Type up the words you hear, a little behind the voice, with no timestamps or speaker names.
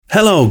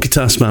Hello,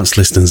 Guitar Smarts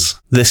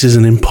listeners. This is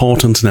an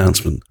important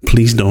announcement.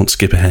 Please don't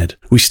skip ahead.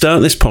 We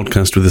start this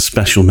podcast with a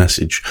special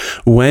message.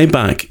 Way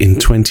back in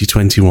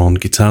 2021,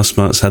 Guitar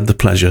Smarts had the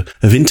pleasure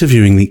of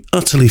interviewing the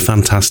utterly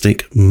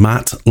fantastic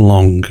Matt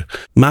Long.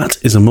 Matt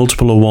is a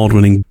multiple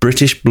award-winning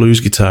British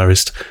blues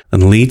guitarist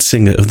and lead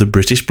singer of the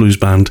British blues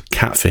band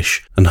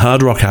Catfish and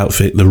hard rock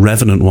outfit The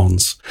Revenant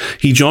Ones.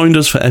 He joined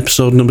us for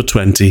episode number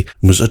 20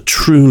 and was a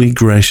truly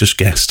gracious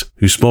guest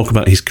who spoke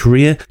about his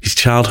career, his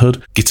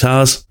childhood,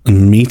 guitars,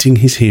 and meeting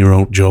his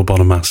hero, Joe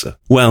Bonamassa.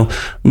 Well,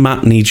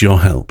 Matt needs your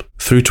help.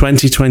 Through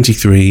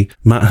 2023,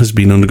 Matt has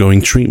been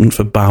undergoing treatment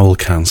for bowel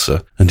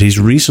cancer, and his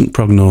recent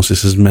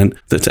prognosis has meant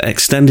that to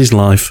extend his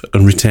life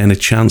and retain a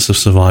chance of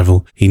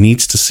survival, he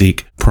needs to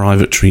seek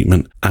private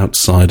treatment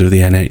outside of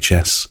the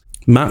NHS.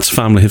 Matt's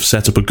family have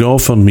set up a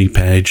GoFundMe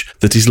page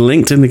that is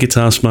linked in the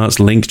Guitar Smarts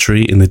link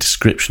tree in the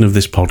description of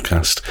this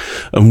podcast.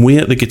 And we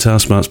at the Guitar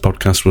Smarts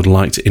podcast would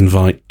like to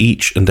invite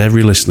each and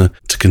every listener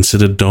to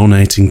consider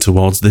donating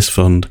towards this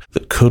fund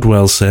that could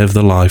well save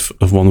the life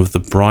of one of the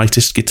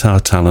brightest guitar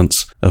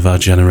talents of our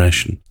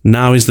generation.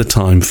 Now is the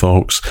time,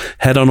 folks.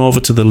 Head on over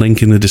to the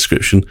link in the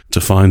description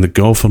to find the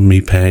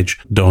GoFundMe page.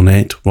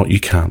 Donate what you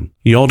can.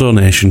 Your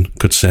donation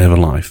could save a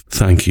life.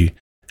 Thank you.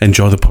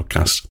 Enjoy the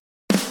podcast.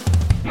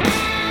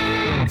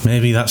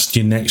 Maybe that's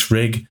your next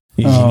rig.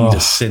 You need a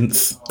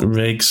synth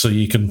rig so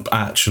you can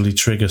actually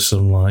trigger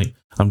some, like...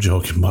 I'm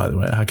joking, by the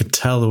way. I could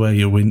tell the way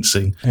you're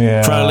wincing.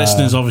 Yeah. For our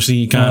listeners, obviously,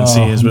 you can't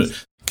see us, but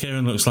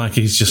Kieran looks like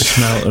he's just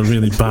smelt a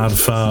really bad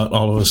fart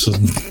all of a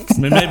sudden. I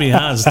mean, maybe he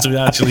has, to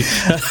actually...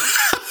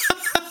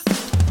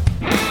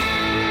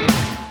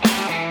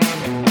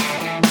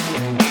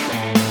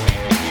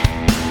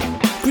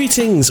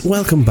 Greetings,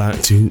 welcome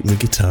back to the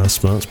Guitar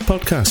Smarts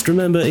podcast.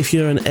 Remember, if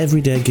you're an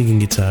everyday gigging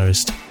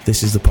guitarist,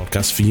 this is the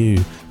podcast for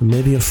you, and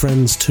maybe your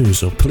friends too,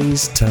 so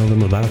please tell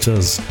them about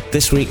us.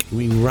 This week,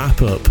 we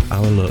wrap up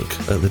our look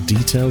at the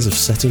details of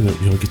setting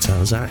up your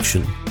guitar's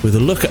action, with a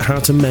look at how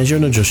to measure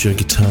and adjust your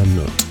guitar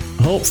nut.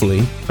 Hopefully,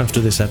 after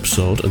this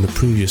episode and the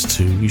previous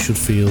two, you should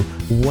feel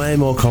way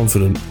more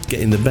confident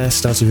getting the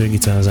best out of your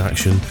guitar's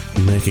action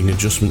and making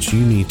adjustments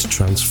you need to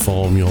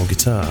transform your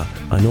guitar.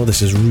 I know this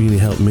has really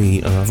helped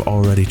me, and I've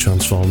already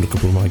transformed a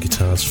couple of my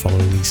guitars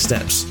following these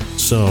steps,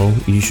 so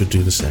you should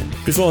do the same.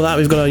 Before that,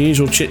 we've got our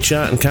usual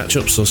chit-chat and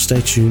catch-up, so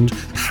stay tuned.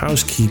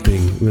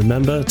 Housekeeping.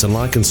 Remember to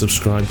like and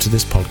subscribe to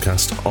this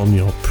podcast on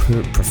your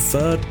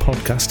preferred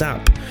podcast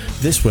app.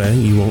 This way,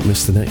 you won't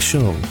miss the next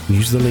show.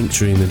 Use the link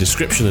tree in the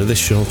description of this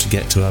show to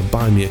get to our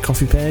Buy Me a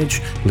Coffee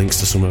page, links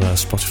to some of our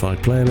Spotify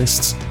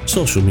playlists,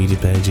 social media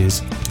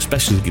pages,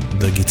 especially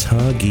the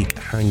Guitar Geek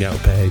Hangout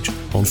page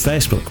on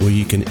Facebook, where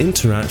you can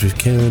interact with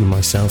Kieran and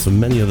myself and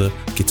many other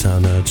guitar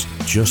nerds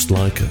just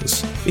like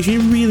us. If you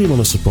really want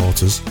to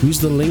support us, use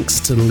the links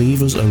to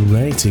leave us a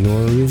rating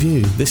or a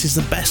review. This is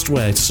the best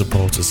way to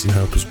support us and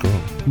help us grow.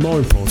 More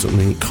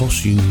importantly, it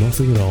costs you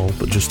nothing at all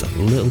but just a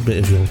little bit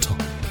of your time.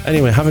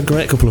 Anyway, have a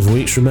great couple of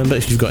weeks. Remember,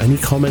 if you've got any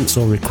comments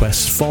or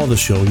requests for the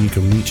show, you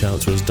can reach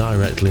out to us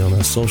directly on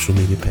our social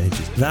media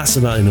pages. That's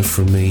about enough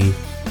from me.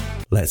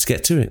 Let's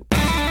get to it.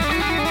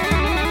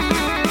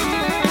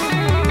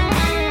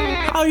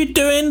 How you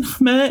doing,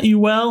 mate? You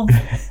well?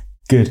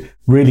 Good.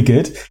 Really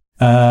good.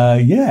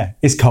 Yeah,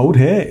 it's cold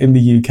here in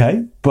the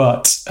UK,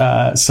 but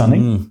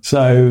sunny.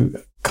 So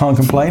can't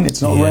complain.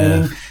 It's not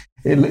raining.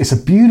 It's a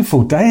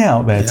beautiful day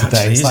out there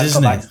today.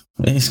 Isn't it?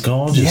 It's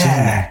gorgeous.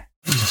 Yeah.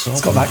 It's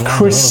got that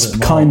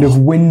crisp kind of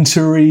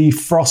wintry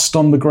frost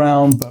on the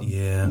ground, but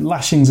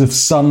lashings of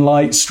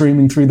sunlight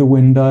streaming through the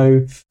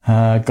window.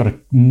 Got a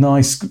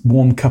nice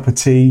warm cup of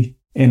tea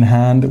in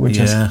hand, which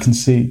I can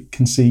see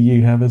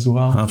you have as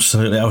well.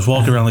 Absolutely. I was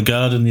walking around the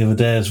garden the other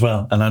day as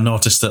well, and I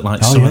noticed that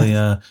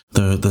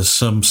of there's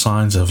some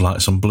signs of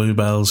like some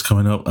bluebells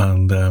coming up,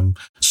 and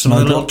some of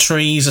the little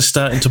trees are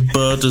starting to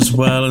bud as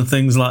well, and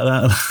things like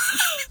that.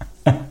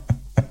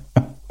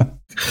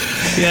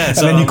 And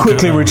then you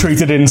quickly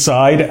retreated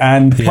inside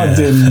and plugged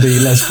in the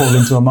Les Paul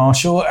into a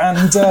Marshall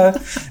and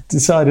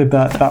decided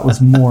that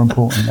was more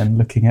important than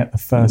looking at the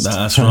first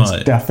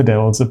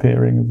daffodils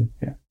appearing.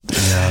 Yeah,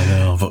 I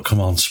know, but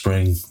come on,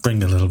 spring,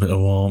 bring a little bit of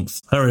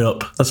warmth. Hurry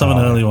up, let's have an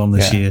early one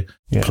this year,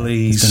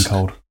 please. It's been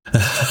cold.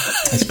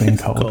 It's been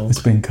cold.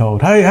 It's been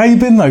cold. How you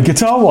been though,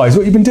 guitar-wise?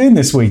 What you been doing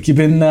this week? You've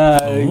been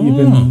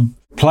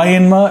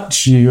playing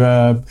much? You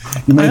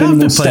made any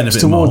more steps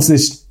towards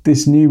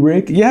this new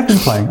rig? You have been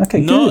playing.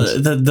 Okay,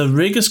 good. No, the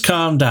rig has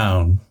calmed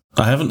down.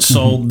 I haven't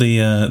sold the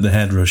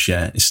Headrush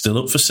yet. It's still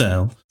up for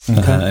sale.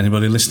 Okay.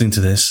 Anybody listening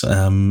to this,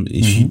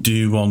 if you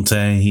do want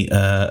a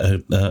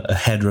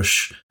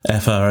Headrush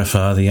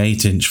FRFR, the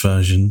 8-inch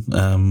version,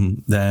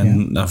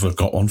 then I've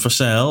got one for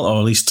sale, or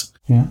at least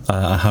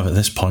I have at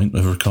this point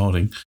of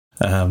recording.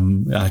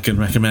 I can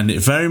recommend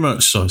it very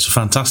much so. It's a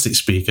fantastic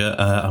speaker.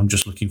 I'm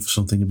just looking for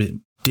something a bit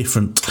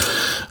different.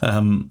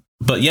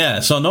 But yeah,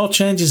 so no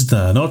changes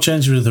there. No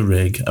changes with the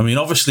rig. I mean,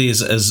 obviously,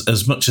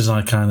 as much as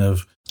I kind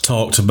of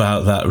talked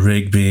about that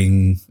rig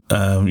being,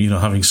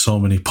 having so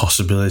many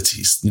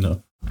possibilities,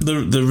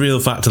 the real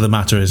fact of the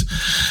matter is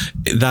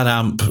that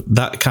amp,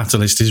 that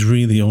catalyst is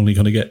really only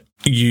going to get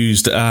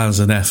used as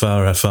an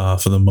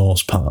FRFR for the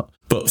most part.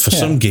 But for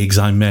some gigs,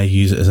 I may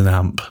use it as an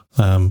amp.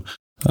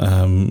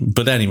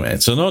 But anyway,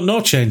 so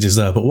no changes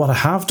there. But what I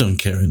have done,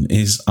 Kieran,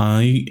 is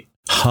I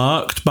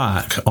harked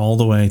back all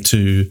the way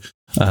to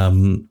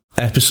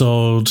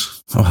episode,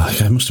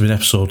 it must have been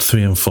episode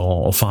 3 and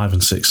 4 or 5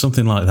 and 6,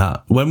 something like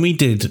that. When we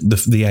did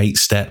the 8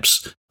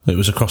 steps, it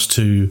was across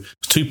two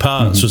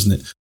parts,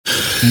 wasn't it?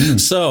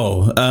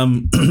 So,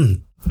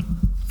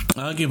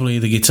 arguably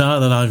the guitar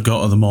that I've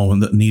got at the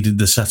moment that needed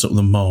the setup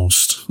the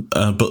most,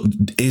 but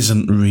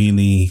isn't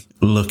really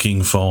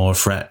looking for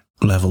fret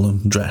level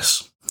and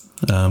dress,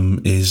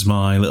 is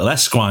my little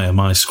Esquire,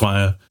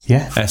 Esquire,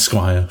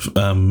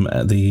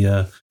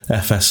 the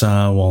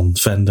FSR one,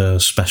 Fender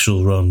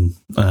Special Run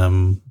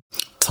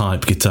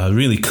type guitar.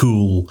 Really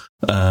cool.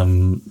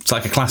 It's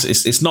like a classic.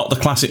 It's not the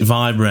classic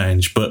vibe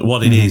range, but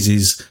what it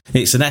is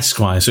it's an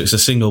Esquire, so it's a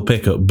single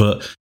pickup,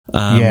 but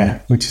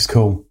which is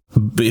cool.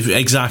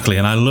 Exactly,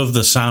 and I love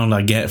the sound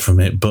I get from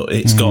it. But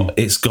it's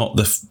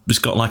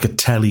got like a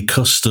Tele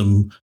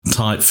custom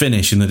type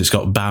finish in that it's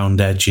got bound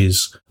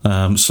edges.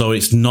 So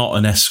it's not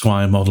an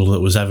Esquire model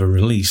that was ever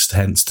released.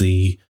 Hence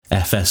the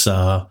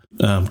FSR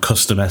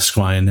custom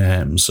Esquire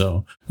name.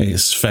 So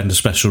it's Fender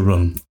Special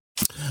Run.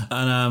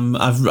 And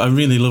I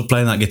really love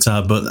playing that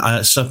guitar. But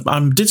I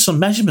did some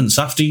measurements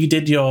after you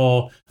did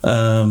your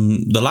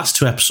the last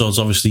 2 episodes.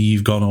 Obviously,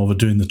 you've gone over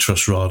doing the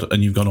truss rod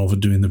and you've gone over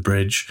doing the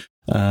bridge.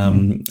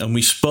 And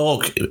we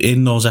spoke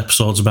in those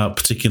episodes about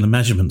particular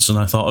measurements, and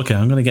I thought, okay,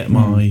 I'm going to get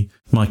my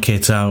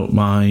kit out,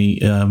 my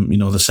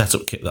the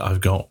setup kit that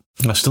I've got.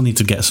 I still need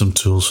to get some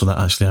tools for that.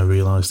 Actually, I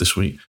realised this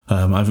week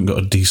I haven't got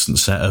a decent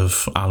set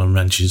of Allen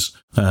wrenches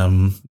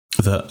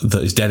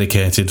that is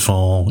dedicated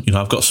for.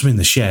 I've got some in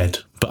the shed,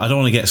 but I don't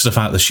want to get stuff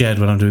out of the shed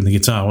when I'm doing the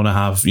guitar. I want to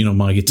have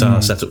my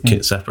guitar setup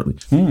kit separately.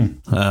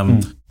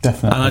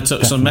 Definitely. And I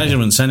took some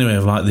measurements anyway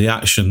of like the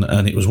action,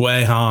 and it was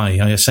way high.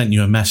 I sent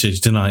you a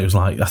message, didn't I? It was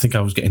like, I think I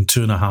was getting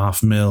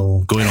 2.5 mil,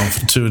 going on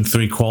for 2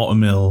 3/4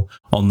 mil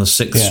on the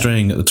 6th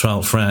string at the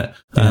 12th fret.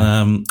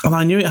 And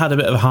I knew it had a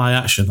bit of a high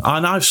action.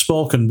 And I've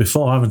spoken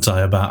before, haven't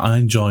I, about I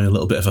enjoy a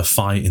little bit of a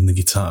fight in the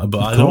guitar, but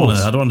I don't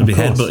want to be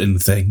headbutting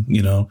the thing.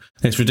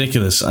 It's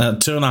ridiculous. At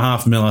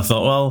 2.5 mil, I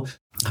thought, well,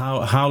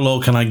 how low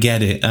can I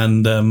get it?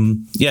 And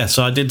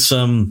so I did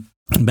some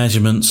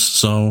measurements.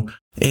 So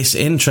it's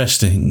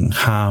interesting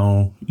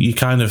how you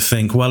kind of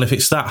think, well, if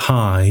it's that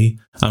high,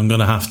 I'm going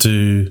to have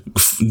to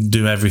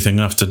do everything.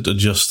 I have to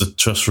adjust the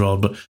truss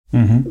rod. But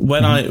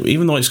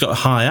even though it's got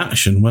high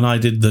action, when I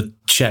did the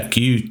check,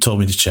 you told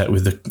me to check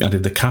I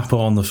did the capo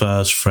on the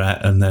 1st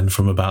fret, and then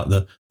from about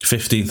the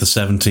 15th or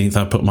 17th,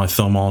 I put my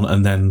thumb on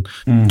and then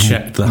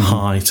checked the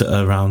height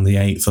around the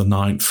 8th or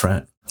 9th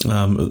fret.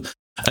 And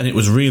it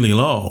was really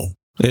low.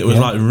 It was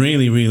like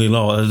really, really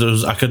low.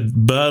 I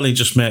could barely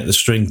just make the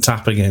string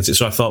tap against it.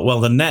 So I thought, well,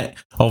 the neck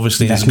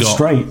obviously has got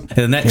straight.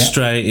 The neck's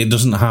straight. It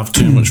doesn't have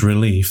too much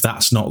relief.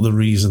 That's not the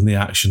reason the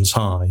action's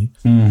high.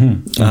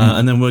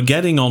 And then we're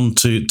getting on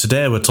to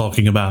today. We're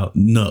talking about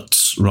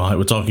nuts, right?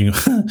 We're talking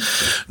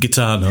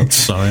guitar nuts.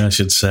 Sorry, I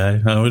should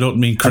say. We don't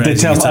mean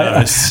crazy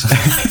guitarists.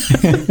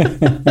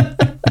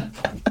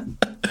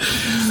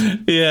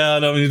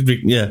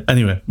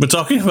 Anyway, we're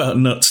talking about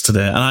nuts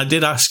today, and I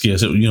did ask you,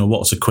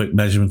 what's a quick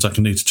measurement I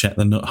can do to check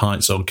the nut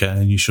height's okay,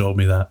 and you showed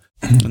me that.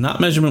 And that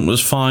measurement was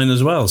fine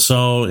as well,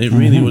 so it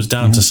really was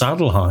down to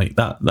saddle height.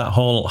 That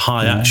whole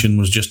high action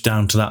was just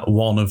down to that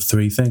one of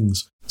 3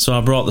 things. So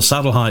I brought the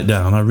saddle height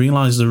down. I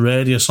realised the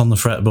radius on the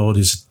fretboard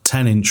is a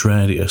 10-inch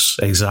radius,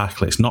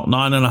 exactly. It's not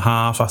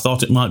 9.5. I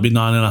thought it might be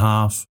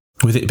 9.5.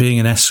 With it being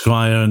an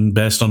Esquire and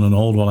based on an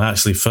old one, I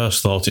actually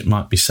first thought it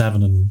might be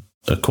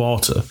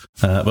 7.25.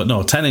 But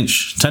no,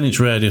 10-inch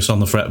radius on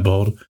the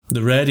fretboard.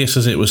 The radius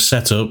as it was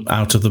set up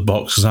out of the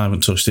box, because I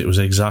haven't touched it, was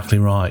exactly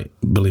right,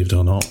 believe it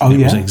or not. Oh,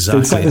 was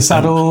exactly. Did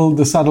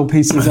the saddle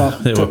pieces up?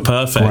 They were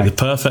perfect. They're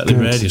perfectly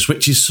radius,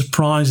 which is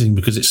surprising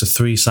because it's a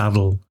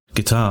 3-saddle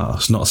guitar.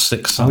 It's not a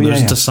 6 saddle.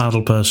 There's a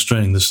saddle per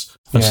string. There's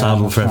a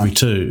saddle for every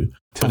 2.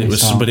 But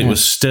it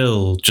was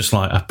still just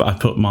like I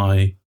put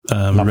my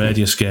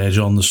radius gauge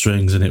on the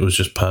strings, and it was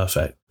just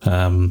perfect.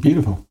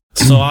 Beautiful.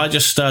 So I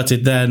just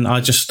started then.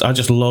 I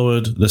just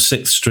lowered the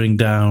 6th string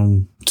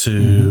down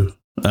to.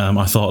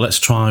 I thought, let's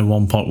try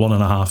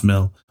 1.5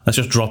 mil. Let's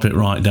just drop it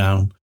right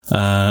down,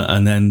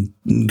 and then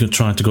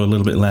try to go a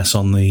little bit less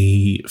on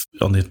the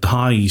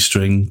high E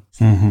string.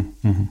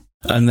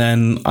 And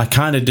then I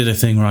kind of did a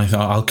thing where I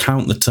thought I'll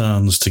count the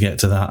turns to get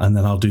to that, and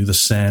then I'll do the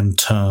same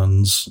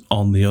turns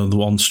on the other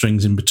 1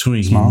 strings in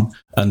between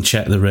and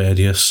check the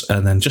radius,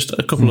 and then just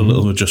a couple of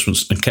little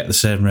adjustments and kept the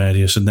same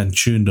radius, and then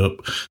tuned up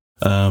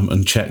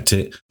and checked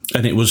it.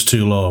 And it was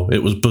too low.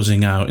 It was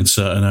buzzing out in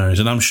certain areas.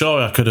 And I'm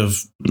sure I could have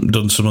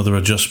done some other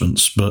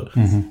adjustments, but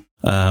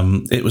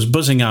it was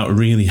buzzing out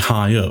really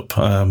high up,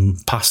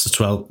 past the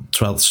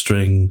 12th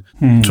string,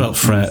 12th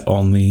fret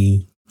on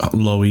the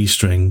low E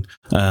string.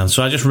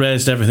 So I just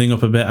raised everything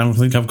up a bit. I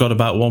think I've got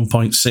about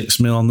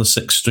 1.6 mil on the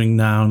 6th string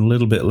now, and a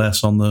little bit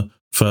less on the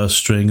first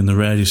string and the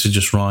radius is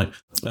just right,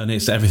 and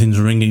everything's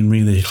ringing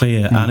really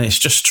clear, and it's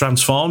just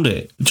transformed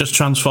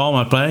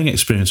my playing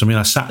experience. I mean,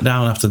 I sat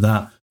down after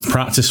that,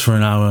 practiced for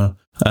an hour,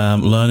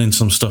 learning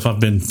some stuff I've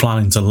been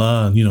planning to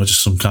learn,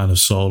 just some kind of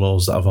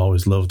solos that I've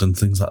always loved and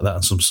things like that,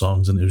 and some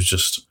songs, and it was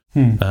just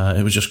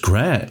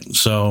great.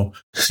 So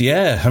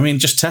yeah, I mean,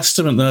 just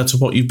testament there to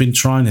what you've been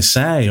trying to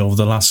say over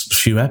the last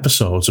few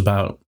episodes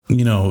about,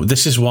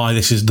 this is why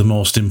this is the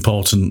most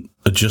important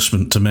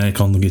adjustment to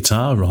make on the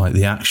guitar, right?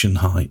 The action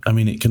height. I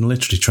mean, it can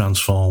literally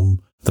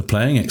transform the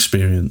playing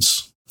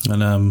experience.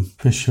 And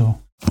for sure.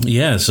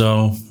 Yeah,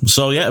 so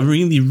yeah,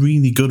 really,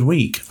 really good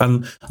week.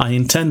 And I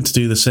intend to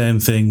do the same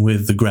thing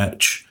with the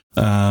Gretsch.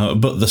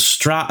 But the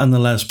Strat and the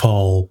Les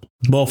Paul,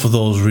 both of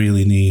those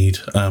really need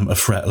a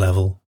fret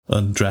level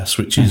undress,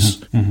 which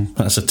is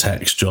that's a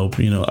tech's job.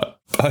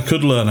 I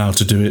could learn how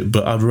to do it,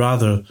 but I'd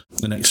rather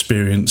an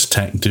experienced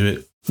tech do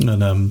it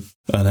and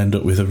end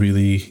up with a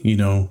really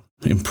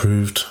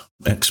improved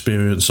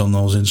experience on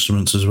those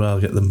instruments as well.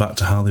 Get them back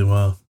to how they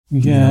were.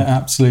 Yeah,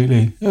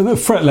 absolutely. The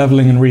fret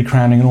leveling and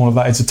recrowning and all of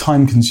that, it's a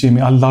time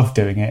consuming. I love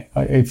doing it.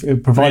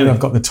 Provided I've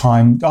got the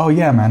time. Oh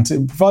yeah, man.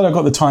 Provided I've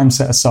got the time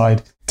set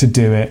aside to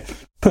do it,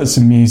 put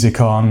some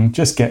music on,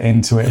 just get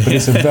into it. But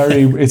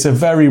it's a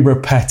very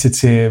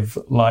repetitive,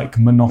 like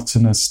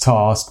monotonous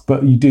task,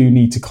 but you do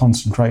need to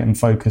concentrate and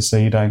focus so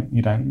you don't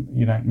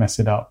mess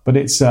it up. But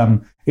it's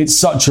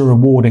such a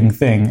rewarding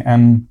thing.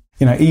 And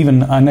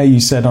even I know you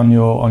said on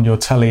your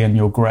telly and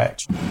your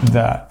Gretsch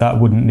that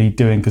wouldn't need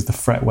doing because the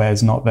fretware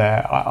is not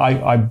there.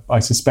 I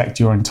suspect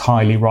you're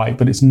entirely right,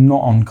 but it's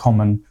not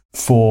uncommon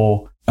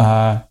for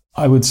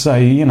I would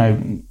say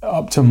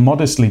up to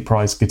modestly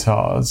priced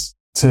guitars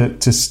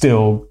to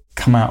still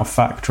come out of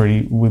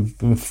factory with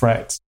the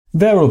frets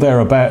there or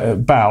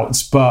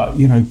thereabouts, but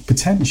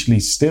potentially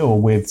still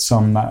with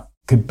some that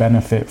could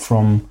benefit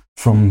from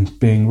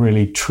being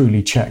really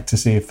truly checked to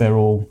see if they're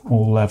all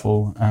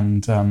level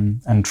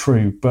and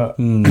true. But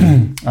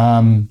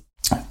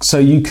so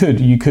you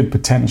could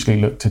potentially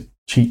look to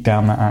cheat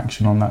down that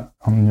action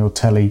on your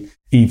telly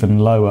even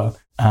lower.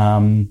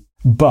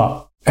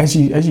 But as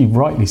you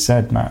rightly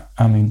said, Matt,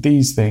 I mean,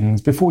 these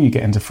things, before you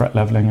get into fret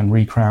leveling and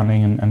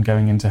recrowning and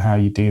going into how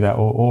you do that,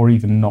 or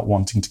even not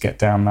wanting to get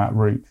down that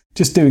route,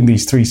 just doing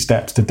these 3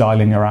 steps to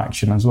dial in your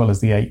action, as well as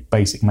the 8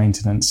 basic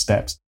maintenance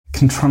steps,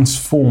 can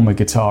transform a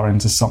guitar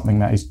into something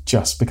that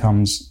just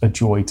becomes a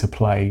joy to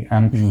play.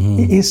 And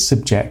it is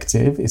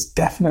subjective. It's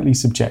definitely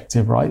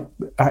subjective, right?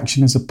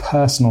 Action is a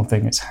personal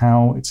thing. It's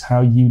how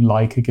you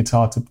like a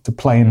guitar to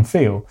play and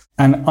feel.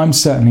 And I'm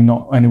certainly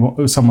not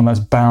someone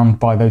that's bound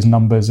by those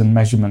numbers and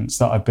measurements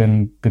that I've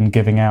been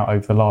giving out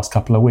over the last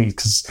couple of weeks,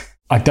 because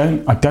I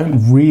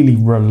don't really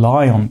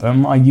rely on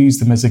them. I use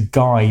them as a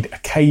guide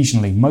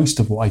occasionally.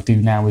 Most of what I do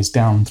now is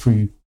down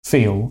through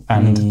feel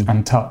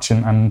and touch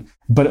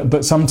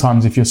but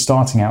sometimes if you're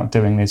starting out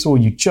doing this, or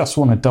you just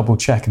want to double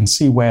check and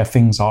see where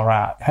things are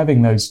at,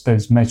 having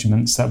those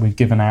measurements that we've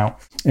given out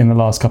in the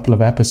last couple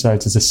of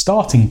episodes as a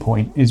starting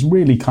point is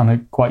really kind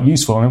of quite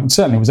useful. And it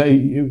certainly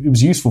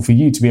was useful for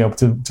you to be able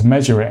to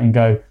measure it and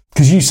go,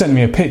 because you sent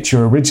me a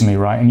picture originally,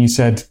 right? And you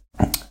said,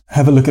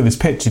 have a look at this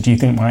picture. Do you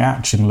think my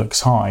action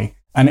looks high?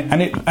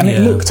 And it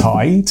looked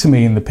high to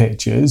me in the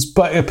pictures,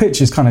 but a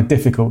picture is kind of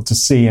difficult to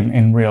see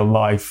in real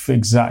life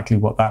exactly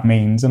what that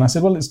means. And I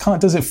said, well,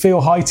 does it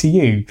feel high to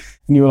you?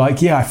 And you were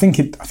like, yeah, I think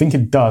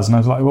it does. And I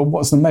was like, well,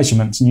 what's the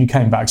measurements? And you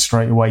came back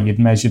straight away. You'd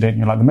measured it, and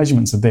you're like, the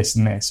measurements are this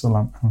and this. Well,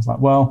 I was like,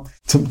 well,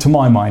 to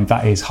my mind,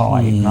 that is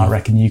high. And I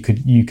reckon you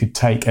could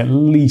take at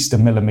least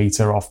 1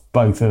 millimeter off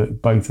both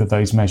of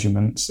those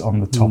measurements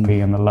on the top E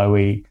and the low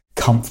E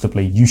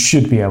comfortably. You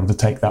should be able to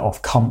take that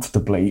off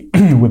comfortably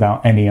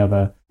without any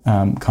other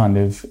kind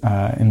of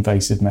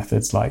invasive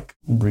methods like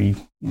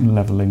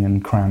re-leveling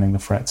and crowning the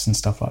frets and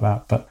stuff like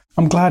that. But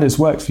I'm glad it's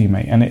worked for you,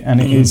 mate. And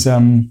it is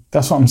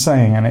that's what I'm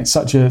saying. And it's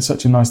such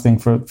a nice thing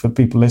for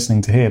people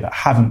listening to hear that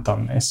haven't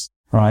done this,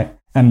 right?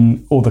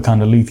 And all the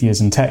kind of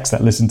luthiers and techs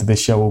that listen to this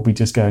show will be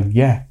just going,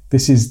 yeah,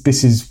 this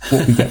is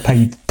what we get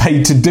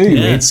paid to do.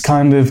 Yeah. It's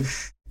kind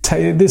of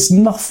there's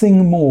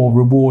nothing more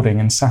rewarding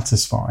and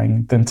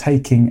satisfying than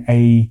taking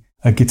a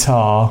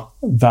guitar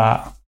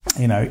that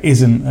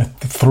isn't a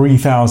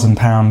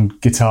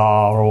 £3,000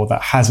 guitar, or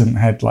that hasn't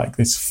had like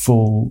this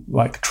full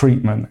like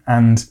treatment,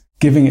 and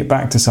giving it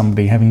back to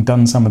somebody having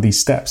done some of these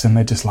steps, and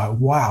they're just like,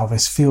 wow,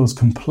 this feels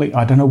complete.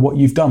 I don't know what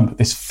you've done, but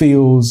this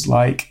feels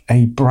like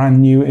a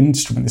brand new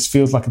instrument. This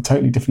feels like a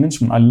totally different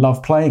instrument. I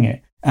love playing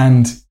it.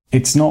 And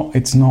it's not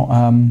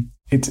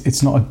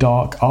a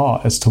dark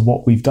art as to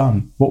what we've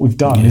done. What we've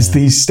done is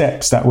these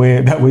steps that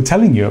we're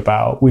telling you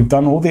about. We've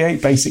done all the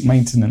 8 basic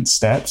maintenance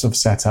steps of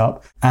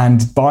setup,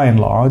 and by and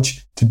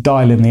large, to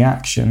dial in the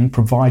action,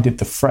 provided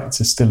the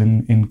frets are still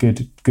in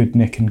good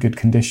nick and good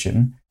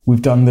condition,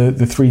 we've done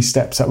the 3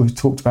 steps that we've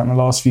talked about in the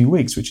last few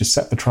weeks, which is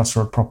set the truss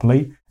rod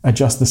properly,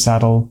 adjust the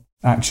saddle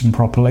action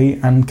properly,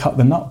 and cut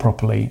the nut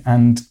properly.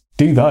 And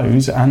do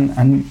those,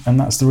 and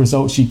that's the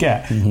results you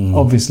get. Mm-hmm.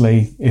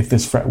 Obviously, if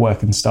there's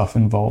fretwork and stuff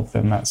involved,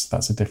 then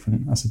that's a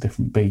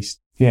different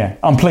beast. Yeah,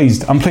 I'm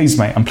pleased,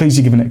 mate. I'm pleased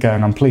you're giving it a go,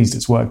 and I'm pleased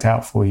it's worked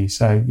out for you.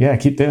 So yeah,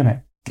 keep doing it.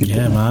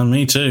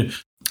 Me too.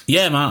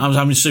 Yeah, man,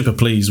 I'm super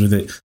pleased with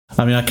it.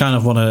 I mean, I kind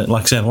of want to,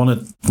 like I said,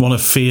 want to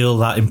feel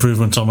that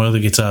improvement on my other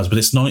guitars, but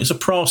it's a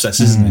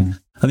process, isn't it?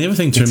 And the other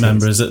thing to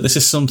remember is that this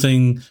is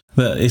something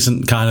that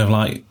isn't kind of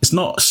like, it's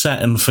not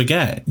set and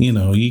forget.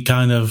 You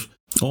kind of,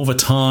 over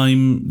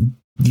time,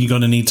 you're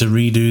going to need to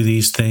redo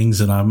these things,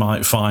 and I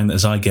might find that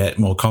as I get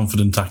more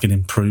confident, I can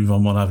improve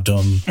on what I've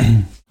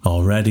done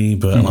already.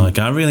 But like,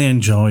 I really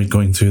enjoyed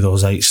going through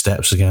those 8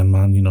 steps again,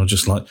 man.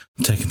 just like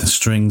taking the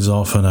strings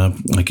off, and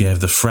I gave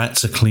the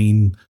frets a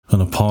clean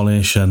and a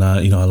polish, and I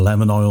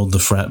lemon oiled the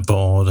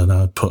fretboard, and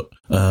I put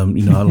I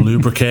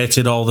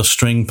lubricated all the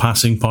string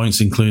passing points,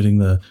 including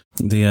the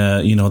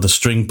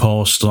string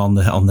post on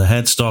the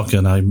headstock,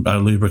 and I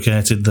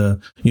lubricated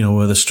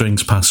where the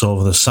strings pass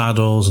over the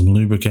saddles, and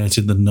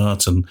lubricated the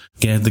nut, and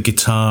gave the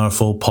guitar a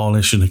full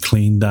polish and a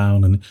clean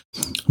down. And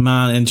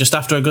man, and just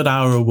after a good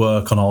hour of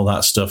work on all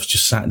that stuff,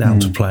 just sat down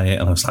to play it,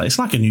 and I was like, it's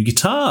like a new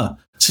guitar.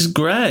 This is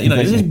great.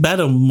 This is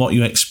better than what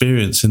you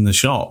experience in the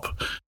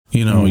shop.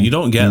 You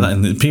don't get that.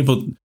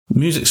 And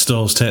music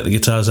stores take the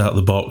guitars out of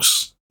the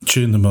box,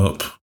 tune them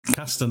up,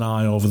 cast an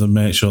eye over them,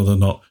 make sure they're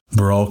not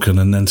broken,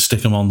 and then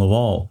stick them on the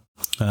wall.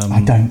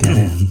 I don't get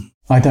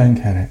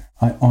it.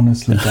 I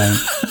honestly don't.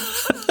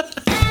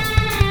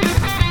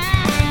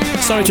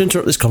 Sorry to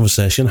interrupt this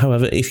conversation.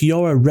 However, if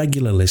you're a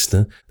regular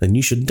listener, then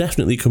you should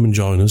definitely come and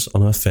join us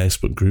on our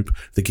Facebook group,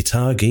 the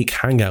Guitar Geek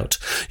Hangout.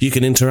 You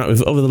can interact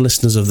with other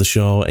listeners of the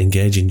show,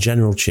 engage in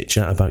general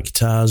chit-chat about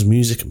guitars,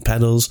 music and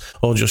pedals,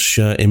 or just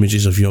share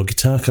images of your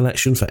guitar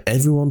collection for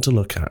everyone to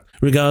look at.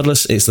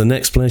 Regardless, it's the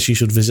next place you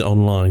should visit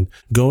online.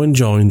 Go and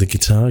join the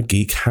Guitar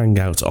Geek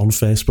Hangout on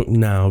Facebook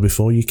now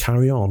before you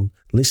carry on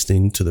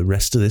listening to the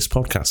rest of this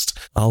podcast.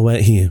 I'll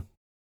wait here.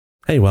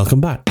 Hey,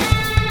 welcome back.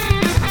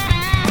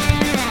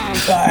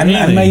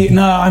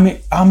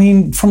 I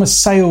mean, from a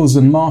sales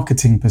and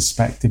marketing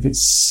perspective,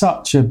 it's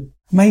such a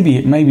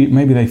maybe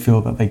they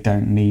feel that they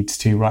don't need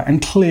to, right?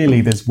 And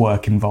clearly, there's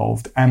work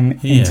involved.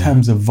 And in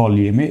terms of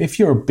volume, if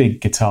you're a big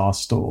guitar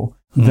store,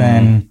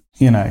 then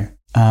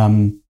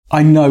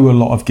I know a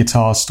lot of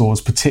guitar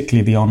stores,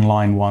 particularly the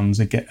online ones,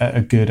 are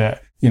good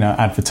at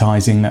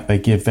advertising that they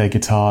give their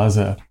guitars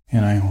a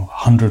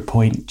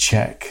 100-point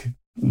check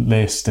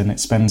list, and it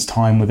spends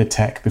time with a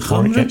tech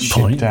before it gets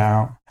shipped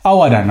out. Oh,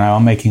 I don't know.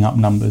 I'm making up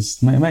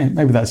numbers.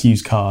 Maybe that's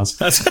used cars.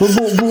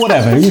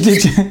 Whatever. Do you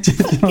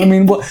know what I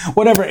mean?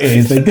 Whatever it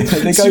is, they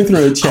go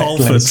through a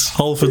checklist.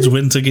 Halford's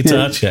winter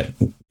guitar check.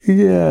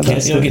 Yeah,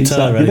 that's your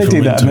guitar ready. They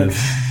do that, anyway.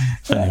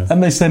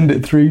 and they send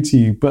it through to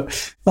you.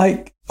 But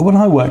like when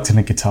I worked in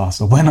a guitar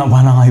store, when I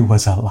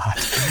was a lad,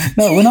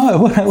 when I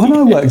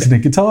worked in a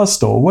guitar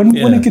store,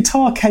 when a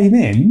guitar came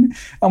in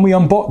and we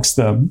unboxed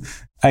them.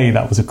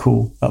 That was a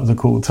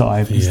cool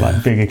time. It's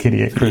like being a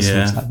kiddie at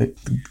Christmas. Like the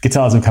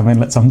guitars have come in,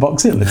 let's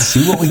unbox it, let's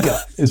see what we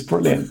got. It's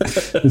brilliant.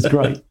 It's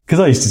great.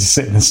 Because I used to just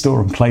sit in the store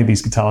and play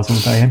these guitars all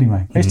day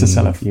anyway. I used to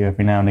sell a few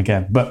every now and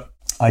again. But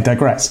I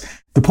digress.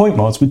 The point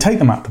was, we'd take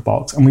them out the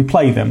box and we'd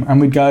play them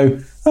and we'd go,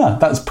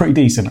 that's pretty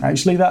decent.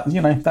 Actually,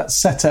 that's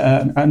set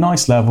at a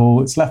nice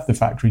level. It's left the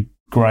factory.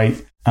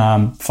 Great.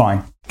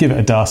 Fine. Give it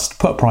a dust,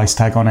 put a price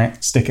tag on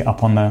it, stick it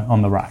up on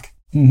the rack.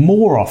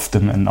 More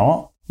often than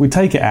not, we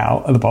take it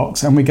out of the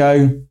box and we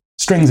go,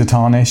 strings are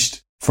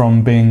tarnished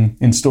from being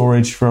in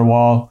storage for a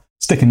while,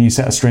 stick a new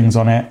set of strings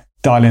on it,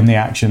 dial in the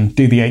action,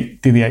 do the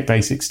eight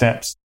basic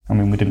steps. I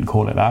mean, we didn't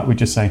call it that. We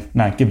just say,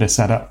 no, give it a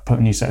setup, put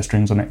a new set of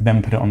strings on it,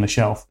 then put it on the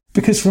shelf.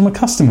 Because from a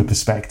customer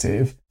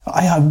perspective,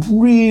 I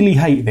really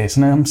hate this,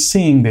 and I'm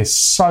seeing this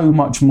so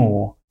much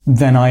more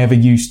than I ever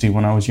used to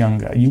when I was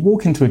younger. You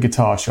walk into a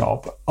guitar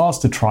shop,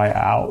 ask to try it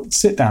out,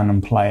 sit down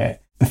and play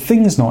it. The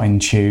thing's not in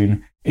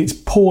tune. It's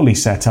poorly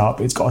set up.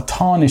 It's got a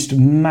tarnished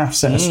naff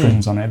set of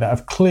strings on it that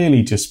have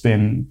clearly just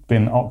been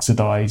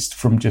oxidized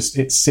from just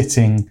it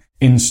sitting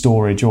in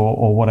storage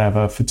or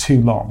whatever for too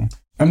long.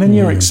 And then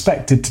you're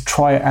expected to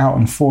try it out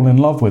and fall in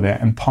love with it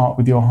and part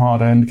with your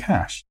hard-earned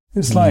cash.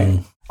 It's like,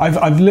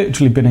 I've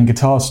literally been in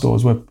guitar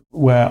stores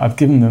where I've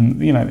given them,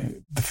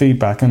 the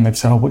feedback, and they've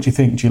said, what do you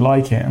think? Do you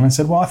like it? And I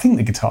said, well, I think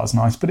the guitar's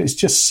nice, but it's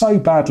just so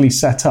badly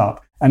set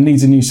up and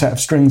needs a new set of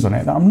strings on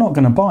it that I'm not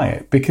going to buy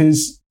it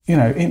because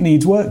it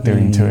needs work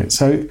doing to it.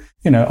 So,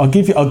 I'll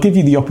give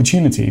you the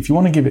opportunity. If you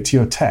want to give it to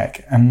your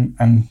tech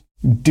and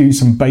do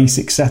some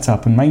basic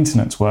setup and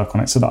maintenance work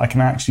on it so that I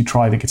can actually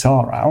try the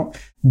guitar out,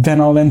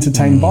 then I'll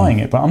entertain buying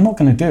it. But I'm not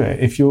going to do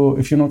it if you're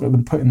not going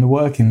to put in the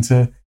work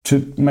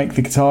to make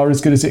the guitar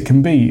as good as it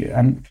can be.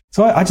 And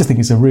so I just think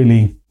it's a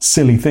really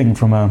silly thing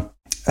from a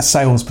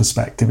sales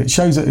perspective. It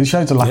shows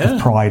a lack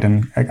of pride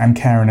and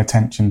care and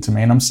attention to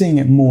me. And I'm seeing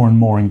it more and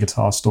more in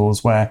guitar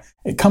stores where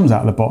it comes out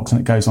of the box and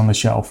it goes on the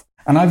shelf.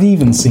 And I've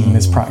even seen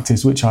this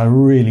practice, which I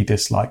really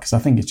dislike because I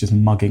think it's just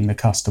mugging the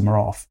customer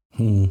off.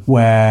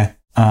 Where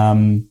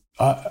and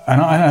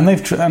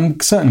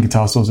certain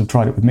guitar stores have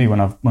tried it with me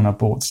when I've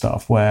bought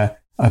stuff where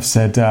I've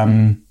said,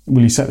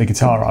 will you set the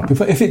guitar up?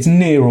 If it's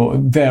near or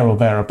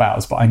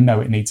thereabouts, but I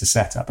know it needs a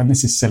setup, and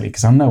this is silly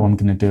because I know I'm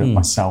going to do it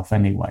myself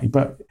anyway,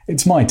 but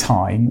it's my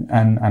time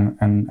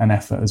and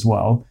effort as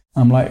well.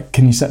 I'm like,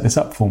 can you set this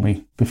up for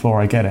me before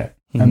I get it?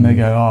 And they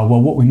go, oh,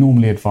 well, what we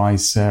normally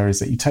advise, sir, is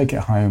that you take it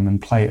home and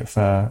play it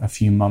for a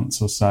few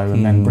months or so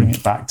and then bring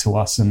it back to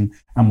us and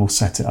we'll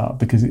set it up,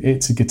 because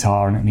it's a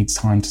guitar and it needs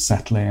time to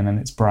settle in and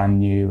it's brand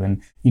new and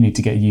you need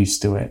to get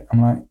used to it.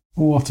 I'm like,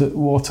 what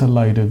a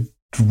load of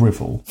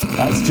drivel.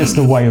 That's just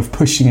a way of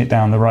pushing it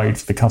down the road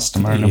for the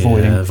customer and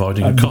avoiding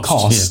the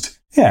cost.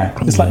 Yeah,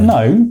 it's like,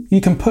 no,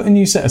 you can put a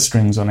new set of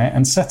strings on it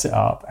and set it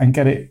up and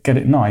get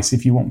it nice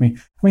if you want me.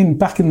 I mean,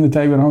 back in the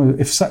day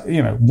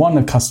when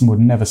a customer would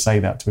never say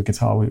that to a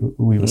guitar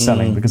we were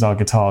selling, because our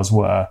guitars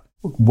were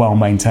well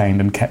maintained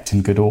and kept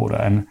in good order,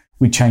 and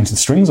we changed the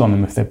strings on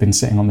them if they've been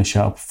sitting on the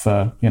shelf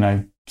for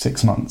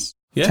 6 months.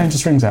 Yeah. Change the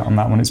strings out on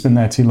that one. It's been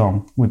there too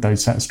long with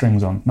those set of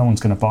strings on. No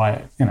one's going to buy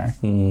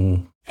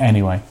it.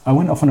 Anyway, I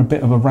went off on a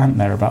bit of a rant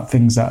there about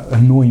things that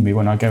annoy me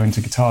when I go into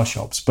guitar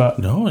shops. But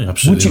no, you're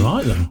absolutely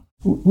right then.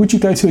 Would you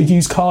go to a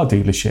used car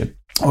dealership,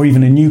 or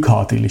even a new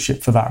car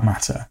dealership for that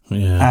matter?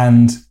 Yeah.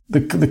 And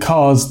the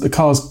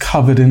car's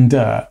covered in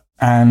dirt,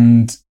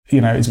 and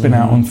it's been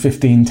out on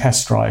 15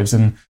 test drives,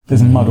 and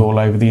there's mud all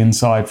over the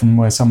inside from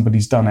where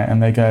somebody's done it,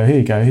 and they go, here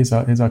you go, here's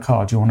our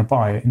car, do you want to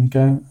buy it? And you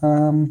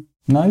go,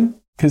 no,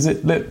 because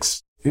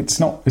it's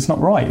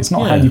not right. It's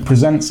not how you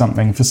present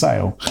something for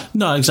sale.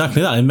 No,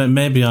 exactly that.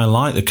 Maybe I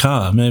like the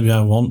car, maybe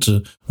I want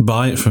to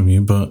buy it from you,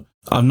 but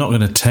I'm not going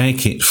to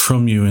take it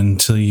from you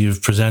until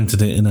you've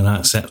presented it in an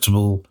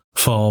acceptable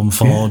form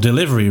for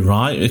delivery,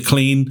 right?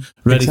 Clean,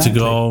 ready to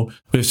go,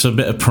 with a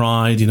bit of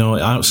pride,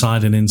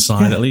 outside and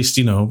inside. At least,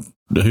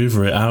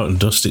 hoover it out and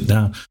dust it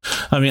down.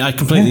 I mean, I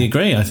completely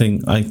agree. I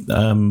think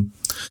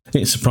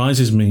it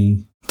surprises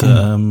me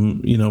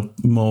that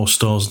more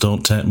stores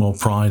don't take more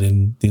pride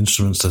in the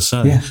instruments they're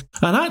selling. Yeah.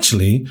 And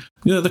actually,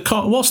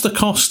 what's the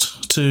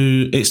cost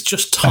to? It's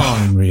just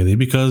time, really,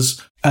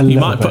 because you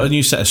might put a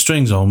new set of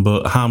strings on,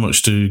 but how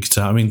much do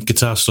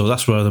guitar stores?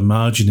 That's where the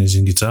margin is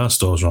in guitar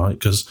stores, right?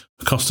 Because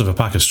the cost of a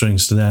pack of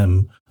strings to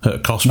them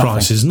at cost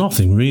price is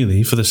nothing,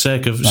 really. For the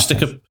sake of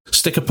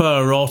stick a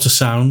pair of Rotor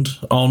Sound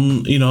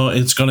on,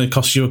 it's going to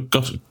cost you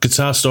a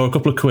guitar store a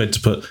couple of quid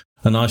to put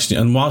a nice,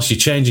 and whilst you're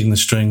changing the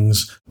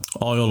strings,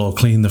 oil or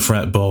clean the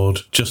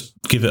fretboard, just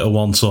give it a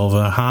once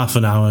over, half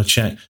an hour,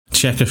 check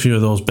a few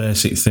of those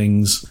basic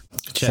things,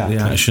 check the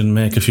action,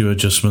 make a few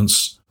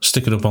adjustments,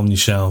 stick it up on your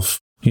shelf,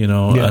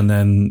 and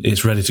then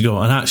it's ready to go.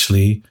 And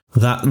actually,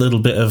 that little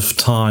bit of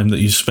time that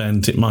you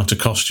spent, it might have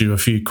cost you a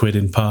few quid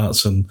in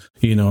parts and,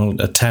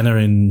 a tenner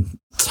in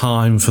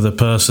time for the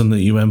person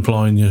that you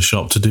employ in your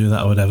shop to do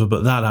that or whatever,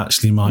 but that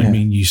actually might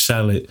mean you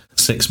sell it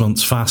 6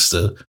 months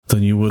faster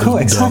than you would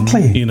have done.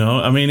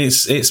 I mean,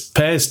 it's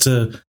pays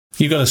to,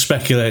 you've got to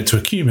speculate to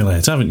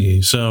accumulate, haven't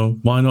you? So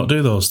why not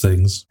do those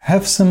things?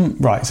 Have some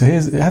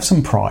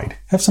pride.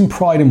 Have some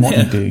pride in what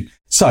you do.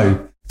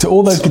 So to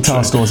all those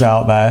guitar stores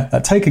out there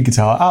that take a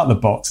guitar out of the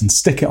box and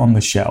stick it on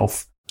the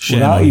shelf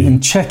without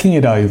even checking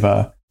it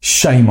over,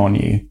 shame on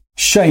you.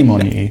 Shame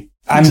on you.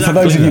 And for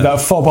those of you that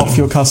fob off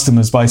your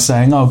customers by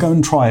saying, oh, go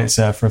and try it,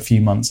 sir, for a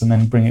few months and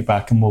then bring it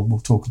back and we'll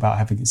talk about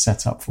having it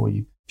set up for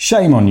you.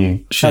 Shame on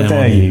you. How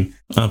dare you.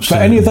 Absolutely.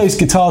 But any of those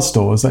guitar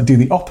stores that do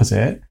the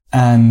opposite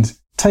and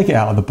take it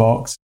out of the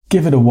box,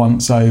 give it a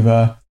once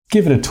over,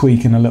 give it a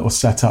tweak and a little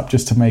setup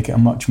just to make it a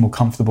much more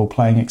comfortable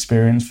playing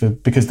experience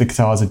because the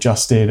guitar's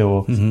adjusted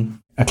or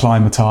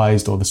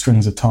acclimatized or the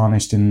strings are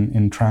tarnished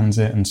in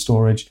transit and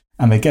storage,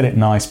 and they get it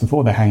nice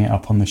before they hang it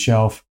up on the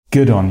shelf.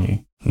 Good on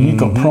you. You've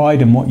got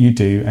pride in what you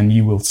do, and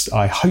you will.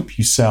 I hope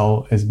you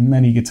sell as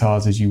many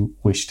guitars as you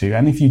wish to.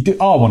 And if you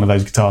are one of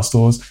those guitar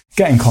stores,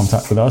 get in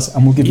contact with us,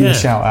 and we'll give you a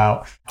shout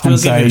out and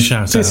say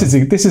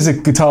this is a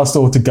guitar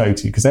store to go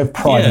to because they have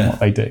pride in what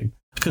they do.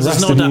 Because I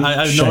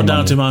have no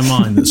doubt in my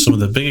mind that some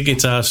of the bigger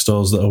guitar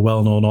stores that are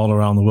well known all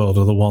around the world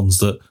are the ones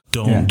that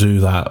don't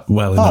do that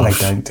well enough. Oh, they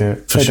don't do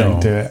it.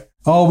 Don't do it.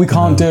 Oh, we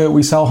can't do it.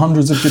 We sell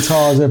hundreds of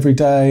guitars every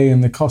day,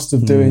 and the cost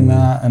of doing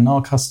that, and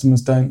our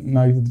customers don't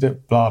know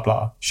blah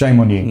blah. Shame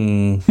on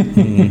you.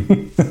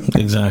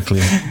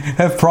 Exactly.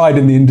 Have pride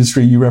in the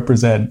industry you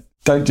represent.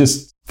 Don't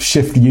just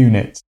shift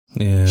units.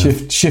 Yeah.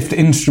 Shift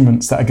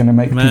instruments that are going to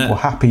make people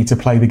happy to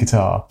play the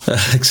guitar.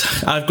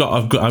 I've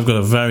got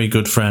a very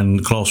good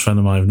friend, close friend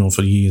of mine I've known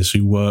for years,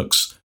 who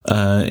works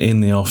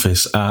in the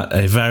office at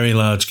a very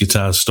large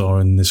guitar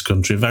store in this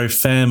country, a very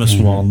famous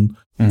one,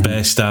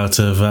 based out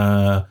of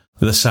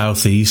the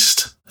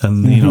southeast,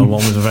 and one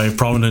with a very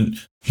prominent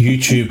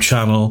YouTube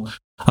channel.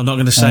 I'm not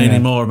going to say any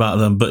more about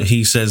them, but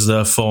he says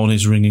their phone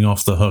is ringing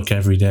off the hook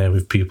every day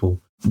with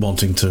people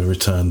wanting to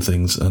return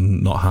things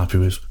and not happy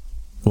with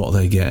what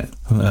they get.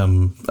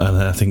 And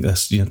I think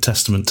that's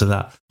testament to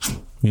that.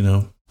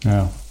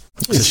 Yeah.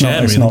 It's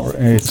not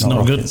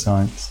rocket good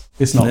science.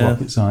 It's not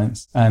rocket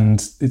science,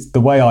 and it's the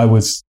way I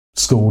was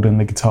schooled in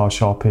the guitar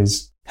shop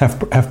is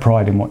have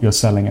pride in what you're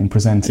selling and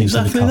presenting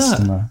to the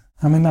customer.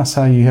 I mean, that's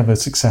how you have a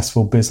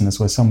successful business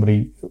where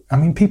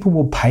people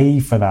will pay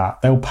for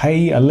that. They'll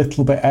pay a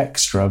little bit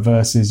extra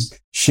versus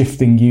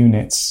shifting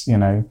units,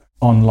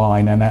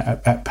 online and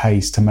at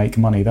pace to make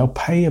money. They'll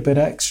pay a bit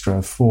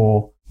extra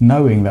for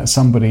knowing that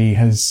somebody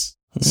has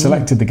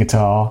selected the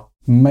guitar,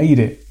 made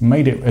it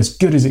as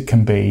good as it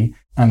can be,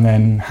 and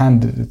then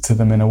handed it to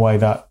them in a way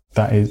that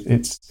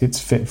it's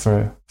fit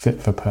for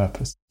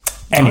purpose.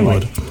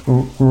 Anyway,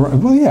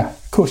 well, yeah,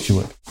 of course you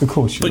would.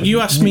 But you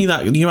asked me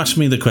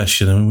the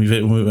question, and we've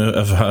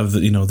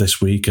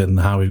this week,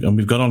 and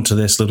we've got onto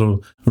this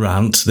little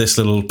rant, this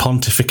little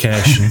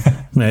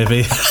pontification,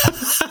 maybe.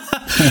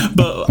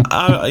 But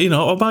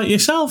about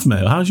yourself,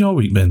 mate. How's your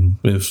week been?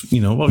 With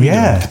what have you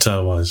done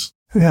guitar wise?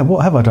 Yeah,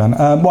 what have I done?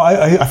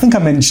 I think I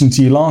mentioned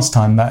to you last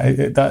time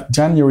that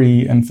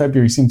January and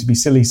February seem to be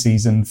silly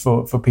season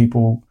for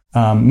people.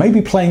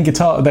 Maybe playing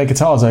their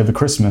guitars over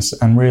Christmas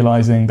and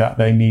realizing that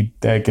they need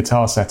their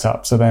guitar set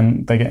up. So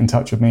then they get in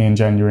touch with me in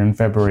January and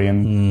February,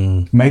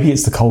 and maybe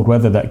it's the cold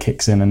weather that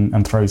kicks in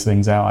and throws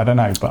things out. I don't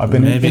know, but I've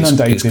been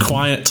inundated. It's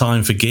quiet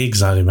time for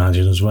gigs, I'd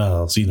imagine, as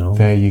well. So,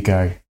 There you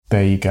go.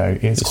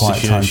 It's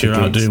quiet time for gigs. You're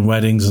out doing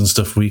weddings and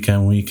stuff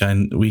weekend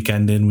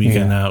in,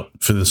 weekend out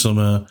for the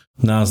summer.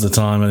 Now's the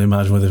time, I'd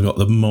imagine, where they've got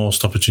the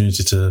most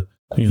opportunity to,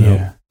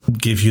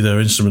 give you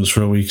their instruments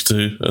for a week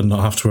too, and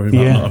not have to worry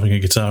about not having a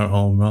guitar at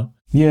home, right?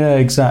 Yeah,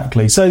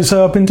 exactly. So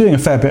I've been doing a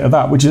fair bit of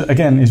that, which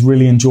is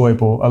really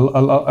enjoyable. I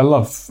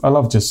love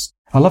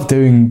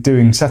doing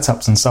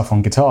setups and stuff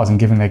on guitars and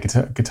giving their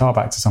guitar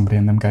back to somebody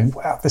and them going,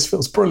 "Wow, this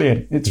feels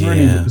brilliant." It's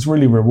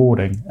really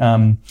rewarding.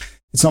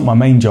 It's not my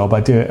main job.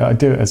 I do it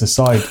as a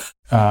side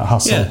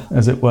hustle,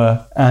 as it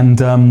were,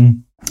 and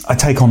I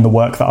take on the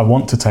work that I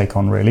want to take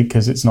on, really,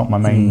 because it's not my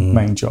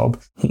main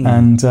job.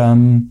 And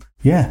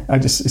I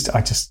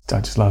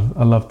just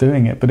love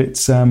doing it. But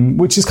it's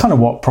which is kind of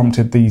what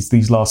prompted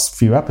these last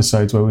few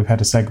episodes where we've had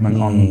a segment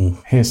on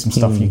here's some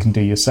stuff you can do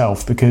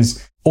yourself.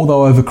 Because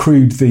although I've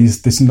accrued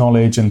this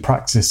knowledge and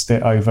practiced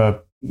it over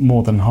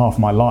more than half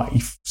my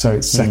life, so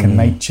it's second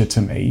nature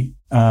to me.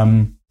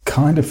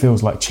 Kind of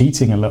feels like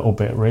cheating a little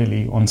bit,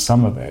 really, on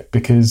some of it,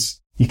 because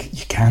you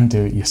can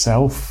do it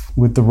yourself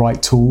with the right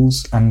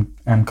tools and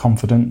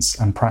confidence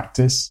and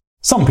practice.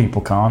 Some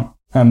people can't,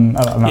 and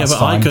that's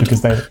fine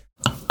because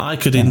I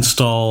could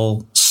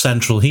install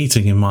central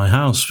heating in my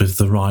house with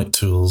the right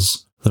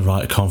tools, the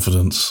right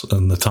confidence,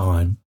 and the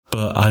time.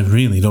 But I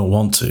really don't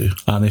want to,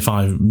 and if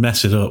I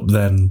mess it up,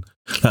 then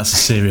that's a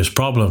serious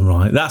problem,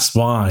 right? That's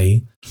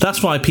why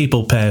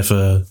people pay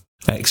for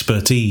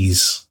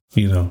expertise.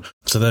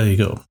 So there you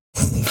go.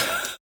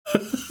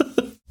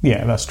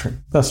 Yeah, that's true.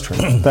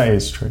 That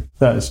is true.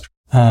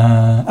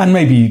 And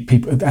maybe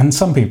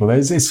some people,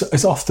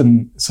 it's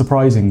often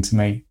surprising to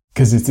me,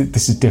 because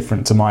this is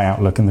different to my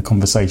outlook and the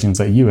conversations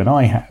that you and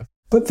I have.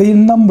 But the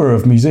number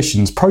of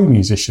pro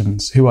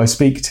musicians who I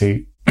speak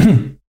to,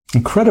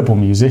 incredible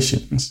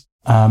musicians,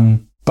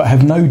 but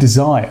have no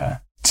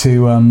desire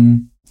to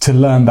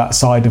learn that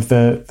side of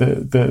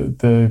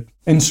the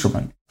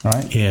instrument.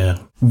 Right? Yeah.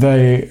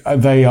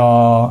 They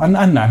are,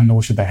 and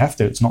nor should they have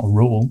to. It's not a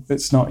rule.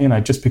 It's not,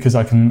 just because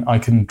I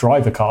can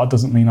drive a car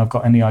doesn't mean I've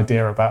got any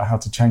idea about how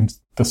to change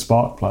the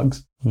spark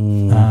plugs.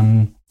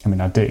 I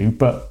do,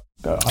 but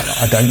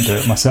I don't do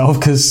it myself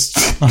because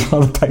I'd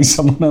rather pay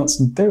someone else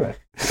to do it.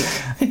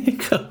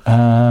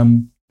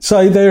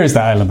 So there is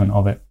that element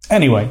of it.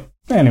 Anyway.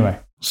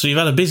 So you've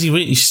had a busy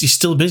week. You're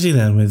still busy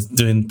then with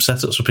doing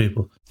setups for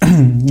people?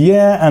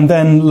 Yeah, and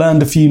then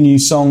learned a few new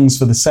songs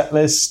for the set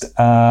list,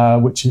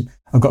 which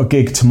I've got a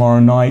gig tomorrow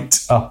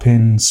night up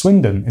in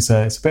Swindon. It's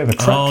a bit of a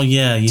trek. Oh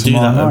yeah, you do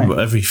that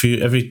every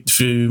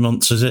few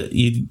months, is it?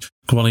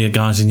 One of your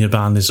guys in your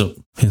band is up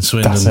in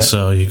Swindon,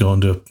 so you go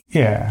and do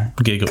a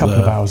gig up there. A couple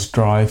of hours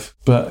drive,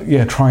 but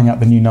yeah, trying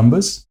out the new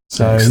numbers.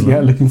 So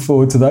excellent. Looking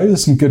forward to those.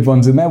 There's some good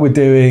ones in there. We're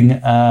doing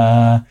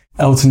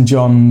Elton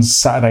John's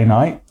Saturday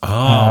Night,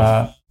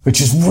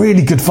 which is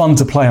really good fun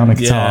to play on a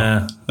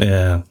guitar.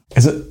 Yeah.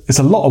 It's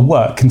a lot of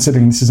work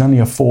considering this is only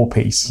a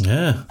 4-piece.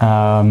 Yeah.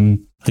 I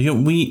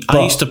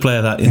used to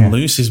play that in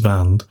Lucy's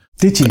band.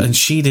 Did you? And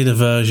she did a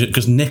version,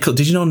 because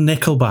did you know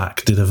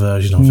Nickelback did a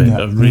version of it?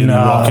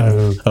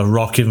 A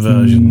rocking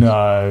version.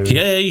 No.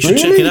 Yeah, you should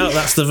check it out.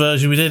 That's the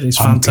version we did. It's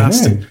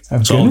fantastic.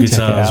 It's all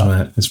guitars,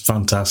 mate. It's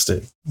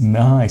fantastic.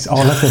 Nice. I'll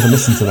have to have a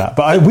listen to that.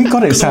 But we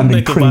got it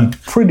sounding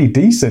pretty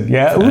decent.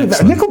 Yeah.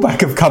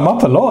 Nickelback have come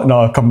up a lot in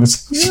our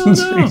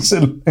conversations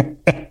recently.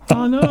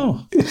 I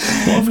know. What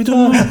have we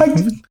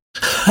done?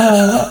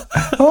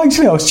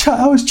 Actually, I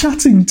was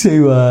chatting to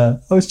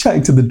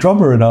the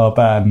drummer in our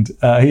band.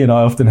 He and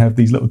I often have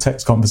these little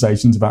text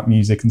conversations about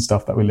music and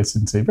stuff that we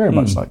listen to, very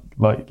much like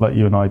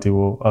you and I do,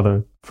 or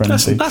other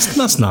friends do.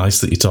 That's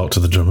nice that you talk to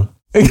the drummer.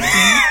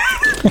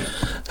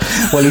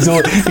 Well, he's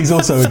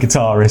also a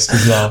guitarist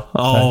as well.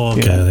 Oh,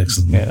 okay,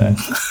 excellent. Yeah,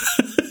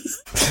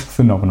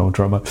 phenomenal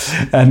drummer,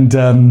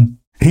 and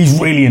he's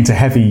really into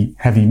heavy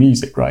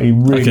music, right? He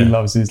really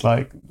loves his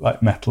like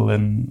metal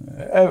and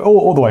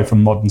all the way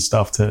from modern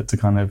stuff to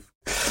kind of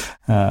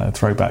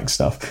throwback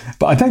stuff.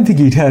 But I don't think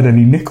he'd heard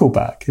any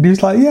Nickelback. And he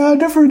was like, yeah, I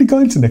never really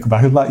got into Nickelback.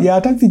 I was like, yeah, I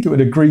don't think it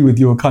would agree with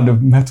your kind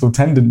of metal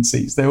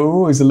tendencies. They were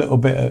always a little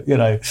bit,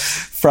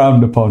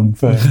 frowned upon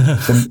for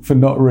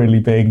not really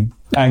being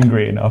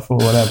angry enough or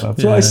whatever.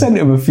 So I sent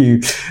him a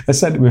few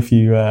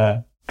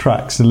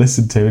tracks to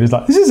listen to, and he's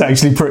like, this is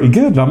actually pretty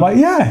good. And I'm like,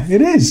 yeah,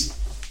 it is.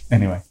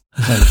 Anyway.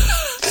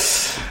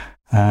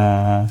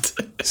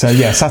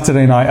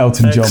 Saturday night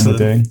Elton John we're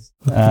doing.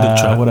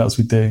 What else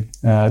we do?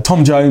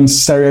 Tom Jones,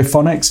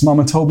 Stereophonics,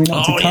 Mama Told Me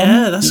Not to Come.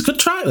 Yeah, that's a good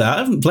track, that. I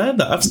haven't played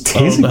that. I've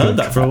heard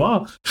that for a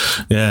while.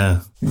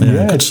 Yeah,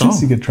 it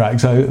is a good track.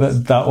 So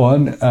that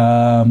one.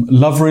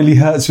 Love Really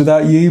Hurts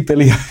Without You,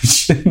 Billy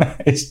Ocean.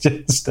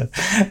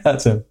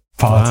 That's a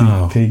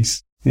party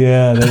piece.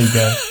 Yeah, there you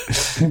go.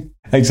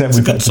 Except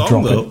we've got to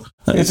drop it.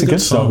 It's a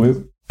good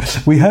song.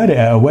 We heard it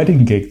at a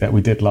wedding gig that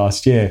we did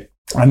last year.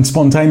 And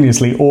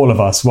spontaneously, all of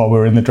us, while we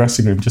were in the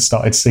dressing room, just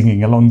started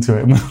singing along to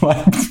it. And we're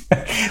like,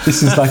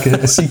 this is like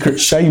a secret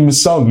shame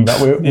song that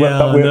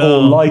we're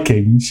all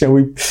liking.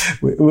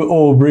 We're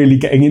all really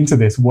getting into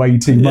this way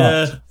too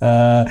much.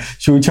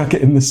 Shall we chuck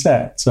it in the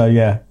set? So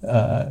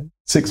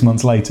 6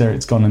 months later,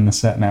 it's gone in the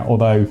set now.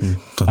 Although,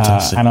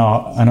 and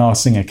our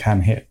singer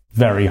can hit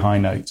very high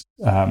notes.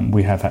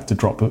 We have had to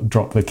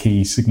drop the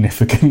key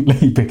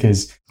significantly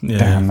because,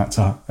 damn, that's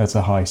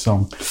a high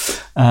song.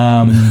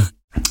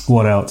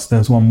 What else?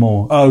 There's one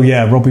more. Oh,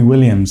 yeah, Robbie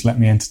Williams, Let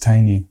Me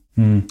Entertain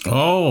You.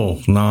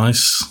 Oh,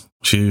 nice.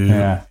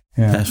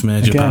 F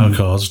major power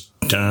chords.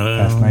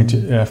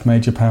 F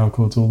major power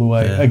chords all the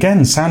way. Yeah.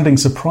 Again, sounding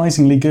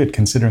surprisingly good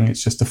considering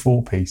it's just a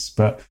 4-piece,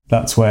 but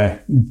that's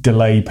where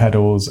delay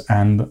pedals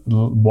and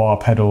wah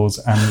pedals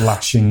and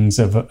lashings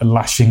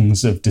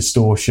of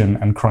distortion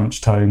and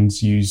crunch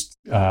tones used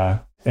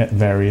at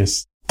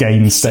various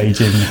gain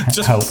staging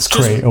helps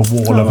create a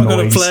wall of noise. How am I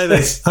going to play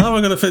this? How am I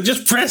going to play?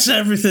 Just press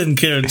everything,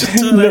 Kieran. Just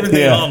turn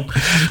everything on.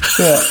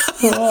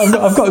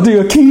 Well, I've got to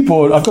do a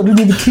keyboard. I've got to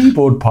do the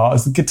keyboard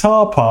parts, the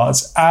guitar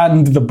parts,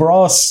 and the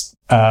brass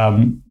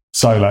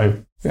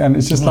solo. And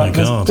it's just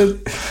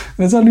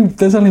there's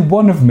only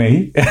one of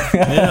me.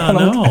 Yeah, I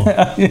know.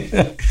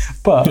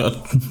 But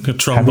a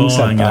trombone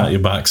hanging out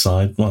your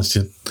backside whilst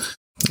you.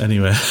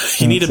 Anyway,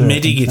 you need a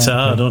MIDI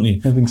guitar, don't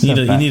you?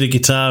 You need a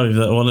guitar with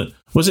that one.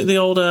 Was it the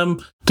old,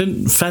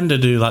 didn't Fender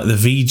do like the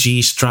VG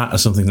Strat or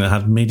something that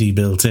had MIDI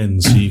built in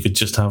so you could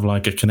just have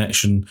like a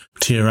connection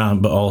to your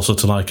amp, but also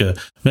to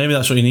maybe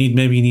that's what you need.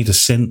 Maybe you need a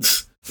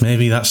synth.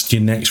 Maybe that's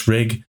your next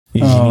rig.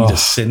 You need a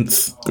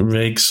synth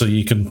rig so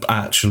you can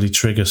actually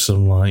trigger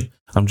some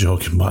I'm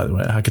joking, by the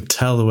way. I could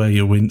tell the way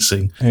you're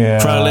wincing. Yeah.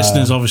 For our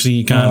listeners, obviously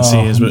you can't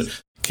see us, but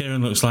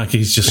Kieran looks like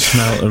he's just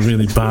smelt a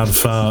really bad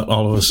fart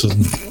all of a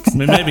sudden. I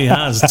mean, maybe he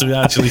has, to be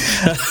actually.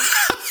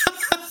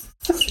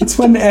 It's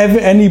whenever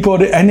any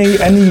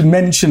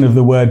mention of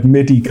the word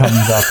MIDI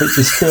comes up, it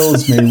just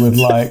fills me with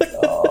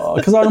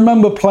because I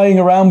remember playing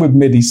around with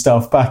MIDI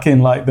stuff back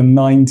in the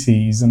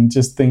 90s and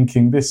just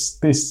thinking this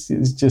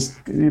is just,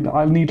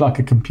 I need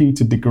a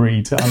computer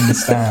degree to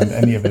understand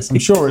any of this. I'm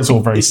sure it's all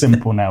very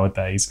simple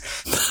nowadays,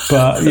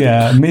 but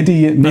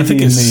MIDI in me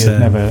is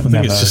never. I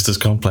think it's just as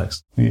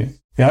complex.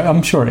 Yeah,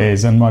 I'm sure it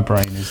is, and my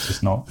brain is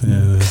just not.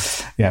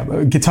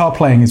 Guitar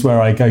playing is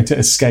where I go to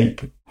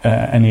escape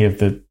any of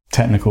the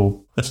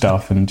technical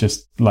stuff and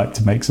just like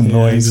to make some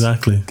noise.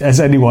 Exactly. As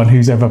anyone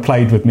who's ever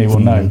played with me will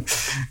know,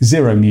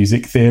 zero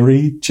music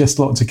theory, just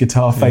lots of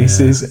guitar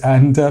faces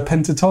and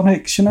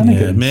pentatonic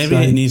shenanigans. Yeah, maybe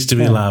it needs to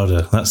be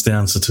louder. That's the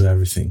answer to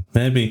everything.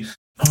 Maybe.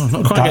 Oh, I'm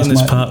not quite getting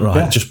this part right.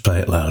 Yeah. Just play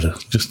it louder.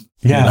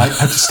 I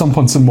just stomp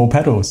on some more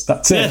pedals.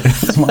 That's it.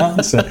 That's my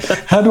answer.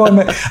 How do I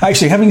make...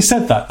 Actually, having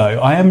said that, though,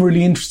 I am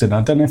really interested.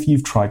 I don't know if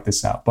you've tried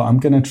this out, but I'm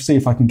going to see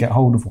if I can get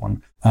hold of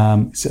one.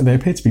 So they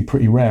appear to be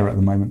pretty rare at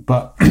the moment,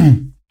 but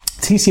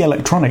TC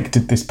Electronic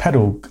did this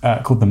pedal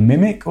called the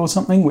Mimic or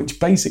something, which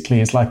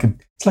basically is like a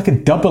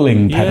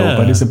doubling pedal,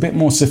 but it's a bit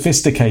more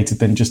sophisticated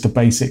than just a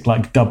basic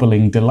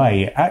doubling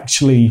delay. It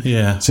actually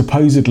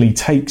supposedly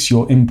takes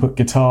your input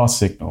guitar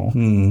signal,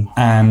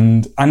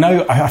 and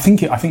I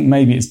think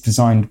maybe it's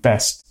designed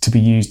best to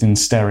be used in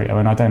stereo,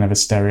 and I don't have a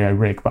stereo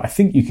rig, but I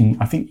think you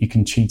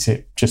can cheat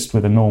it just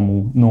with a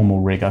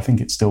normal rig. I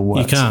think it still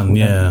works. You can,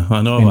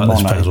 I know about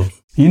this pedal.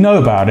 You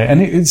know about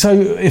it, so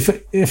if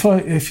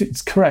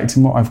it's correct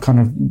in what I've kind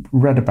of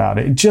read about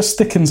it, it just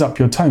thickens up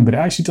your tone, but it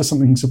actually does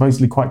something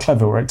supposedly quite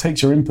clever, where it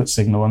takes your input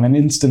signal and then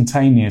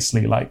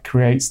instantaneously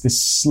creates this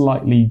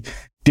slightly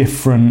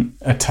different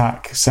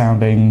attack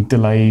sounding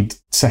delayed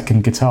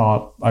second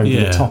guitar over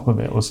the top of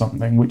it or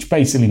something, which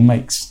basically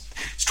it's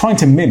trying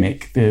to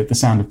mimic the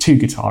sound of two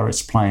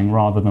guitarists playing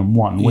rather than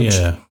one, which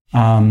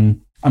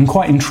I'm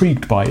quite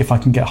intrigued by if I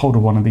can get hold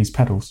of one of these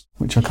pedals,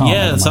 which I can't.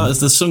 Yeah,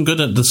 there's some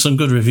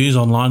good reviews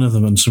online of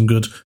them and some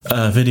good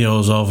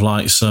videos of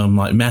some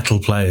metal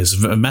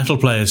players. Metal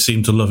players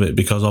seem to love it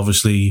because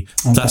obviously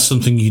that's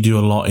something you do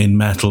a lot in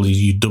metal.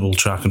 You double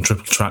track and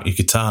triple track your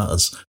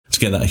guitars. to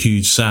get that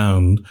huge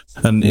sound.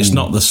 And it's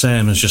not the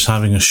same as just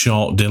having a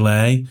short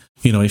delay.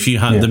 You know, if you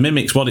had the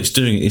Mimic's, what it's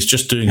doing, it's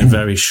just doing a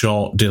very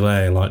short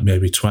delay, like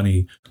maybe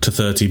 20 to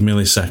 30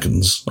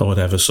 milliseconds or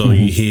whatever. So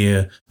you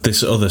hear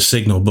this other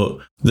signal. But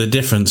the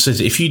difference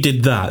is if you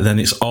did that, then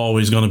it's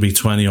always going to be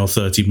 20 or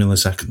 30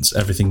 milliseconds,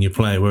 everything you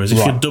play. Whereas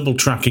if you're double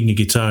tracking your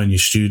guitar in your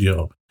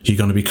studio, you're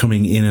going to be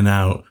coming in and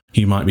out.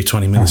 You might be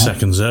 20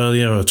 milliseconds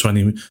earlier or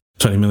 20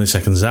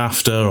 milliseconds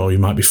after, or you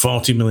might be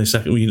 40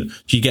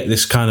 milliseconds. You get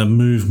this kind of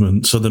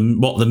movement. So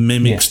what the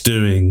Mimic's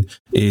doing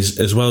is,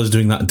 as well as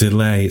doing that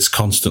delay, it's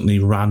constantly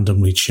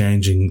randomly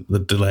changing the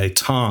delay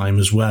time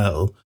as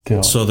well,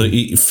 so that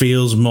it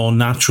feels more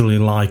naturally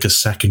like a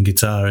second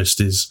guitarist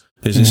is.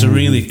 It's a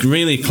really,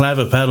 really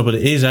clever pedal, but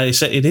it is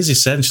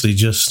essentially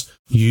just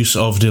use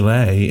of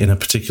delay in a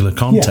particular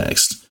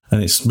context.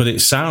 But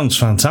it sounds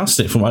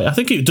fantastic. I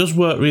think it does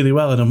work really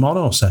well in a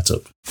mono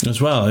setup as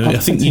well. I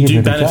think you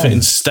do benefit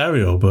in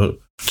stereo, but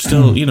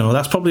still, you know,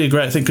 that's probably a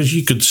great thing because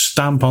you could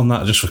stamp on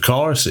that just for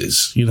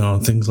choruses, you know,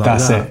 and things like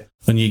that. That's it.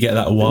 And you get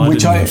that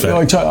widening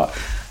effect.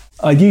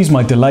 I use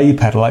my delay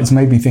pedal. It's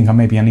made me think I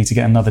need to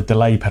get another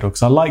delay pedal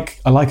because I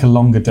like a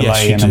longer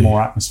delay and a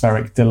more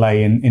atmospheric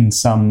delay in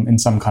some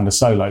kind of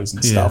solos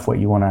and stuff where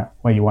you want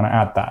to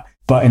add that.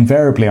 But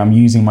invariably, I'm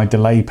using my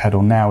delay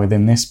pedal now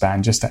within this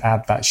band just to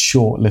add that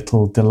short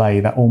little delay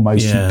that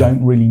almost you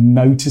don't really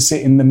notice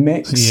it in the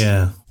mix.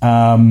 Yeah.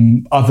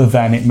 Other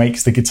than it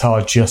makes the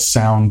guitar just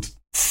sound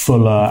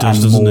fuller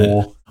and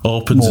more.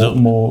 Opens it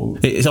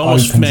up. It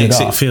almost makes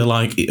it feel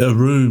like a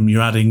room.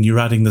 You're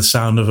adding the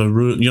sound of a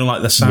room. You know,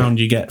 like the sound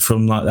you get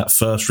from like that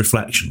first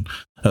reflection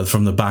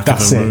from the back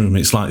of a room.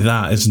 It's like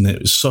that, isn't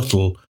it? It's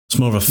subtle. It's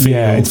more of a feel.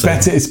 Yeah, it's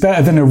better. It's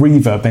better than a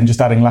reverb than just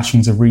adding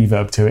lashings of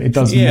reverb to it. It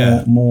does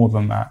more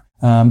than that.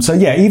 So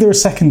either a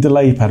second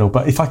delay pedal,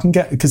 but if I can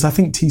get, because I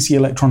think TC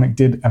Electronic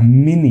did a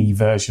mini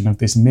version of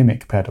this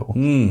Mimic pedal,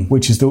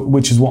 which is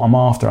what I'm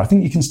after. I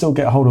think you can still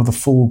get a hold of the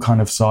full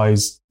kind of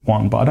size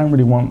one, but I don't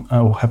really want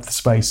or have the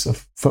space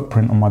of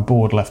footprint on my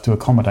board left to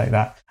accommodate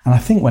that. And I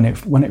think when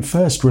it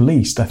first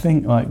released, I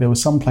think like there were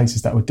some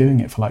places that were doing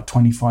it for like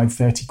 25,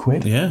 30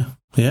 quid.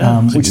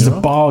 Which is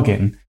a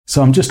bargain.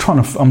 So I'm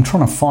trying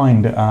to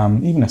find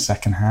even a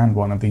second-hand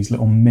one of these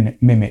little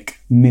Mimic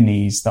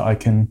minis that I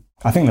can.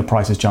 I think the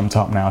price has jumped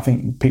up now. I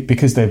think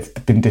because they've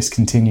been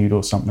discontinued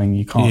or something,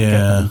 you can't get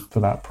them for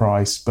that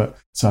price. But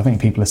so I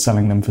think people are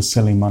selling them for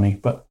silly money.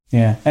 But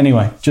yeah,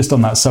 anyway, just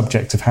on that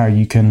subject of how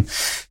you can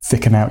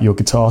thicken out your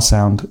guitar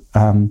sound.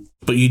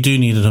 But you do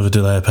need another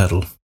delay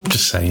pedal.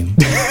 Just saying.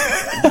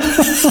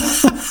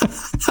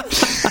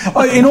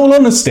 In all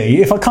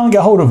honesty, if I can't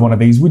get hold of one of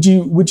these, would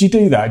you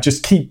do that?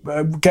 Just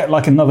get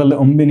like another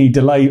little mini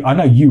delay. I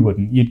know you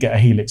wouldn't. You'd get a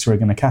Helix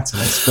rig and a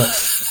Catalyst. But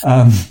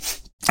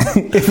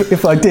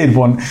if I did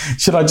one,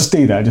 should I just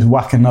do that? Just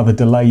whack another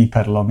delay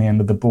pedal on the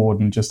end of the board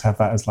and just have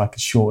that as like a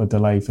shorter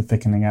delay for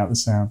thickening out the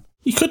sound?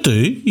 You could do.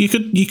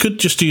 You could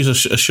just use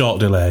a short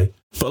delay.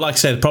 But like I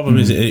said, the problem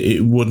is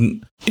it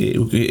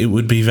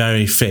would be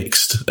very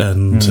fixed,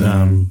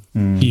 and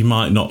you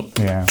might not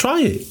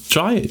try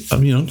it. I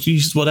mean,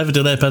 use whatever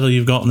delay pedal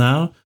you've got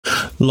now.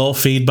 Low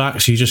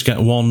feedback, so you just get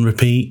one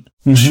repeat,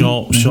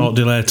 short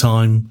delay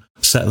time.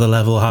 Set the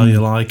level how you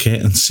like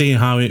it, and see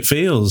how it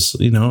feels.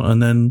 You know,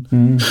 and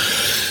then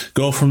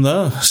go from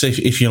there. So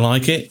if you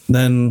like it,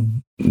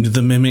 then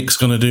the Mimic's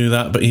going to do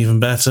that, but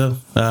even better.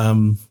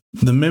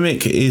 The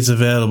Mimic is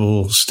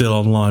available still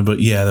online, but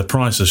the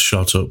price has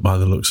shot up by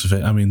the looks of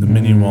it. I mean, the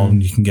mini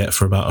one you can get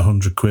for about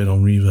 100 quid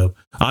on Reverb.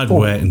 I'd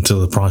wait until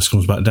the price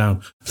comes back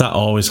down. That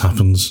always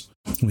happens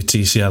with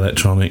TC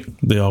Electronic.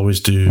 They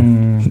always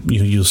do.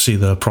 You'll see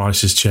their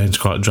prices change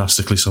quite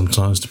drastically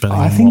sometimes, depending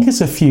on think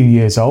it's a few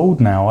years old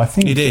now. I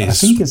think it is.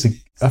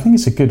 I think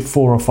it's a good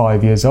 4 or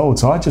 5 years old.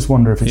 So I just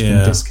wonder if it's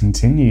been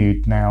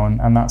discontinued now,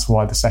 and that's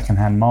why the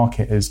second-hand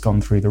market has gone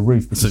through the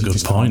roof. That's a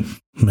good point.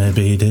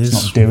 Maybe it is.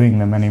 It's not doing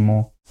them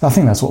anymore. I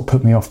think that's what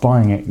put me off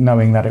buying it,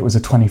 knowing that it was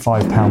a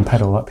 £25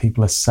 pedal that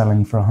people are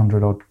selling for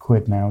 100 odd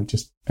quid now. It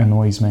just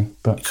annoys me.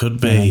 But it could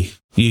be.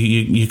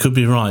 You could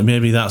be right.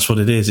 Maybe that's what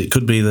it is. It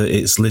could be that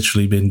it's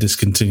literally been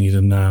discontinued,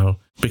 and now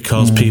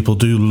because people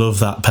do love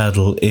that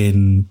pedal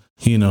in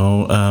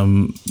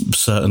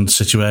certain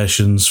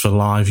situations for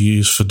live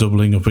use, for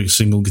doubling up a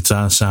single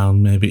guitar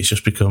sound, maybe it's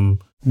just become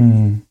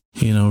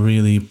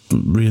really,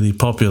 really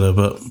popular.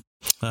 But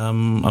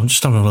I'm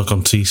just having a look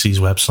on TC's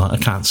website. I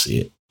can't see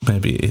it.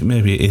 Maybe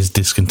it is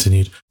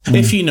discontinued.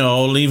 If you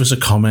know, leave us a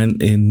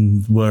comment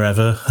in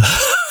wherever.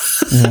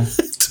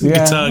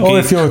 Or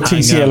if you're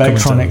TC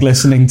Electronic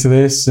listening to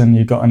this and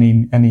you've got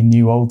any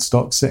new old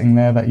stock sitting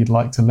there that you'd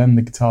like to lend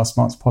the Guitar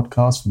Smarts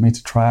podcast for me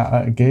to try out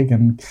at a gig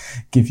and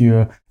give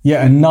you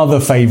yet another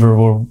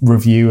favourable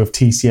review of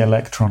TC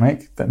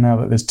Electronic, that now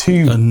that there's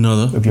two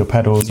of your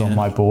pedals on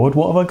my board,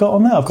 what have I got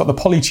on there? I've got the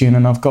Polytune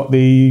and I've got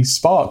the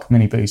Spark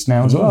Mini Boost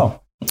now as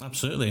well.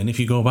 Absolutely. And if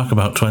you go back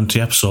about 20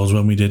 episodes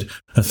when we did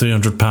a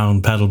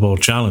 £300 pedal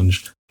board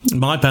challenge,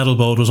 my pedal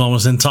board was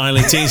almost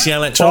entirely TC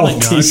Electronic.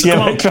 TC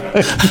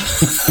Electronic.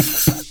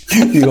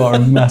 You are a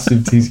massive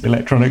TC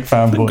Electronic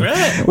fanboy.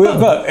 Great.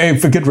 But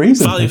for good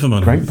reason. Value for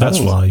money. Great That's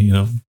why,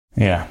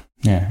 Yeah.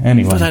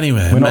 Anyway,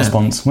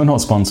 we're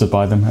not sponsored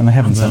by them, and they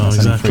haven't sent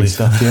us any free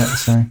stuff yet.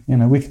 So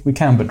we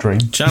can but dream.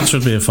 Chance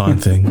would be a fine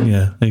thing.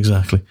 Yeah,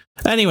 exactly.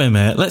 Anyway,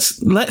 mate,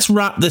 let's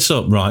wrap this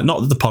up, right?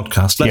 Not the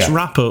podcast. Let's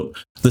wrap up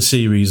the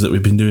series that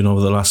we've been doing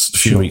over the last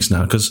few weeks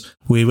now, because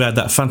we had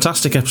that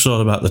fantastic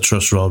episode about the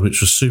truss rod,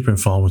 which was super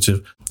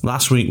informative.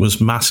 Last week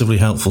was massively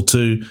helpful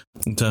too,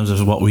 in terms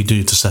of what we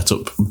do to set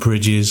up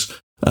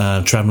bridges,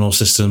 tremolo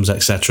systems,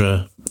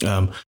 etc.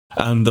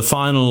 And the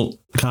final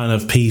kind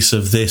of piece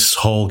of this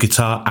whole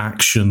guitar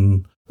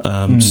action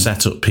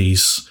setup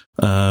piece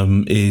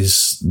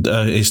is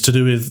to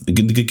do with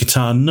the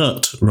guitar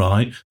nut,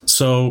 right?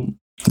 So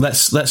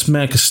let's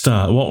make a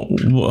start.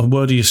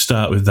 Where do you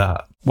start with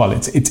that? Well,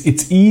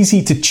 it's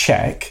easy to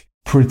check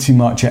pretty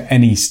much at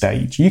any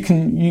stage.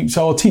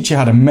 So I'll teach you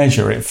how to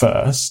measure it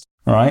first,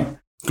 right?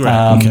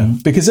 Great. Okay.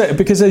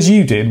 Because as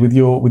you did with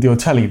your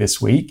telly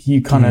this week,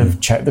 you kind of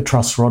checked the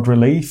truss rod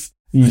relief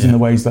using the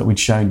ways that we'd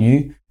shown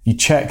you. You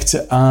checked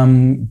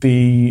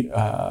the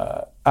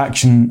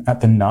action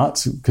at the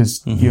nut,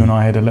 because you and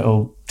I had a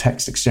little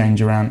text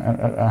exchange around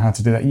how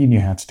to do that. You knew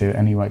how to do it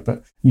anyway,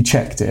 but you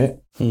checked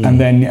it,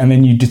 and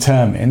then you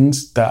determined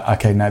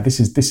that now this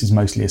is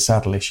mostly a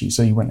saddle issue.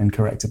 So you went and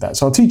corrected that.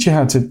 So I'll teach you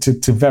how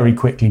to very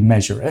quickly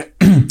measure it.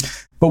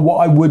 But what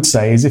I would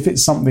say is, if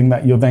it's something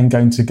that you're then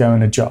going to go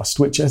and adjust,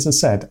 which, as I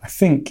said, I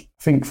think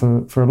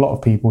for a lot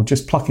of people,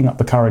 just plucking up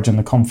the courage and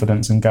the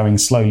confidence and going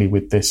slowly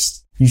with this,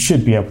 you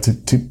should be able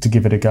to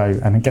give it a go,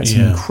 and get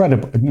some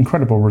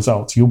incredible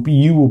results. You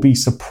will be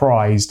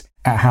surprised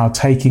at how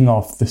taking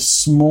off the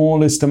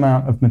smallest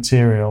amount of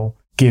material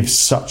gives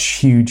such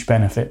huge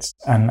benefits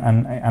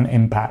and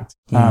impact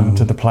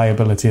to the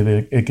playability of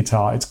the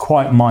guitar. It's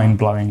quite mind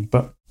blowing.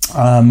 But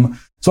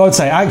so I'd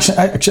say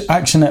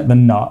action at the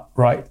nut,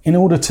 right? In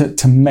order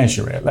to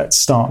measure it, let's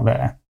start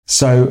there.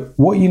 So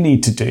what you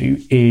need to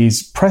do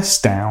is press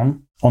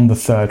down on the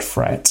 3rd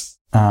fret.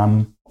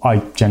 I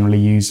generally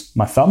use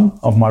my thumb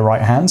of my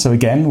right hand. So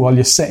again, while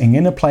you're sitting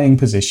in a playing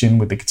position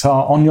with the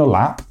guitar on your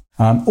lap,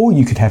 or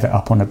you could have it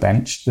up on a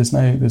bench. There's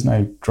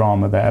no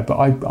drama there, but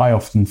I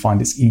often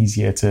find it's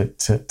easier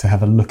to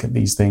have a look at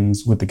these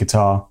things with the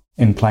guitar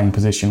in playing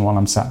position while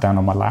I'm sat down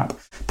on my lap.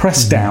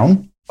 Press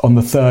down on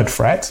the 3rd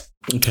fret.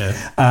 Okay.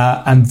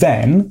 And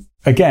then,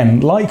 again,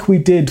 like we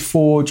did do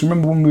you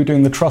remember when we were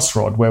doing the truss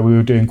rod, where we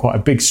were doing quite a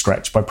big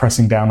stretch by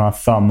pressing down our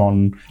thumb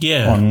on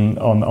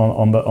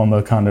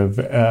the kind of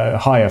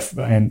higher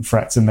end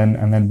frets, and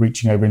then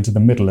reaching over into the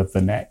middle of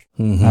the neck.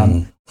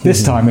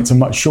 This time it's a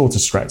much shorter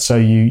stretch. So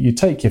you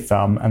take your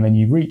thumb and then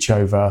you reach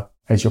over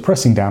as you're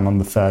pressing down on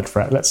the 3rd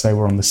fret. Let's say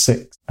we're on the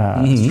 6th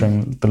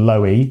string, the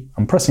low E.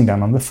 I'm pressing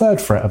down on the 3rd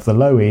fret of the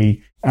low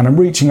E, and I'm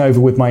reaching over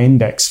with my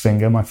index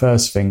finger, my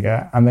first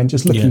finger, and then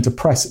just looking to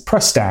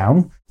press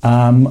down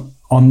on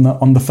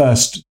the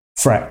 1st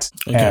fret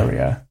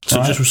area. So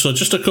right?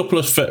 just a couple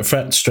of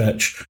fret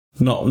stretch,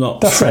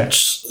 not that's fret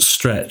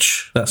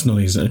stretch. That's not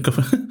easy.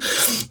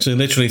 So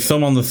literally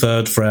thumb on the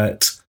 3rd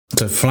fret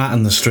to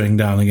flatten the string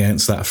down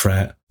against that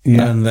fret.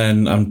 Yeah. And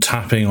then I'm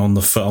tapping on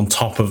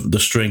top of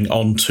the string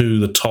onto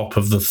the top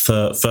of the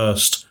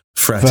first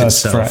fret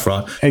itself,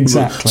 right?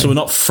 Exactly. So we're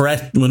not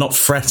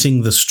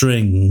fretting the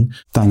string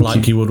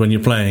like you would when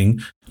you're playing.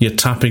 You're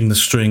tapping the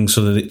string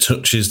so that it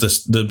touches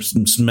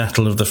the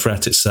metal of the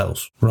fret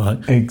itself, right?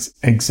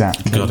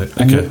 Exactly. Got it.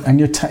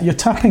 And, okay. you're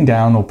tapping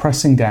down or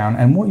pressing down,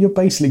 and what you're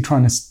basically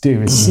trying to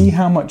do is see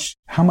how much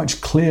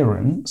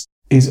clearance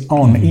is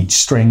on each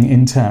string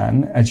in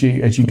turn as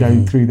you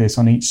go through this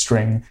on each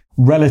string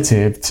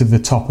relative to the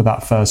top of that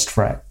 1st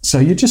fret. So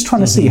you're just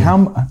trying to see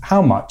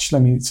how much,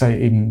 let me say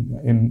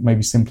in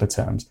maybe simpler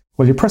terms.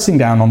 Well, you're pressing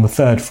down on the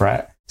 3rd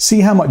fret.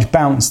 See how much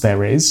bounce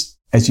there is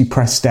as you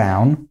press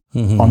down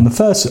on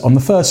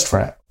the first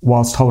fret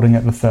whilst holding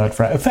at the 3rd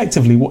fret.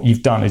 Effectively, what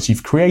you've done is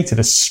you've created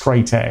a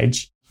straight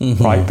edge,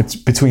 right,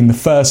 between the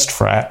 1st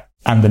fret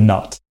and the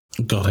nut.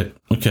 Got it.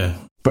 Okay.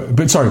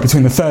 But sorry,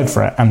 between the 3rd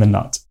fret and the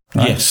nut.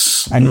 Right?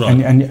 Yes, and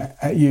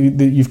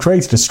you've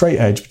created a straight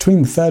edge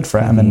between the 3rd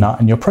fret and the nut,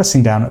 and you're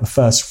pressing down at the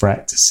 1st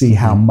fret to see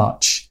how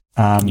much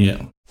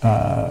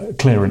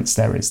clearance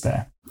there is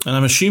there. And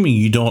I'm assuming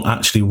you don't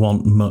actually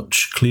want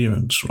much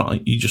clearance,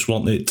 right? You just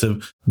want it to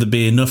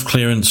be enough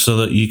clearance so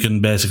that you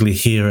can basically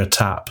hear a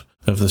tap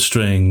of the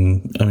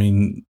string. I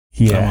mean,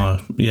 no,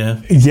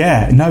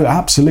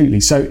 absolutely.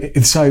 So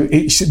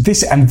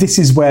this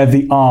is where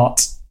the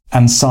art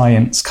and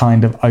science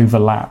kind of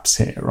overlaps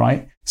here,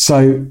 right?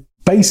 So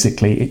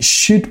basically, it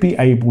should be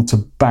able to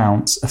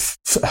bounce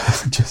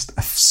just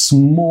a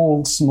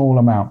small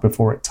amount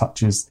before it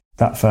touches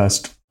that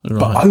first,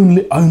 but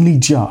only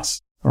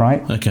just,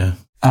 right? Okay.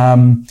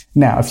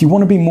 Now, if you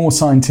want to be more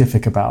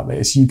scientific about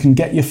this, you can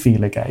get your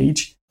feeler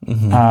gauge,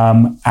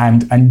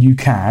 and you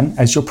can,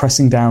 as you're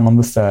pressing down on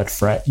the 3rd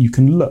fret, you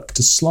can look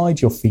to slide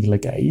your feeler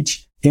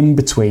gauge in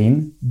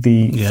between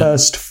the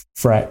 1st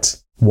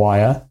fret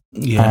wire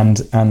and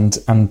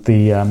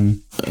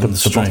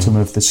the bottom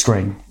of the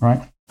string,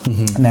 right?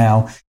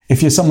 Now,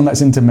 if you're someone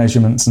that's into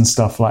measurements and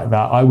stuff like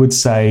that, I would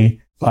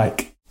say,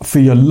 like, for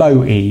your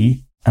low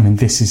E, I mean,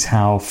 this is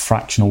how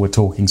fractional we're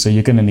talking. So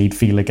you're going to need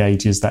feeler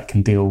gauges that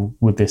can deal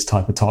with this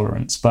type of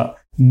tolerance. But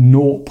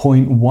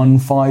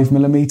 0.15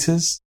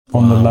 millimeters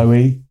on the low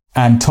E,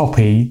 and top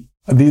E,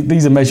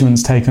 these are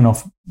measurements taken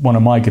off one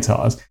of my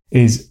guitars,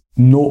 is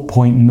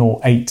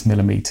 0.08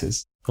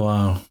 millimeters.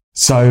 Wow.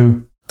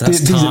 So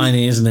that's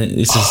tiny, isn't it?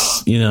 This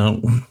is, you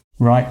know.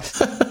 Right.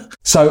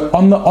 So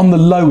on the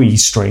low E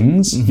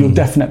strings, you'll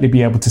definitely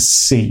be able to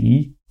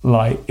see,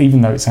 like,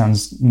 even though it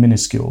sounds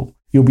minuscule,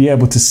 you'll be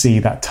able to see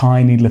that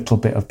tiny little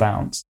bit of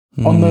bounce.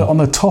 On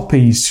the top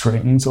E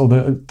strings, or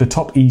the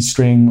top E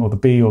string, or the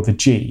B or the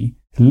G,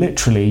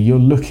 literally you're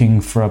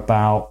looking for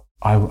about,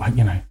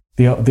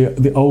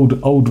 the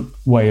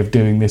old way of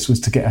doing this was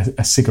to get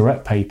a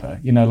cigarette paper,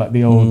 like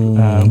the old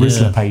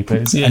Rizla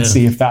papers, and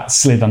see if that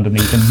slid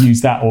underneath and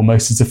use that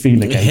almost as a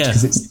feeler gauge,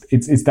 because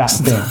it's that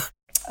thin.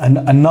 And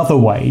another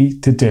way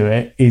to do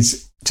it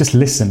is just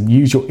listen,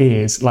 use your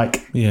ears.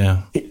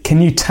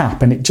 Can you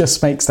tap? And it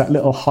just makes that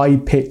little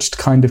high-pitched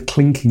kind of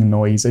clinking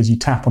noise as you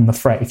tap on the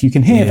fret. If you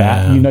can hear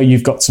that,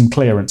 you've got some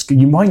clearance.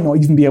 You might not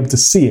even be able to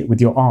see it with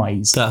your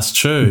eyes. That's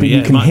true. But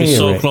it might be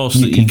so close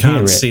that you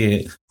can't see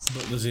it.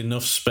 But there's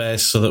enough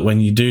space so that when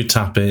you do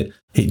tap it,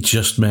 it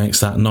just makes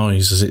that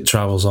noise as it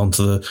travels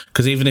onto the...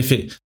 Because even if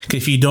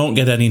you don't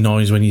get any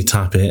noise when you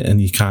tap it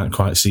and you can't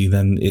quite see,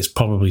 then it's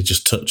probably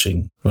just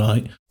touching,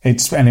 right?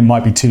 And it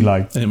might be too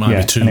low. It might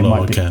be too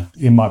low,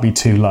 it might be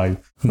too low.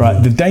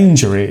 Right. The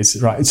danger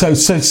is, right. So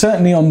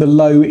certainly on the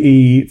low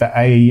E, the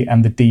A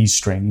and the D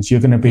strings,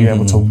 you're going to be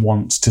able to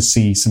want to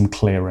see some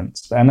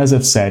clearance. And as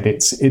I've said,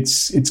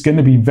 it's going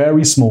to be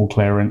very small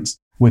clearance.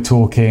 We're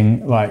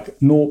talking like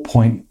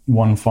 0.15,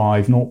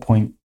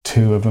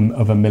 0.2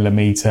 of a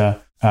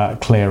millimeter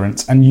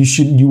clearance, and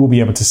you will be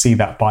able to see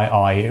that by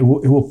eye. It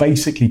will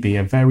basically be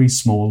a very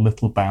small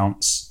little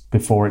bounce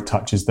before it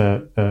touches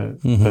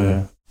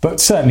but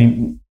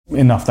certainly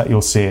enough that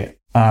you'll see it.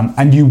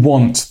 And you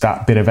want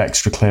that bit of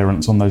extra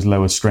clearance on those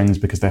lower strings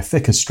because they're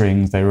thicker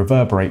strings, they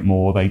reverberate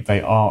more,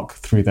 they arc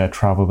through their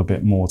travel a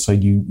bit more, so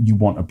you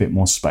want a bit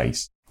more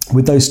space.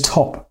 With those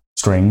top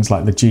strings,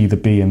 like the G, the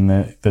B, and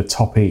the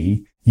top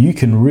E, you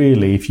can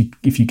really,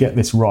 if you get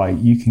this right,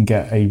 you can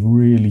get a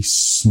really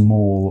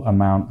small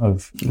amount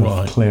of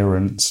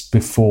clearance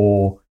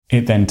before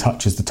it then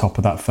touches the top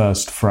of that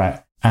first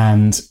fret.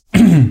 And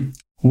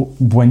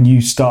when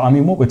you start, I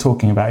mean, what we're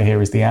talking about here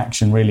is the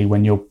action, really,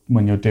 when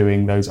you're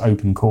doing those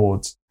open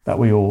chords that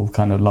we all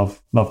kind of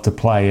love to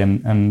play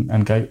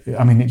and go.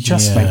 I mean, it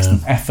just makes them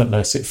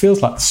effortless. It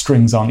feels like the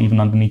strings aren't even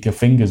underneath your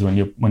fingers when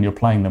you're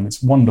playing them.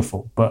 It's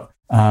wonderful, but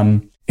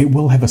it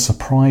will have a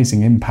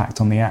surprising impact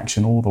on the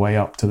action all the way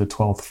up to the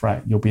 12th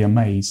fret. You'll be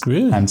amazed.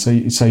 Really? And so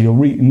you'll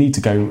need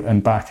to go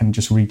and back and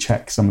just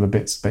recheck some of the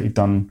bits that you've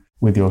done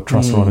with your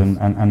truss rod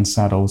and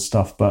saddle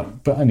stuff, but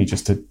only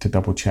just to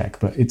double check.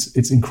 But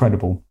it's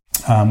incredible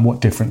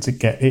what difference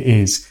it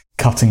is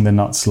cutting the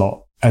nut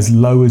slot as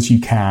low as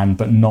you can,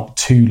 but not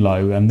too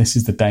low. And this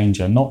is the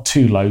danger, not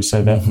too low,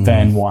 so that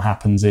then what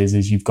happens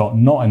is you've got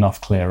not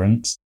enough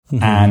clearance.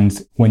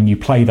 And when you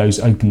play those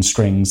open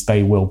strings,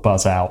 they will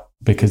buzz out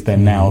because they're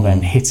now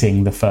then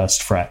hitting the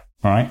first fret,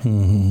 right?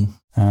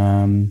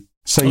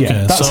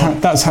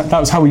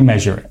 That's how we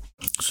measure it.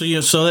 So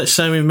let's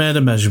say we've made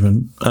a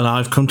measurement, and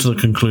I've come to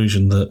the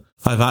conclusion that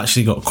I've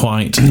actually got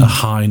quite a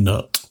high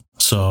nut.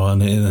 So,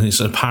 and it's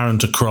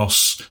apparent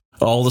across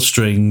all the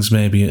strings,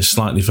 maybe at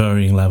slightly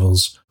varying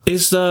levels.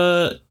 Is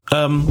there,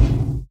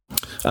 and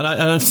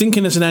I'm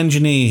thinking as an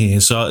engineer here,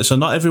 so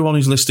not everyone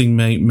who's listening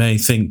may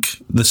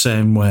think the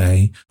same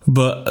way,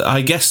 but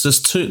I guess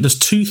there's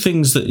two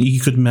things that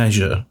you could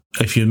measure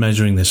if you're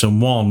measuring this,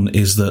 and one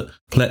is that,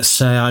 let's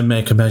say I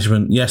make a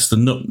measurement, yes, the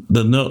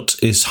nut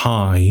is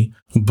high,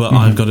 but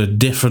I've got a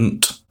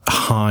different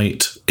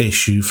height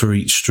issue for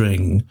each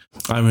string.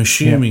 I'm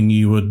assuming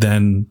you would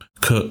then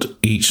cut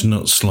each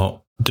nut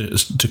slot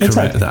to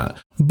correct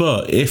that.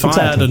 But if I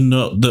had a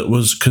nut that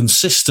was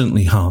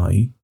consistently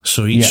high,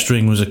 so each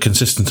string was a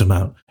consistent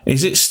amount,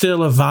 is it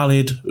still a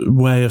valid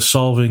way of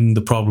solving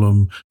the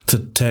problem to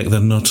take the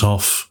nut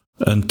off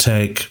and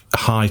take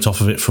height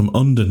off of it from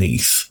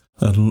underneath,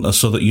 and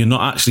so that you're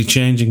not actually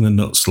changing the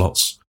nut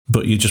slots,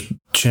 but you're just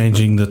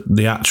changing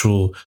the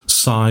actual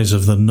size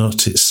of the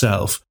nut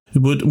itself?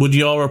 Would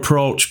your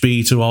approach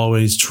be to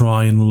always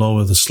try and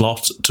lower the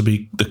slot to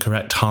be the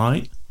correct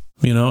height?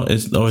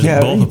 Is it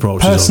both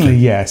approaches? Personally,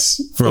 yes.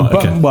 Right,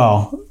 but,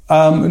 well,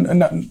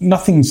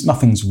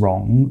 nothing's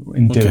wrong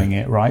in doing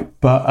it, right?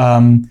 But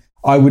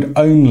I would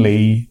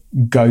only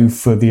go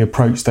for the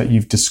approach that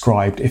you've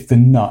described if the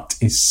nut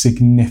is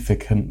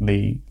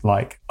significantly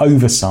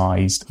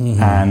oversized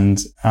and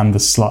the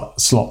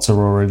slots are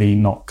already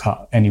not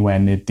cut anywhere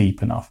near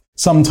deep enough.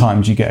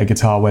 Sometimes you get a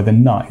guitar where the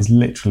nut has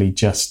literally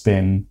just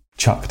been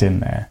chucked in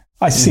there.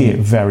 I see it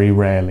very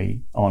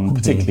rarely on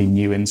particularly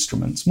new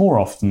instruments. More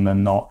often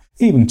than not,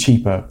 even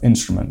cheaper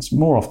instruments,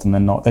 more often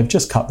than not, they've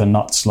just cut the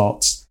nut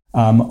slots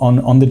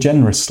on the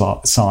generous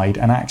side,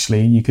 and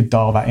actually you could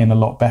dial that in a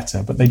lot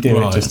better. But they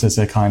do it just as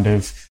a kind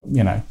of,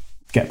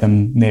 get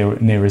them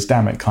near as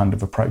damn it kind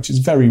of approach. It's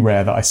very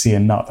rare that I see a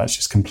nut that's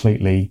just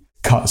completely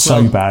cut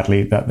so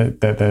badly that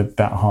they're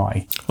that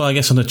high. Well, I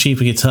guess on a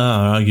cheaper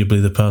guitar,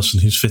 arguably the person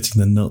who's fitting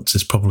the nuts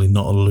is probably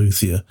not a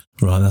luthier,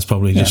 right? That's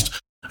probably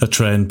just a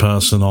trained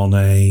person on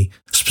a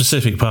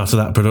specific part of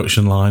that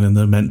production line, and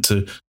they're meant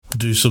to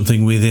do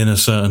something within a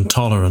certain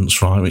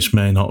tolerance, right? Which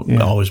may not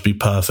always be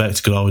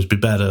perfect, could always be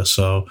better.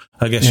 So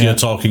I guess you're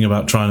talking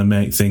about trying to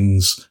make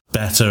things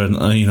better, and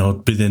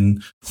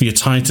within, you're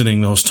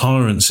tightening those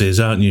tolerances,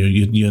 aren't you?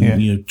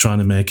 You're trying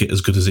to make it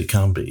as good as it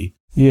can be.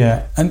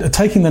 Yeah, and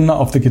taking the nut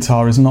off the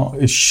guitar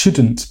it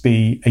shouldn't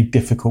be a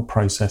difficult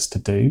process to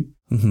do,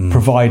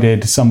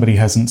 provided somebody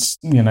hasn't,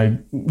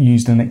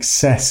 used an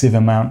excessive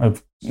amount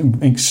of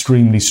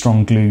extremely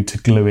strong glue to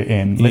glue it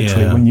in.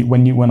 Literally,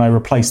 when I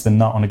replace the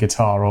nut on a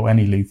guitar, or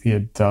any luthier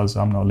does,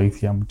 I'm not a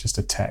luthier, I'm just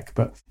a tech,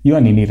 but you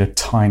only need a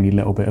tiny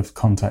little bit of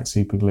contact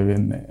super glue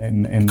in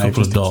there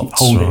just to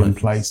hold it in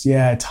place.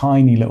 Yeah,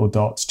 tiny little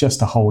dots just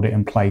to hold it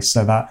in place,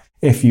 so that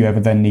if you ever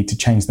then need to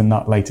change the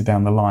nut later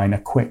down the line, a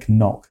quick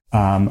knock,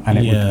 and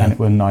it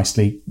will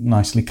nicely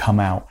come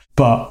out.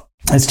 But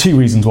there's two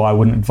reasons why I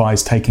wouldn't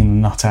advise taking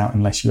the nut out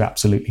unless you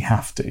absolutely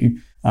have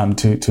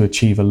to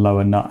achieve a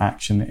lower nut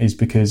action, is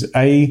because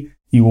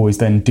you always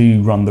then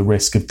do run the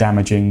risk of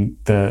damaging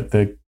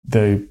the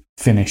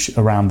finish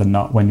around the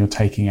nut when you're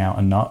taking out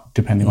a nut,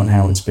 depending on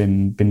how it's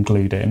been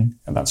glued in,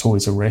 and that's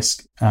always a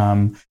risk.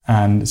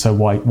 And so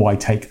why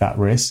take that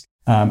risk?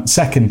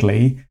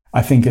 Secondly,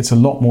 I think it's a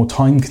lot more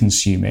time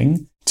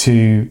consuming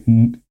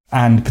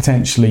and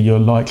potentially you're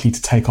likely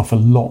to take off a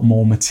lot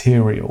more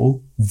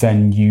material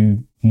than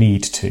you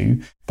need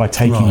to by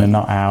taking the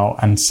nut out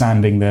and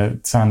sanding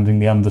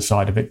the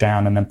underside of it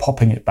down and then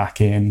popping it back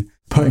in,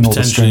 putting all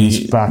the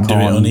strings back do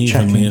on, it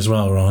unevenly as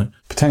well, right?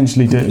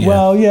 Potentially do it. Yeah.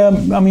 Well, yeah.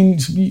 I mean,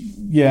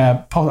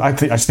 yeah. I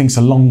just think it's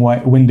a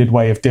long-winded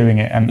way of doing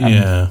it,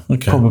 and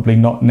probably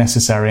not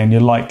necessary. And you're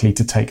likely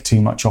to take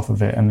too much off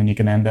of it, and then you're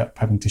going to end up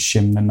having to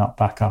shim the nut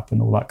back up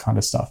and all that kind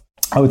of stuff.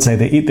 I would say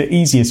the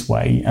easiest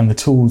way, and the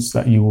tools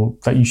that you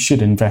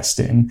should invest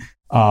in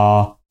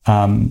are.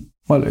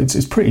 Well,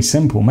 it's pretty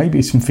simple.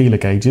 Maybe some feeler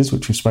gauges,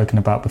 which we've spoken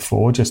about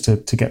before, just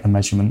to get the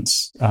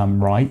measurements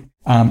right,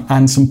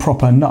 and some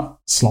proper nut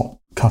slot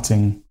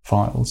cutting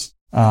files.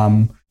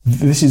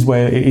 This is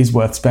where it is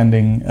worth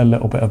spending a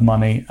little bit of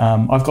money.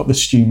 I've got the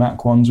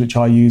StewMac ones, which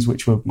I use,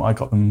 I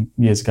got them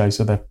years ago,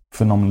 so they're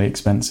phenomenally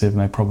expensive,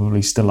 and they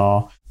probably still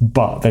are,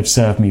 but they've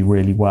served me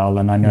really well,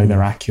 and I know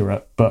they're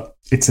accurate. But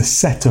it's a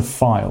set of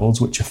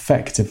files which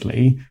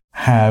effectively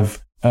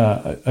have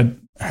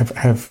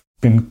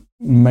been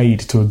made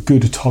to a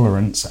good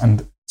tolerance,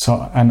 and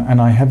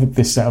I have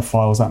this set of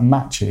files that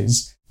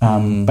matches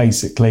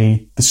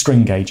basically the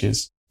string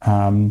gauges.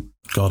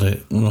 Got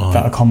it. Right.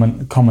 That are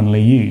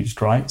commonly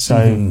used, right?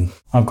 So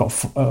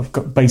I've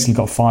basically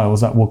got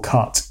files that will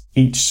cut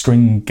each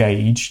string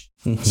gauge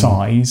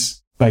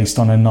size based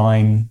on a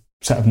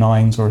set of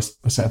 9s or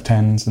a set of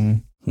 10s,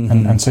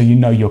 and so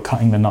you're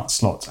cutting the nut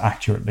slots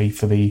accurately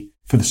for the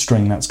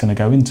string that's going to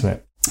go into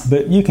it.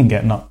 But you can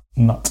get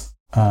nut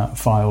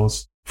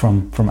files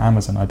from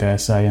Amazon, I dare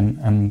say,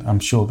 and I'm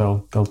sure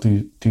they'll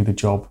do the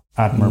job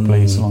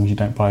admirably, so long as you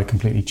don't buy a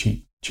completely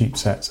cheap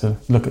set. So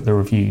look at the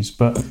reviews.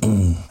 But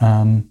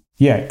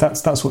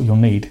that's what you'll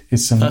need.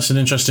 That's an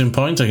interesting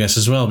point, I guess,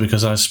 as well,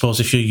 because I suppose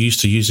if you're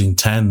used to using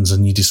 10s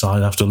and you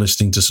decide after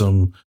listening to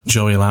some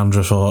Joey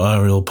Landreth or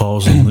Ariel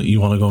Posen that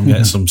you want to go and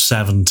get some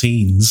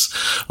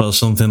 17s or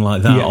something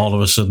like that, all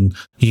of a sudden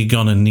you're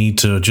going to need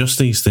to adjust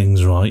these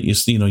things, right? Your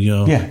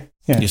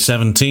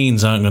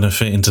 17s aren't going to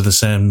fit into the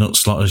same nut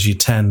slot as your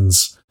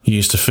 10s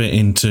used to fit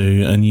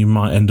into, and you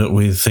might end up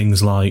with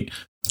things like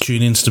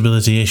tune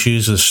instability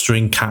issues, the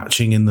string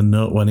catching in the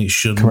nut when it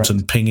shouldn't. Correct.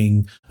 And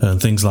pinging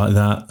and things like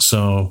that.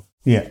 So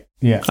yeah.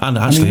 And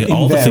actually,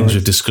 all the things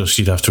we've discussed,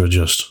 you'd have to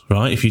adjust,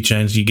 right? If you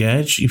change your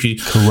gauge,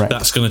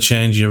 that's going to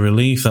change your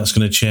relief. That's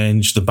going to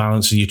change the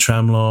balance of your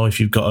tremolo. If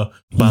you've got a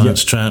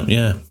balanced trem,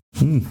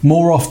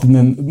 More often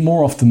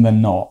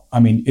than not, I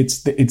mean,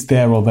 it's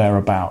there or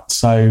thereabout.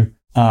 So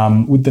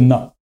with the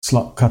nut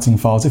slot cutting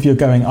files, if you're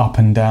going up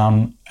and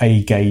down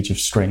a gauge of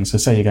string, so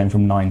say you're going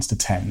from 9s to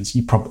 10s,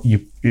 you're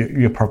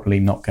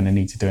probably not going to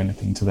need to do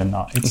anything to the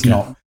nut. It's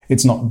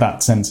not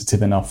that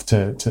sensitive enough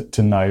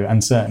to know,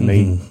 and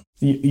certainly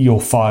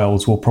your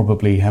files will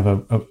probably have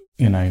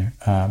you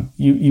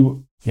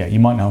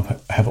might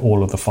not have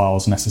all of the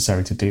files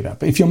necessary to do that.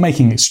 But if you're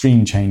making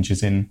extreme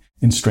changes in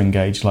string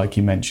gauge, like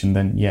you mentioned,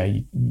 then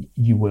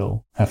you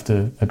will have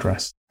to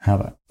address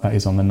how that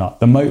is on the nut.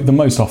 The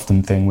most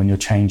often thing when you're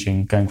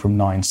going from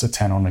 9s to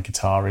 10 on a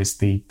guitar is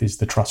the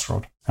truss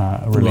rod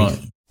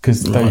relief,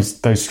 because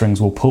those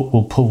strings will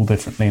pull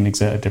differently and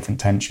exert a different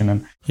tension,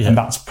 and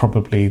that's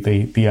probably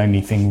the only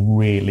thing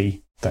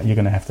really that you're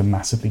going to have to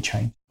massively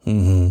change.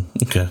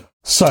 Okay.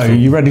 So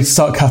you ready to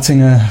start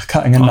cutting a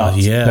nut?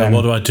 Yeah. Then?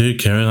 What do I do,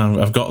 Kieran?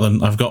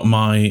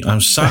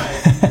 I'm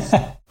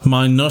sat.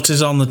 My nut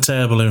is on the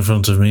table in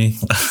front of me.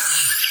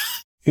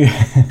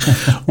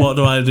 What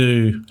do I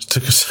do?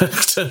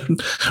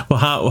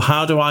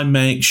 How do I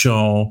make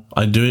sure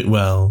I do it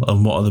well,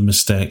 and what are the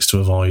mistakes to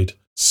avoid?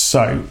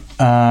 So,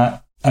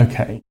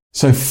 okay.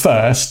 So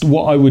first,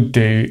 what I would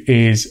do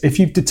is, if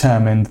you've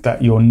determined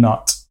that your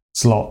nut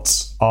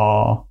slots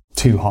are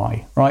too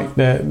high, right?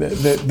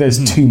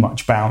 There's too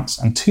much bounce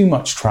and too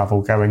much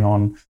travel going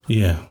on.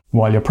 Yeah.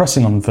 While you're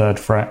pressing on the third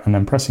fret and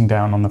then pressing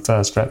down on the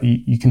first fret,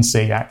 you can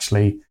see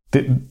actually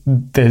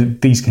that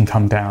these can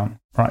come down.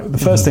 Right. The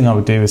first thing I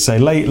would do is say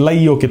lay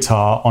your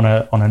guitar on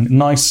a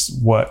nice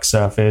work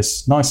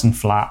surface, nice and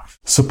flat,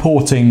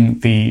 supporting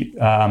the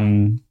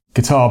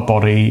guitar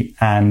body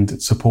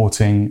and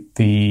supporting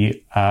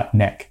the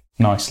neck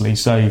nicely.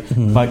 So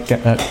like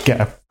get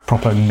a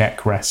proper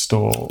neck rest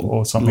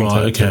or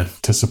something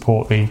to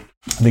support the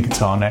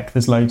guitar neck.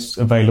 There's loads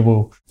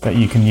available that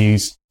you can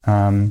use.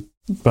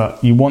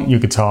 But you want your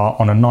guitar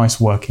on a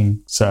nice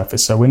working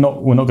surface. So we're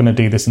not going to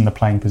do this in the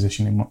playing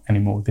position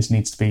anymore. This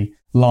needs to be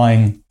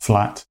lying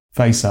flat,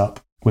 face up,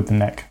 with the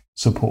neck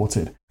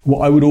supported. What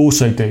I would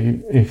also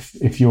do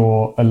if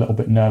you're a little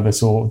bit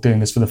nervous or doing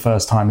this for the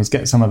first time is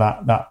get some of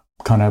that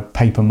kind of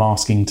paper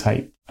masking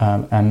tape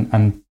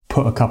and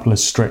put a couple of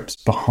strips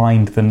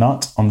behind the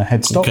nut on the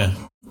headstock,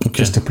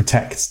 just to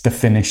protect the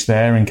finish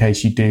there in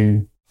case you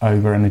do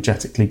over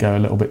energetically go a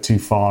little bit too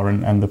far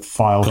and the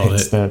file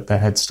hits the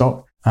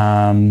headstock.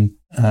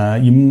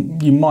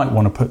 You might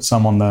want to put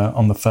some on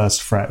the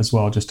first fret as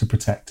well, just to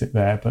protect it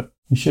there, but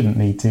you shouldn't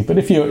need to. But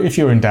if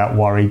you're in doubt,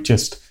 worry,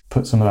 just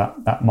put some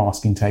of that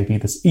masking tape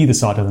either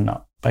side of the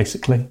nut,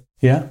 basically.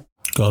 Yeah,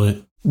 got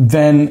it.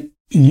 Then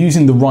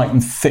using the right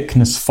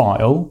thickness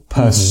file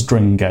per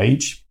string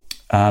gauge,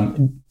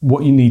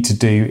 what you need to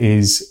do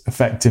is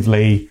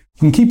effectively, you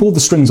can keep all the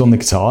strings on the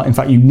guitar. In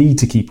fact, you need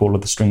to keep all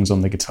of the strings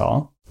on the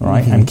guitar,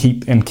 right? And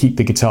keep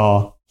the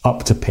guitar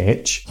up to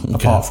pitch,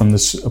 apart from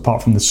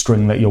the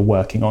string that you're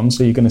working on.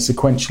 So you're going to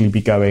sequentially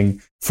be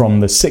going from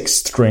the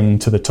sixth string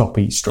to the top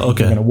E string. You're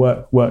going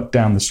to work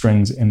down the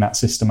strings in that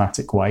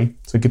systematic way.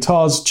 So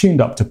guitar's tuned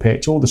up to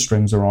pitch, all the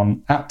strings are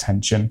on at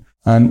tension.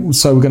 And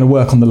so we're going to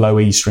work on the low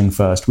E string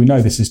first. We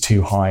know this is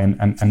too high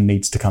and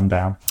needs to come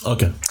down.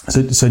 Okay.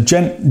 So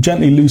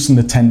gently loosen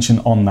the tension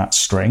on that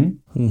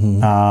string,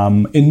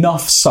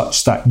 enough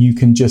such that you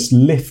can just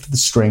lift the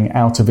string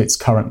out of its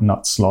current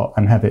nut slot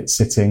and have it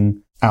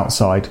sitting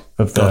outside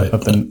of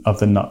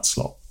the nut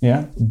slot.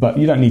 Yeah. But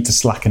you don't need to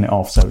slacken it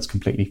off so it's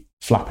completely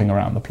flapping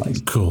around the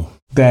place. Cool.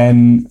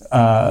 Then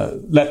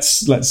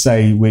let's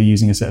say we're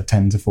using a set of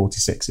 10 to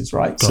 46s,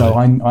 right? So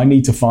I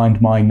need to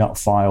find my nut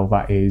file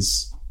that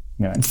is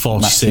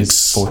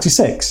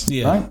 46,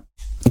 right?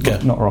 Okay.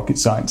 Not rocket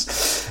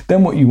science.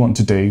 Then what you want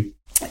to do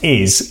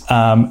is,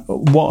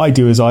 what I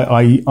do is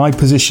I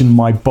position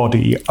my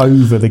body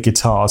over the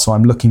guitar. So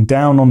I'm looking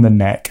down on the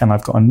neck and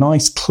I've got a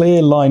nice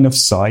clear line of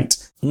sight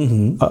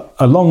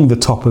along the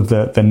top of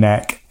the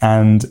neck,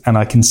 and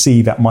I can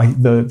see that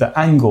the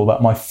angle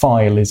that my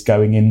file is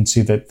going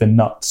into the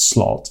nut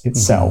slot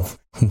itself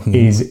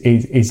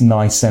is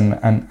nice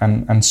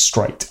and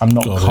straight. I'm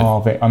not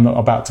I'm not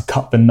about to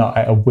cut the nut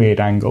at a weird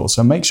angle.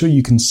 So make sure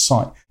you can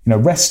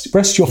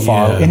rest your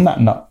file in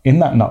that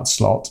nut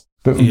slot.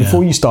 But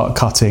before you start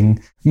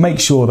cutting, make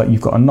sure that you've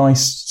got a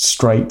nice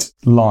straight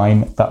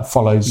line that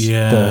follows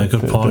good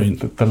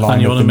point. The line.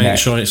 And you want to make neck.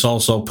 sure it's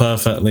also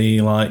perfectly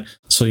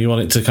so you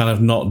want it to kind of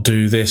not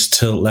do this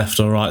tilt left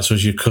or right. So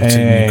as you're cutting,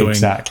 you're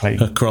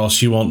going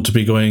across, you want to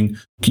be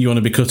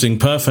cutting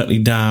perfectly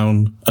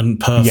down and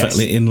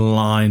perfectly in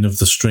line of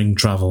the string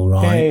travel,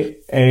 right?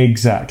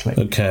 Exactly.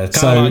 Okay. It's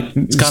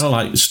kind of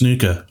like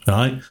snooker,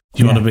 right?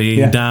 You want to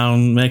be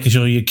down, making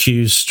sure your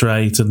cue's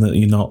straight and that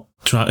you're not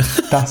trying.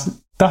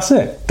 That's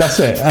it.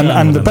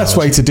 And the best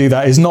way to do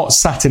that is not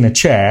sat in a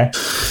chair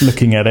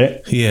looking at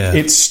it. Yeah.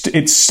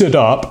 It's stood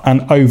up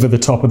and over the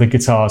top of the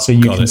guitar, so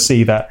you can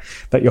see that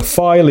your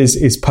file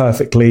is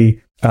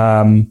perfectly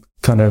kind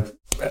of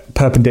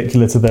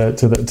perpendicular to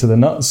the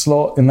nut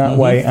slot in that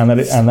way, and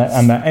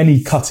that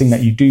any cutting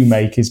that you do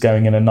make is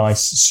going in a nice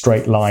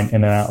straight line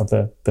in and out of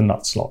the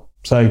nut slot.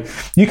 So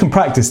you can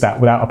practice that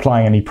without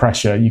applying any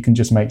pressure. You can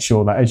just make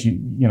sure that as you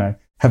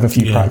have a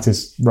few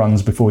practice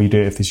runs before you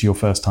do it if this is your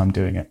first time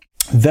doing it.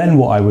 Then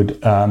what I would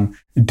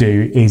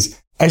do is,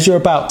 as you're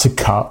about to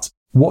cut,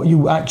 what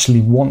you actually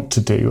want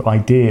to do,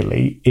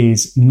 ideally,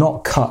 is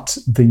not cut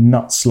the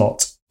nut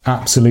slot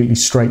absolutely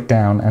straight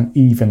down and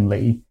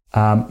evenly.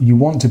 You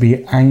want to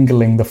be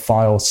angling the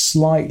file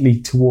slightly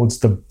towards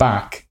the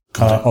back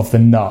of the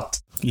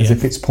nut, as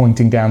if it's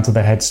pointing down to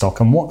the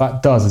headstock. And what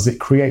that does is it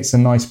creates a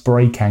nice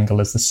break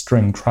angle as the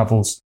string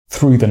travels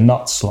through the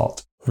nut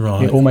slot.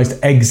 Right. It almost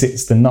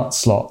exits the nut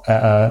slot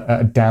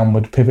at a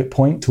downward pivot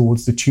point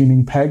towards the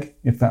tuning peg,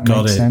 if that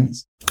makes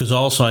sense. Because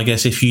also, I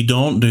guess, if you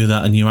don't do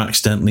that and you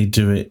accidentally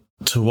do it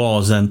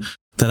towards, then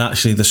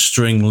actually the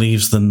string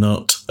leaves the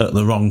nut at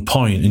the wrong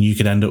point and you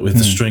could end up with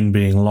the string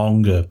being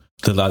longer.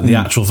 the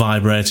actual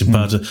vibrating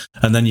part,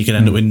 and then you can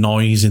end up with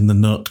noise in the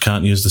nut,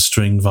 can't you, as the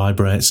string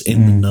vibrates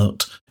in the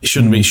nut. It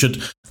shouldn't be. It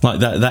should, like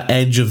that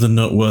edge of the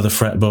nut where the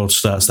fretboard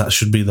starts, that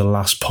should be the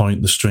last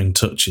point the string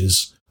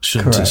touches.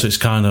 Shouldn't it? So it's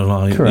kind of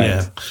like,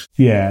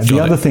 The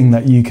other thing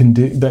that you can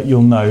do, that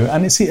you'll know,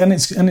 and it's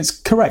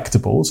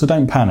correctable, so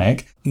don't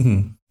panic.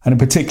 And it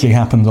particularly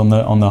happens on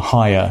the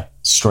higher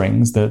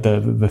strings,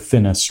 the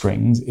thinner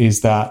strings,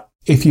 is that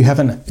if you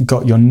haven't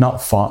got your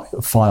nut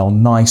file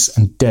nice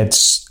and dead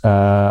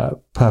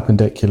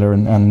perpendicular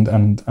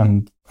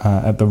and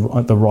at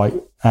the right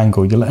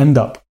angle, you'll end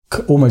up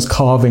almost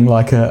carving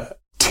like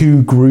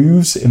two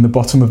grooves in the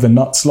bottom of the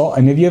nut slot.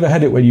 And have you ever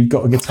had it where you've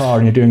got a guitar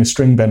and you're doing a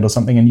string bend or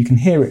something and you can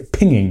hear it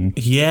pinging?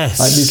 Yes.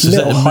 Like this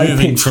little high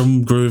pitch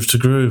from groove to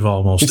groove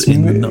almost.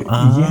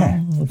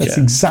 That's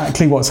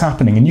exactly what's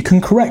happening. And you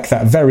can correct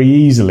that very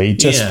easily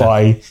just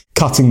by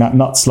cutting that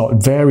nut slot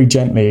very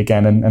gently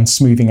again and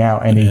smoothing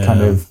out any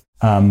kind of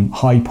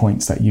high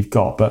points that you've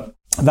got. But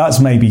that's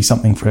maybe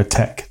something for a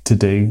tech to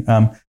do.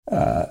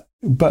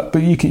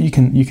 But you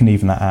can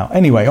even that out.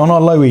 Anyway, on our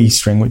low E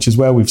string, which is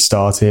where we've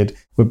started,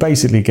 we're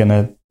basically going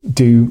to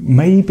do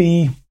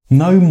maybe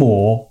no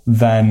more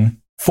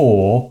than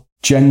 4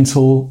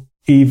 gentle,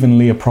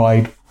 evenly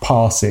applied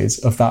passes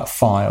of that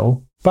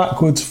file.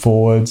 Backwards,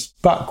 forwards,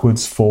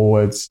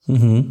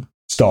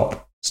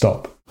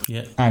 stop.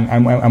 Yeah.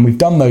 And we've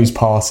done those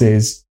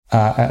passes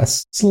at a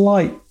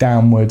slight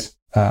downward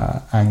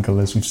angle,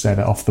 as we've said,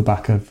 off the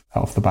back of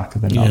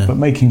the nut, but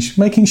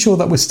making sure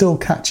that we're still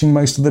catching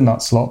most of the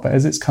nut slot, but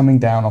as it's coming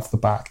down off the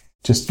back,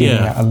 just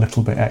giving it a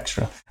little bit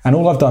extra. And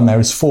all I've done there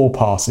is 4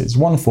 passes: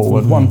 1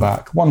 forward, 1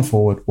 back, 1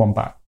 forward, 1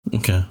 back.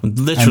 Okay,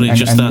 literally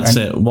that's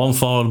it. 1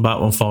 forward, back,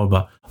 1 forward,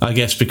 back. I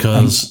guess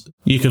because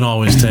you can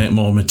always take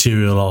more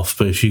material off,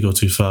 but if you go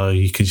too far,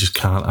 you just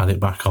can't add it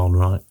back on,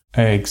 right?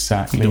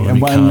 Exactly,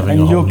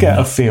 and you'll get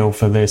a feel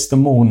for this. The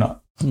more nut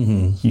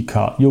you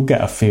cut, you'll get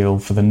a feel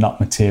for the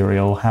nut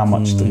material, how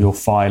much your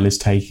file is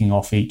taking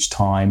off each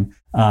time,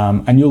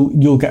 and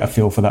you'll get a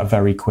feel for that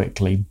very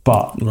quickly.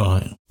 But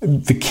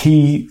the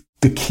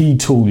key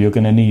tool you're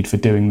going to need for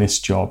doing this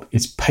job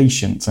is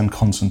patience and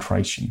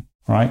concentration.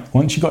 Right?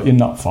 Once you've got your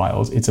nut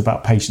files, it's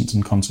about patience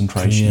and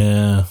concentration.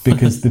 Yeah.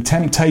 Because the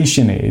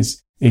temptation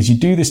is you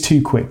do this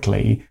too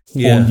quickly,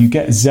 or you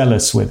get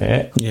zealous with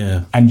it,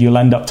 and you'll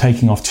end up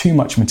taking off too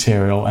much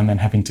material and then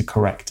having to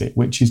correct it,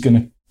 which is going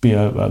to be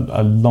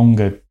a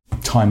longer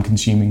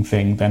time-consuming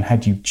thing than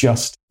had you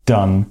just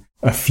done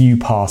a few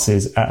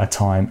passes at a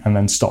time and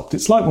then stopped.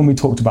 It's like when we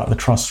talked about the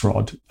truss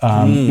rod,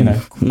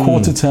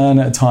 quarter turn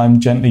at a time,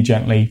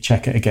 gently,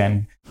 check it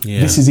again. Yeah.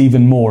 This is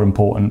even more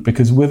important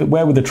because with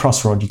the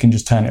truss rod, you can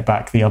just turn it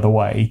back the other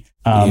way.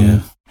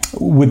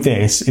 With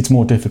this, it's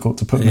more difficult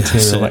to put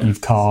material that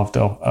you've carved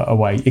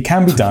away. It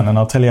can be done, and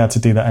I'll tell you how to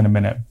do that in a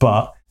minute.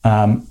 But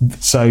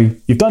so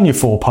you've done your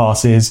 4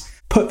 passes,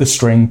 put the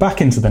string back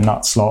into the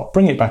nut slot,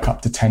 bring it back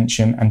up to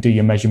tension, and do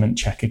your measurement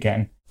check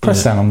again.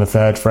 Press down on the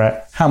 3rd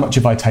fret. How much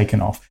have I taken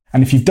off?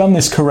 And if you've done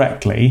this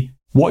correctly,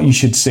 what you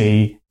should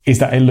see is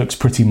that it looks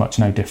pretty much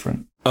no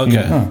different. Okay. You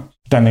go,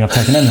 don't think I've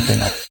taken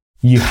anything off.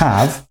 You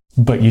have,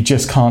 but you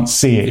just can't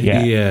see it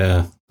yet.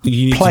 Yeah.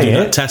 You need to do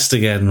that test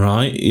again,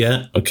 right?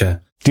 Yeah. Okay.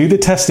 Do the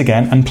test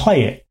again and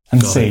play it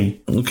and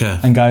see. Okay.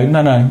 And go,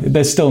 no,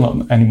 there's still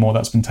not any more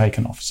that's been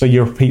taken off. So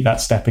you repeat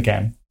that step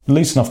again.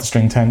 Loosen off the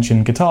string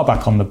tension, guitar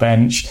back on the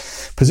bench,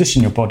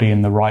 position your body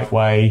in the right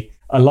way,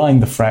 align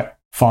the fret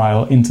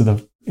file into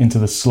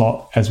the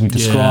slot as we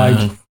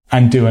described,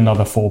 and do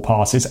another 4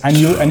 passes. And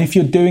if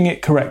you're doing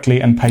it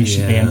correctly and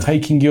patiently and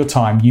taking your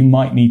time, you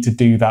might need to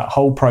do that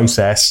whole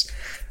process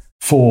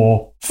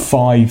for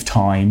 5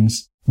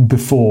 times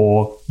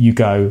before you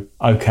go,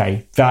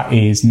 okay, that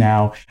is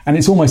now. And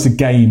it's almost a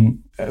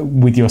game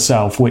with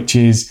yourself, which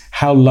is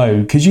how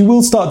low, because you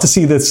will start to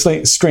see the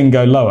string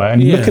go lower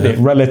and look at it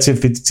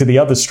relative to the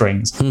other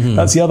strings.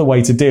 That's the other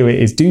way to do it,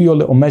 is do your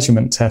little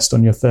measurement test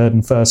on your 3rd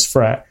and 1st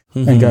fret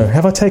and go,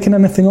 have I taken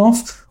anything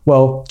off?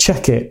 Well,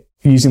 check it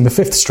using the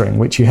 5th string,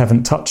 which you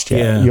haven't touched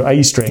yet, your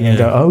A string, and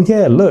go, oh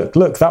yeah,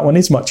 look, that one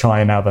is much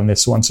higher now than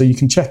this one. So you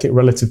can check it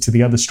relative to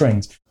the other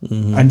strings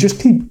and just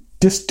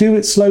do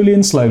it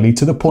slowly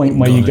to the point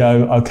where you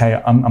go,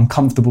 okay, I'm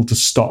comfortable to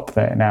stop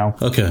there now.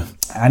 Okay.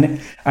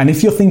 And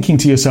if you're thinking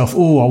to yourself,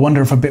 oh, I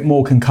wonder if a bit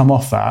more can come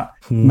off that.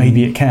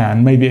 Maybe it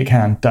can.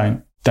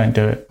 Don't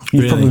do it.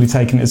 You've probably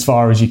taken it as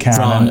far as you can.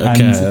 Right,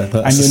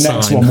 and your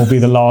next one will be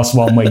the last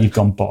one where you've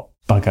gone,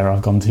 bugger,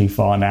 I've gone too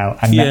far now.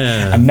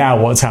 And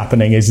now what's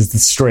happening is the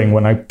string,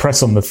 when I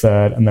press on the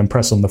 3rd and then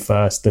press on the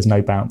 1st, there's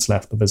no bounce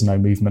left, but there's no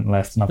movement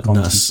left, and I've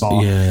gone too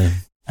far. Yeah.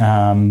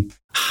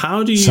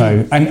 How do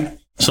you...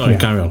 Sorry,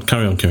 carry on,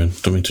 Kieran. Don't mean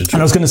to interrupt.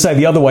 And I was going to say,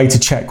 the other way to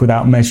check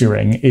without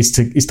measuring is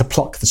to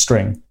pluck the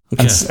string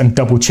and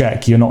double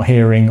check you're not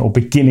hearing or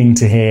beginning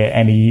to hear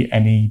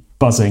any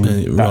buzzing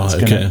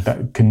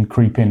that can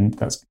creep in.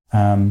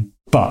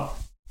 But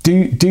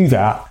do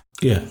that.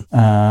 Yeah.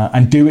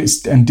 And do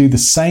the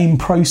same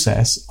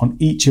process on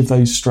each of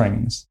those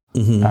strings.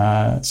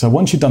 So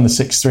once you've done the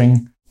 6th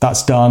string,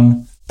 that's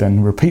done.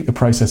 Then repeat the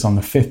process on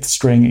the 5th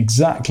string,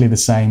 exactly the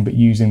same, but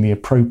using the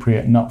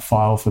appropriate nut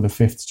file for the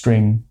 5th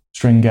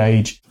string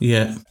gauge.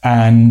 Yeah.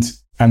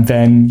 And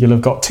then you'll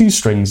have got 2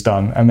 strings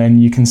done, and then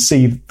you can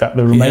see that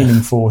the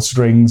remaining 4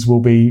 strings will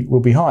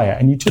be higher,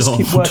 and you just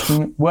keep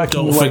working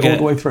your way all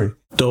the way through.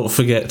 Don't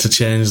forget to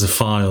change the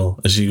file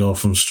as you go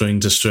from string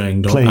to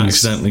string. Don't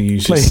accidentally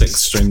use your 6th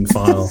string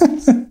file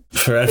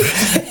for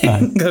everything.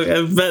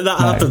 I bet that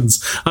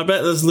happens. I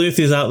bet there's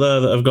luthiers out there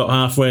that have got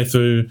halfway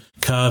through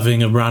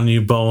carving a brand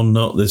new bone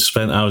nut they've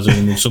spent hours doing,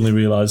 and they suddenly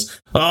realise,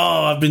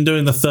 I've been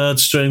doing the 3rd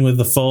string with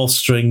the 4th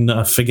string,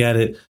 forget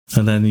it.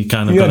 And then you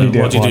kind of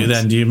what do you do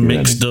then? Do you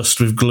mix dust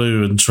with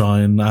glue and try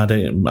and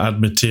add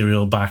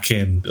material back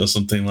in or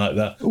something like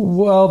that?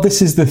 Well,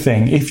 this is the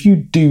thing. If you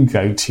do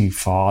go too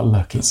far,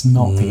 look, it's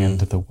not the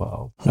end of the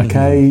world.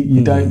 Okay?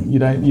 You don't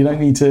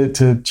need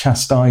to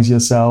chastise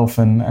yourself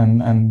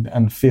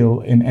and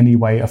feel in any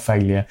way a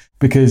failure,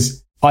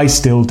 because I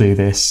still do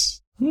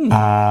this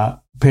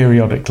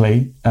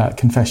periodically.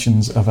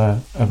 Confessions of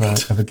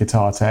a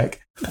guitar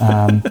tech.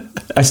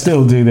 I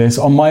still do this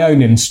on my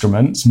own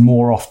instruments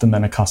more often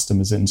than a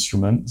customer's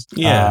instruments.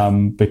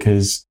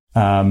 Because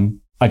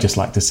I just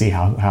like to see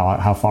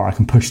how far I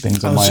can push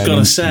things on my own. I was going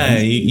to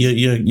say,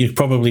 you're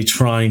probably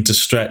trying to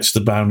stretch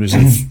the boundaries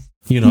of,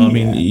 I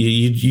mean,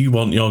 you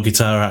want your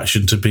guitar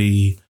action to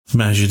be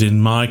measured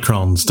in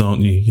microns,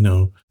 don't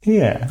you?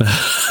 Yeah.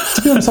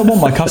 To be honest, I want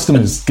my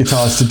customers'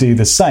 guitars to do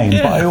the same,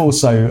 but I'm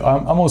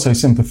also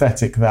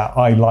sympathetic that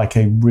I like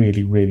a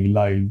really, really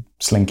low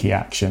slinky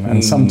action,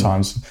 and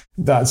sometimes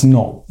that's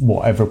not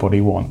what everybody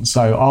wants.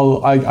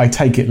 So I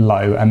take it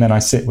low, and then I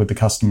sit with the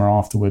customer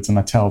afterwards and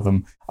I tell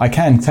them, I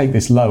can take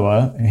this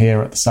lower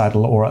here at the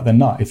saddle or at the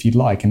nut if you'd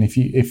like, and if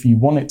you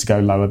want it to go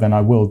lower, then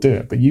I will do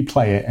it. But you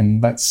play it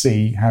and let's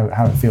see how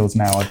it feels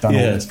now I've done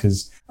all this,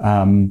 because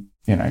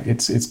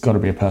it's got to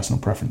be a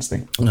personal preference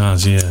thing.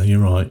 Yeah, you're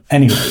right.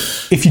 Anyway,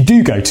 if you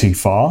do go too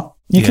far,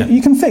 you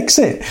can fix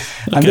it.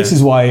 Okay. And this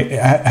is why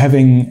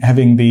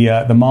having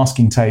the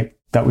masking tape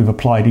that we've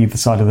applied either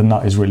side of the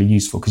nut is really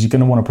useful, because you're going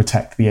to want to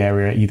protect the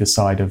area either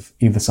side of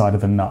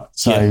the nut.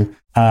 So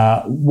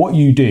what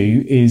you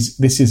do is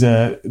this is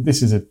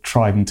a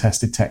tried and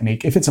tested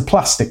technique. If it's a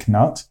plastic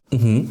nut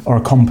or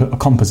a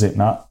composite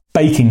nut,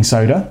 baking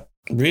soda.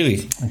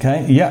 Really?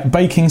 Okay. Yeah,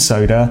 baking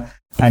soda.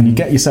 And you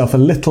get yourself a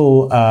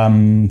little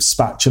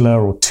spatula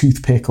or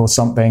toothpick or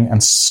something,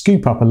 and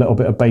scoop up a little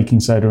bit of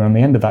baking soda on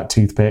the end of that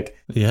toothpick,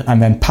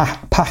 and then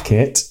pack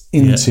it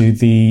into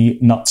the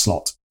nut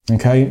slot.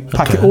 Okay,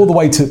 pack it all the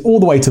way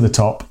to the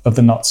top of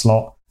the nut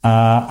slot,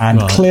 and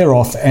clear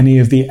off any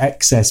of the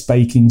excess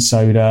baking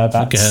soda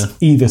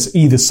that's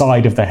either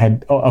side of the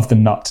head of the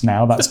nut.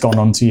 Now that's gone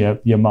onto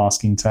your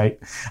masking tape.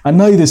 I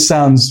know this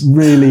sounds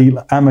really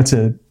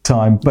amateur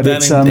time, but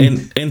then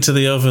it's into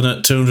the oven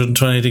at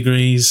 220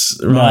 degrees.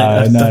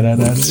 Right?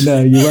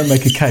 No. You won't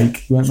make a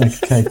cake. You won't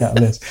make a cake out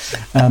of this.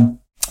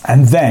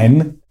 And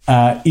then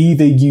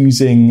either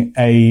using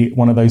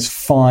one of those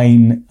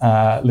fine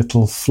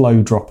little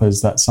flow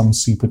droppers that some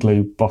super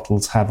glue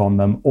bottles have on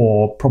them,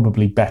 or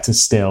probably better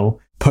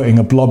still, putting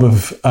a blob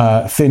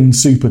of thin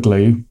super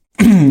glue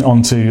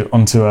onto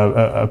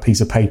a piece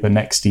of paper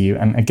next to you,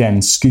 and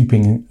again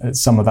scooping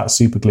some of that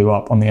super glue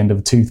up on the end of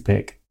a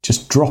toothpick.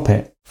 Just drop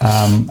it.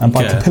 And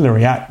by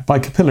capillary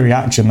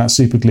action, that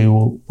super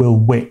glue will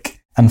wick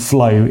and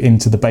flow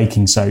into the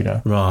baking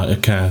soda. Right.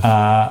 Okay.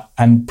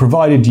 And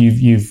provided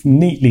you've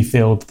neatly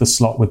filled the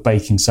slot with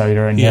baking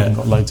soda and you haven't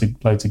got loads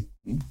of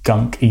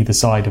gunk either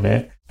side of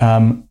it,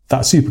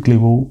 that super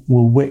glue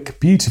will wick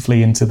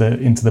beautifully into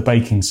the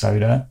baking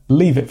soda.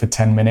 Leave it for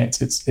 10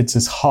 minutes. It's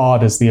as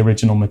hard as the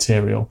original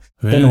material.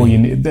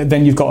 Really?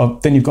 Then you've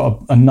got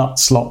a nut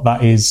slot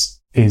that is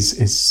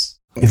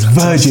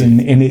virgin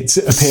in its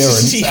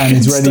appearance and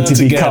is ready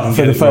to be cut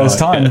for the first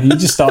time. You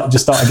just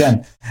start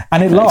again,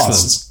 and it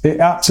lasts. It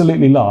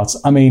absolutely lasts.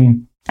 I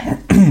mean,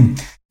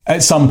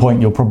 at some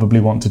point you'll probably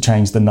want to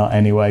change the nut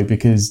anyway,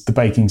 because the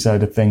baking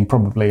soda thing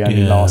probably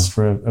only lasts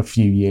for a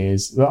few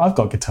years. But I've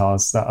got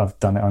guitars that I've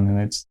done it on,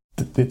 and it's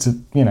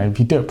if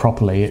you do it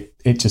properly,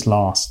 it just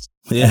lasts.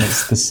 Yeah, and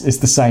it's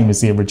the same as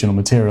the original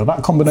material.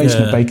 That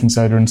combination of baking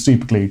soda and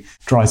super glue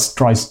dries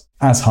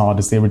as hard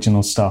as the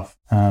original stuff.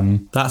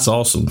 That's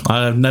awesome.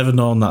 I've never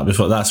known that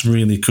before. That's a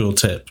really cool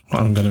tip.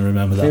 I'm going to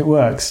remember that. It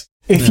works.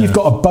 If you've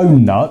got a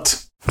bone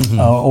nut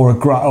or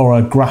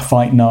a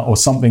graphite nut or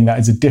something that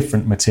is a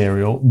different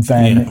material,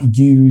 then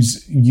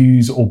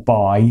use or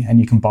buy,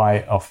 and you can buy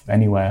it off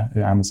anywhere,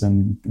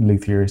 Amazon,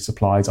 Luthier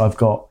supplies. I've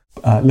got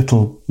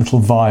little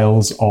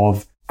vials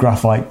of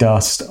graphite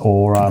dust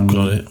or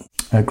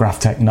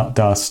Graphtec nut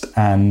dust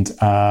and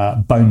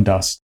bone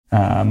dust,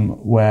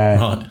 where...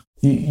 Right.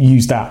 You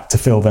use that to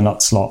fill the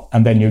nut slot,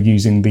 and then you're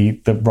using the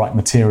right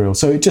material.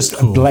 So it just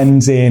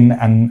blends in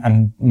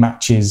and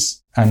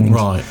matches. And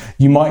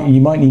you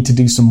might need to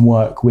do some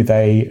work with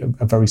a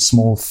very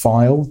small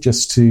file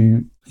just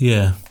to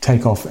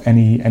take off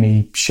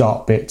any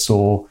sharp bits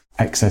or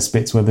excess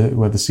bits where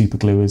the super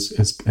glue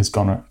has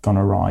gone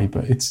awry.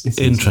 But it's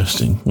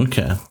interesting.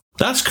 Okay,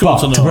 that's cool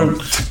to know.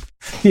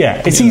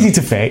 Yeah, it's easy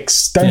to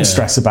fix. Don't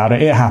stress about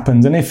it. It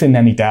happens. And if in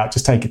any doubt,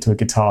 just take it to a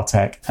guitar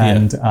tech.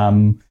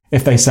 And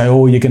if they say,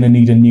 you're going to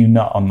need a new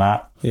nut on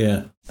that,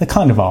 they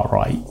kind of are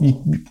right.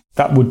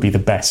 That would be the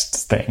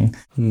best thing.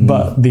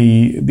 But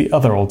the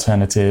other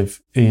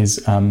alternative is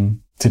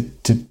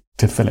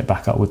to fill it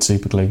back up with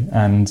super glue,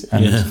 and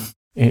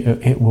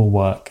it will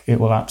work. It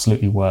will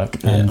absolutely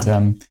work.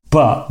 And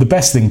but the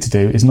best thing to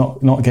do is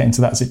not get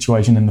into that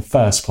situation in the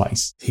first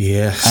place.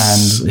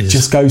 Yes, and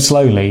just go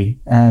slowly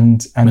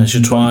and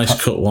measure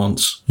twice, cut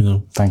once.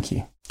 Thank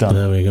you. Done.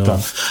 There we go.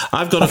 Done.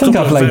 I've got a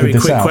couple of very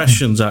quick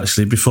questions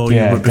actually before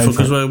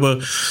because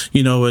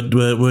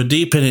we're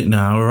deep in it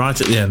now. We're right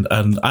at the end,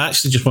 and I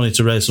actually just wanted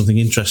to raise something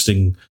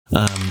interesting.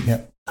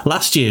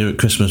 Last year at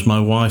Christmas, my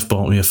wife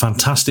bought me a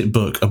fantastic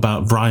book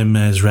about Brian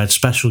May's Red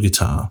Special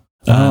guitar.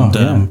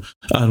 And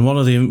one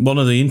of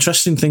the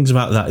interesting things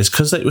about that is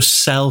because it was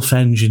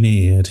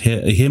self-engineered.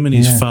 Him and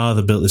his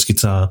father built this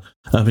guitar,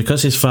 and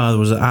because his father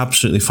was an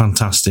absolutely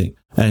fantastic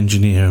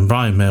engineer, and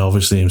Brian May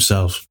obviously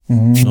himself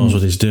knows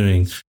what he's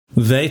doing,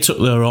 they took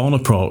their own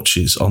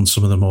approaches on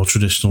some of the more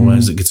traditional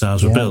ways that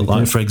guitars were built.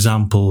 Like, for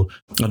example,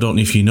 I don't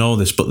know if you know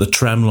this, but the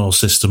tremolo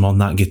system on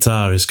that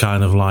guitar is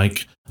kind of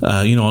like,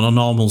 on a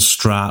normal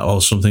Strat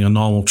or something, a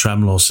normal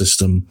tremolo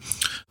system,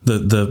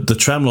 the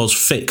tremolo's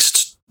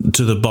fixed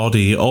to the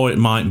body, or it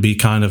might be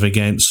kind of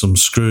against some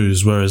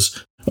screws,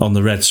 whereas on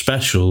the Red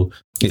Special,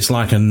 it's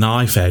like a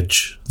knife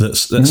edge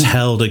that's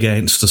held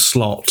against a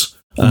slot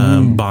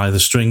by the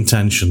string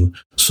tension,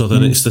 so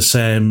that it's the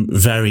same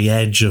very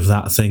edge of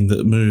that thing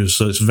that moves.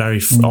 So it's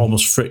very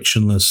almost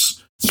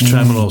frictionless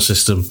tremolo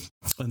system.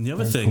 And the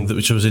other thing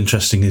which was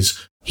interesting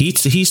is he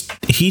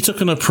took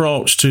an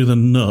approach to the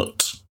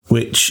nut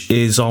which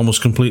is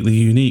almost completely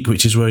unique,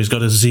 which is where he's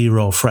got a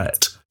 0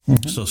 fret.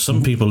 So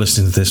some people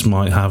listening to this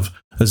might have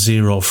a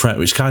 0 fret,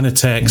 which kind of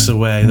takes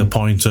away the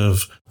point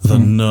of the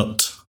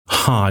nut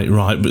height,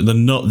 right? But the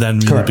nut then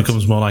really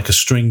becomes more like a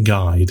string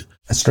guide.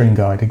 A string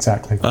guide,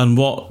 exactly. And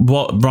what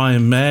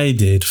Brian May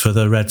did for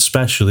the Red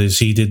Special is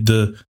he did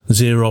the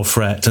 0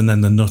 fret and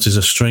then the nut is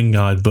a string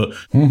guide, but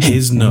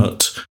his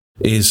nut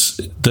is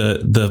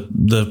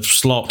the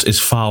slot is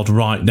filed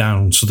right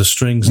down, so the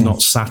string's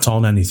not sat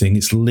on anything.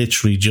 It's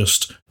literally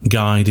just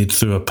guided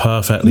through a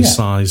perfectly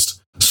sized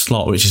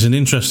slot, which is an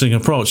interesting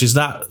approach. Is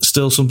that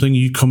still something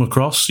you come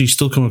across? You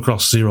still come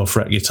across 0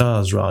 fret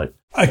guitars, right?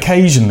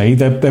 Occasionally,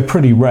 they're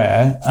pretty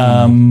rare,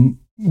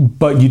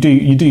 but you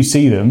do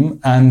see them,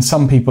 and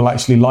some people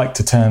actually like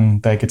to turn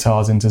their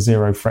guitars into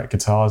 0 fret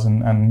guitars,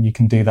 and you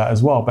can do that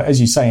as well. But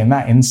as you say, in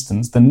that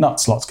instance, the nut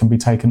slots can be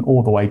taken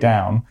all the way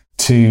down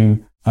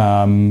to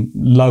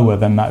lower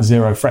than that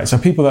 0 fret. So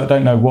people that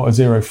don't know what a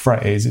 0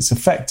 fret is, it's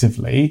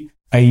effectively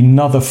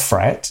another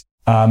fret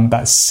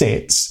that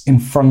sits in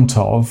front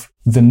of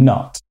the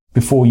nut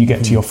before you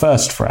get to your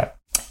first fret.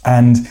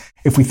 And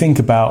if we think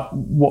about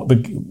what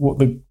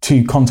the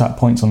two contact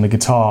points on the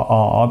guitar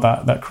are,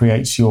 that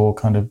creates your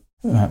kind of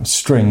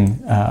string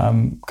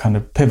kind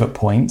of pivot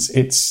points.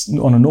 It's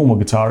on a normal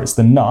guitar, it's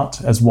the nut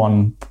as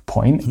one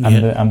point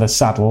and the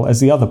saddle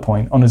as the other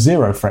point. On a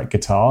 0 fret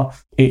guitar,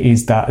 it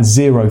is that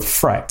 0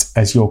 fret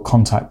as your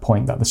contact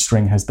point that the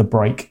string has the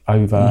break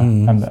over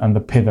and the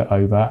pivot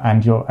over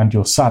and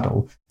your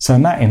saddle. So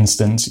in that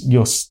instance,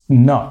 your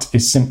nut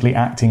is simply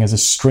acting as a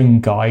string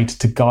guide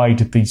to guide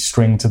the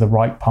string to the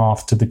right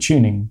path to the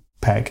tuning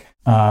peg.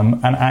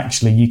 And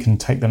actually you can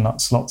take the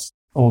nut slots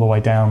all the way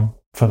down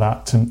for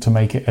that to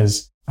make it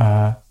as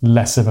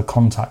less of a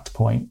contact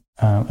point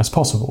as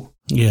possible.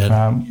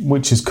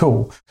 Which is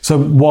cool. So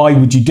why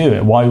would you do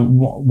it? Why?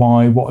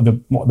 What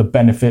are the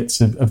benefits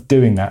of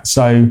doing that?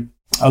 So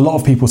a lot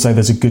of people say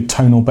there's a good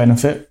tonal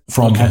benefit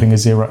from having a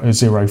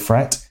zero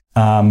fret,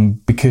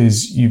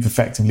 because you've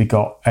effectively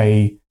got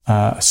a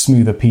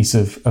smoother piece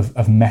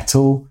of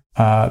metal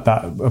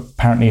that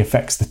apparently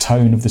affects the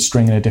tone of the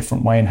string in a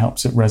different way and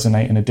helps it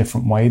resonate in a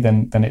different way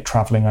than it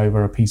traveling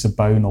over a piece of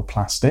bone or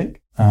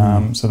plastic.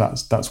 So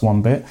that's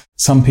one bit.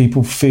 Some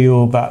people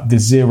feel that the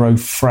 0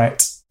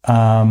 fret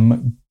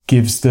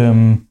gives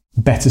them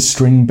better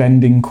string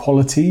bending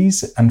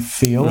qualities and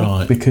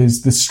feel,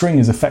 because the string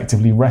is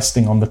effectively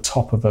resting on the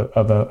top of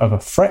a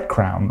fret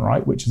crown,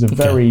 right, which is a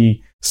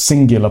very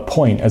singular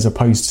point as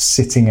opposed to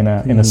sitting in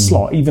a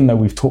slot. Even though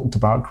we've talked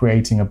about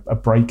creating a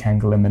break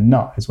angle in the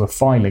nut as we're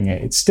filing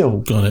it, it's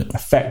still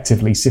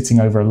effectively sitting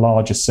over a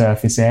larger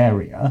surface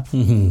area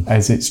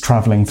as it's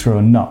traveling through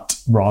a nut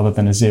rather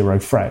than a 0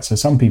 fret. So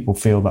some people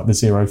feel that the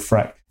 0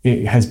 fret,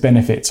 it has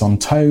benefits on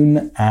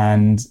tone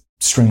and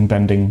string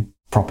bending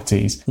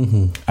properties,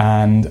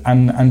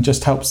 and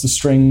just helps the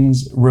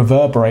strings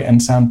reverberate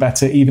and sound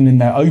better even in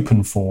their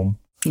open form.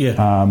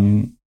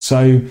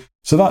 So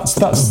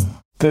that's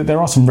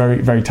there are some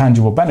very, very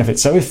tangible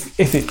benefits. So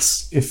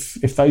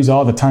if those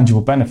are the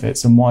tangible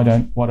benefits, then why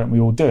don't we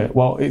all do it?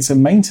 Well, it's a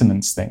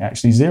maintenance thing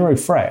actually. 0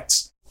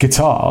 frets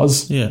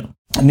guitars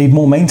need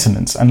more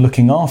maintenance and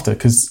looking after,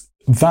 because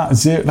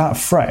that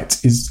fret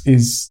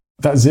is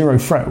that 0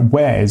 fret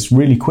wears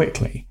really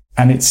quickly,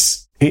 and it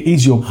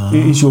is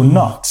your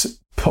nut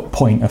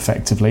point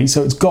effectively.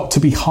 So it's got to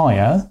be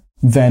higher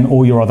then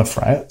all your other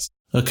frets.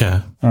 Okay.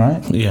 All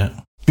right. Yeah.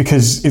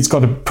 Because it's got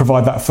to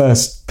provide that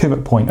first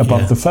pivot point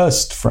above the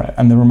first fret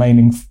and the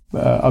remaining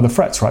other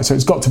frets, right? So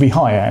it's got to be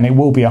higher, and it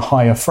will be a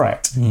higher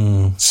fret.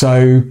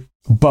 So,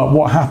 but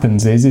what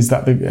happens is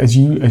that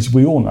as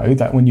we all know,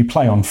 that when you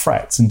play on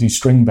frets and do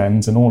string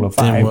bends and all of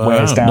that, it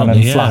wears down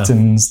and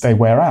flattens. They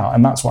wear out,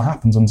 and that's what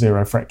happens on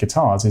 0 fret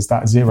guitars. Is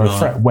that 0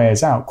 fret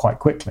wears out quite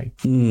quickly?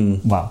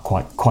 Well,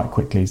 quite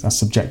quickly. That's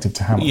subjective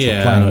to how much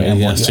you're playing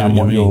it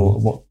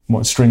and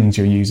what strings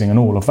you're using and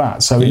all of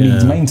that. So it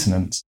needs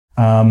maintenance.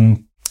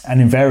 And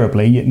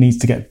invariably, it needs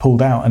to get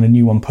pulled out and a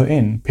new one put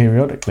in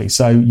periodically.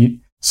 So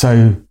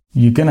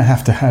you're going to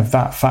have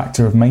that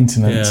factor of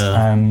maintenance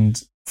and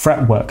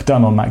fretwork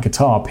done on that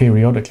guitar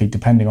periodically,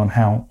 depending on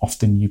how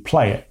often you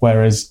play it.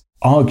 Whereas,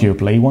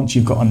 arguably, once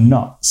you've got a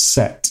nut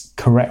set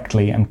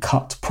correctly and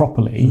cut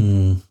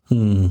properly,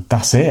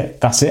 that's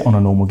it. That's it on a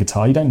normal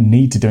guitar. You don't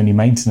need to do any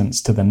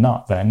maintenance to the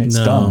nut then. It's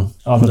done,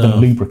 other than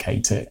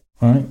lubricate it.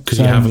 Right? Because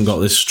you haven't got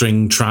this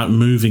string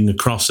moving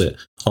across it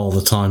all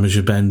the time as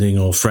you're bending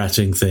or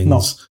fretting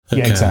things.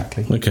 Yeah,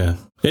 exactly. Okay,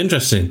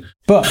 interesting.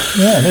 But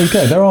yeah, there you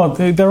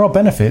go. There are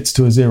benefits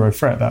to a 0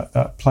 fret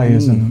that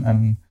players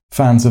and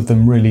fans of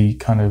them really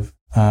kind of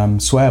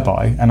swear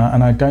by, and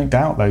I don't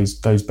doubt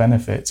those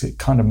benefits. It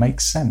kind of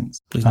makes sense.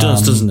 It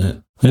does, doesn't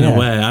it? In a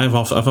way, I've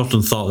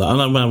often thought that,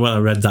 and when I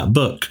read that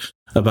book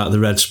about the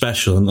Red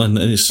Special, and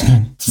it's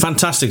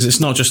fantastic. It's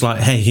not just like,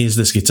 hey, here's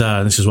this guitar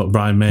and this is what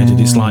Brian made it.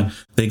 It's like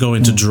they go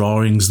into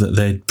drawings that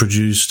they'd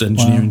produced,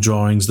 engineering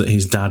drawings that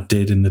his dad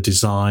did in the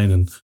design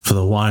and for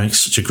the wiring. It's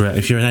such a great,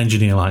 if you're an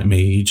engineer like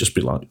me, you'd just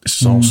be like,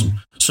 this is awesome.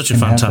 Such a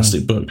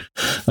fantastic book.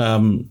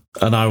 And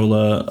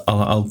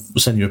I'll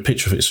send you a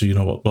picture of it so you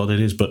know what it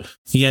is. But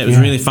yeah, it was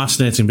really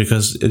fascinating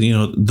because,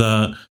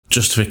 the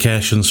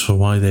justifications for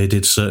why they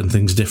did certain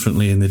things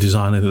differently in the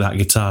design of that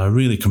guitar are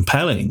really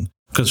compelling.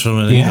 Because from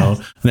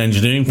an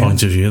engineering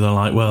point of view, they're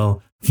like,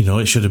 well,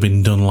 it should have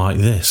been done like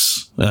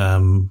this,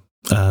 and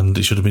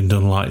it should have been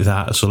done like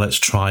that. So let's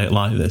try it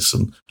like this.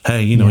 And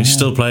hey, he's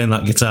still playing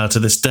that guitar to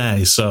this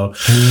day. So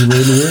he really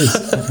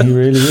is. He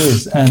really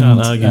is. And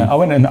can't argue. I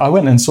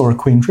went and saw a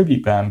Queen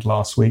tribute band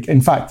last week. In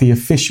fact, the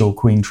official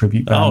Queen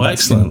tribute band. Oh,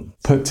 excellent!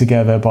 Put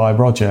together by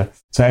Roger.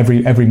 So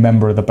every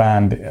member of the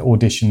band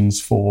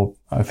auditions for,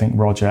 I think,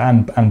 Roger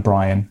and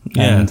Brian.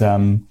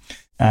 Yeah.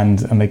 And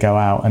they go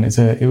out, and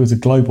it was a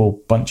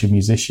global bunch of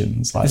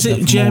musicians. Like, is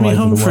it Jamie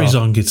Humphries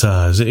on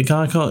guitar? Is it a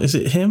guy called? Is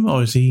it him,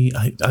 or is he?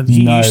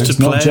 He no, used to it's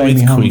play not Jamie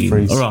with Humphries.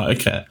 Queen. All right,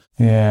 okay.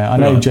 Yeah, I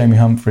know Jamie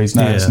Humphries.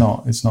 No, it's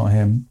not. It's not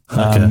him.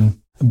 Okay.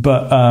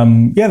 But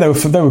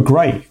they were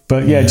great.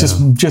 But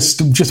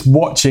just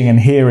watching and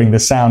hearing the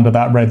sound of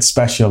that Red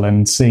Special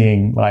and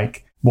seeing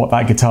like what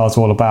that guitar's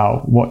all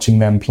about, watching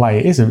them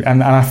play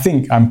and I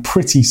think I'm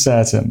pretty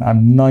certain,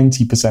 I'm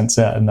 90%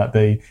 certain that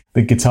the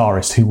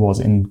guitarist, who was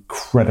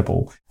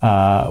incredible,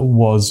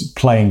 was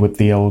playing with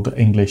the old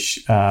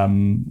English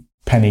penny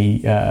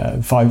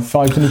 5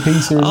 penny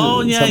piece.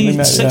 Or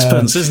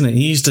sixpence, isn't it?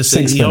 He used to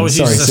say he always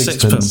uses a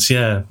sixpence.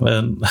 Yeah,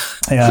 and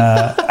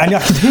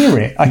I could hear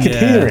it. I could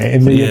hear it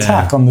in the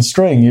attack on the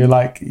string. You're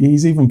like,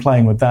 he's even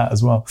playing with that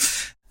as well.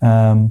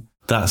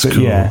 That's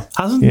cool. Yeah.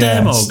 Hasn't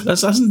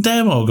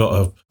Demo got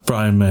a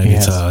Brian May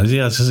guitar? He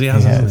has.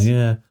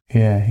 Yeah.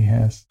 Yeah, he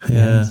has.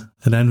 Yeah.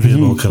 An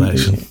enviable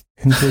collection.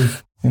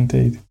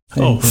 Indeed.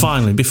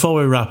 Finally, before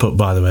we wrap up,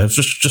 by the way,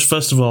 just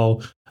first of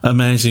all,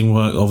 amazing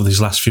work over these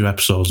last few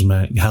episodes,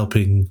 mate,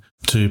 helping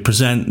to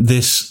present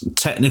this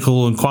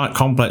technical and quite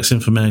complex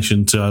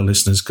information to our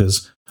listeners,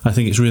 because I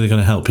think it's really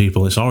going to help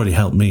people. It's already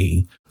helped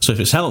me. So if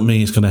it's helped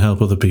me, it's going to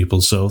help other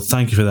people. So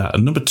thank you for that.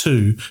 And number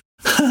 2,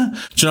 do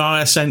you know,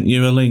 I sent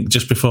you a link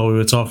just before we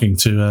were talking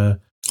to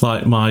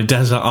my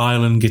Desert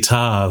Island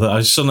guitar that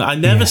I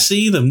never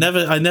see them.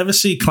 I never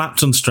see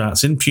Clapton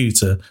Strats in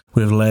pewter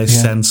with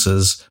lace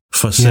sensors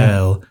for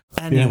sale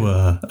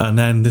anywhere. And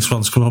then this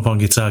one's come up on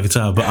Guitar.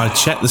 But I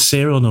checked the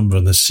serial number,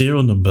 and the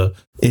serial number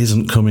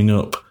isn't coming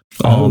up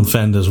on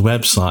Fender's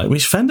website,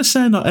 which Fender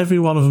say not every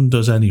one of them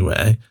does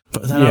anyway.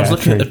 But then I was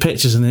looking at the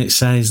pictures, and it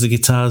says the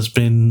guitar's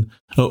been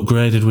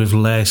upgraded with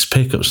lace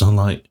pickups. And I'm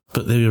like,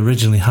 but they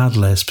originally had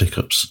lace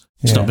pickups.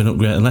 It's not been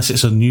upgraded unless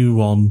it's a new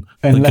one.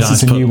 Unless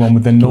it's a new one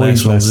with the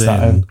noiseless,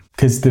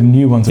 because the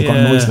new ones have got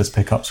noiseless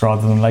pickups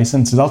rather than lace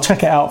sensors. I'll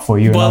check it out for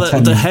you. Well,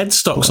 the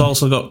headstock's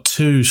also got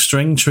 2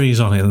 string trees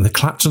on it, and the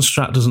Clapton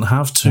Strat doesn't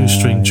have 2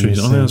 string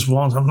trees. Only there's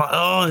one. I'm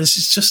like, this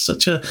is just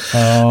such a.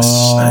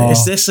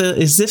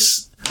 Is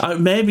this?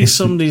 Maybe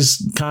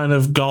somebody's kind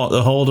of got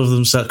a hold of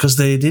themselves, because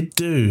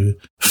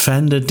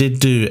Fender did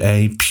do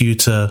a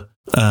pewter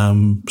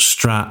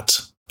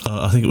Strat.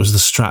 I think it was the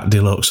Strat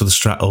Deluxe or the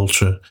Strat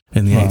Ultra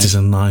in the 80s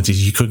and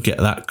 90s. You could get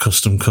that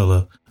custom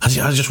colour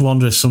I just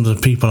wonder if some of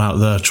the people out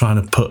there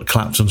trying to put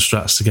Clapton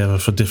strats together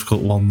for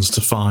difficult ones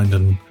to find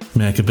and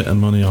make a bit of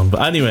money on.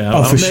 But anyway,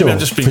 I'm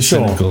just being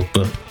cynical.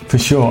 But for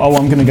sure. Oh,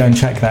 I'm going to go and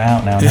check that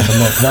out now and have a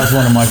look. That's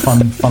one of my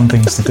fun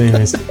things to do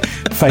is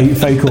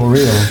fake or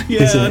real.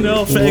 Yeah, I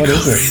know, fake or real.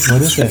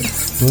 What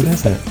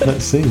is it?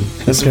 Let's see.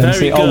 Let's go and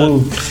see.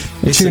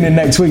 We'll tune in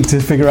next week to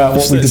figure out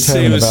what we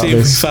determine about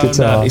this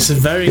guitar. It's a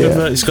very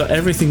good. It's got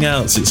everything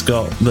else. It's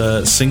got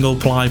the single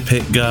ply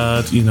pick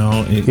guard.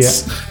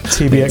 It's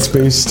TBX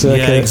boost circuit.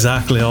 Yeah,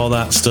 exactly. All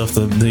that stuff.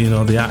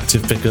 The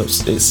active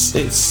pickups.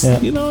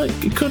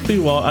 It could be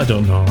what I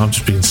don't know. I'm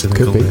just being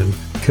cynical.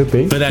 Could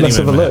be. But anyway, let's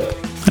have a look.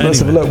 Let's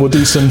have a look. We'll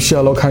do some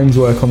Sherlock Holmes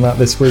work on that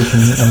this week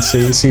and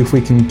see if we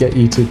can get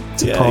you to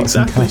part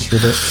some cash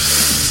with it.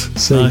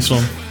 Nice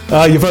one.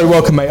 You're very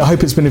welcome, mate. I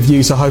hope it's been of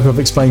use. I hope I've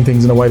explained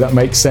things in a way that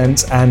makes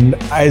sense. And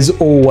as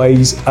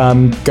always,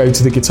 go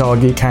to the Guitar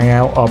Geek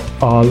Hangout,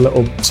 our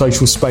little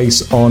social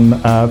space on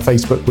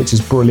Facebook, which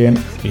is brilliant.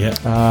 Yeah.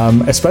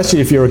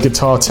 Especially if you're a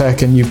guitar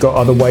tech and you've got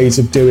other ways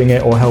of doing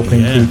it or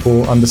helping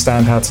people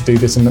understand how to do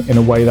this in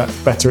a way that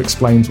better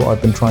explains what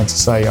I've been trying to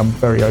say. I'm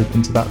very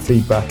open to that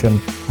feedback.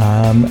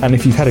 And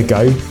if you've had a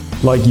go,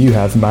 like you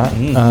have, Matt,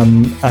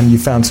 and you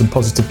found some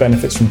positive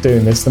benefits from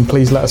doing this, then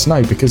please let us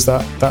know, because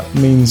that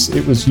means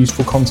it was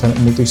useful content,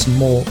 and we'll do some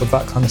more of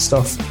that kind of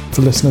stuff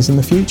for listeners in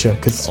the future,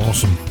 because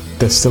awesome.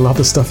 There's still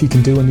other stuff you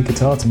can do on your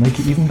guitar to make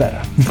it even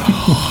better.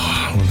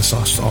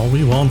 That's all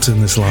we want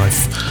in this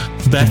life.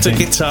 Better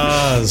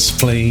guitars,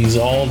 please,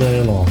 all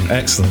day long.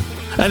 Excellent.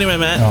 Anyway,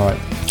 mate, all right.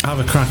 Have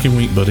a cracking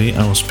week, buddy.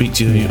 I will speak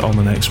to you on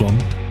the next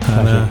one.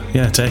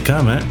 And take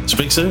care, mate.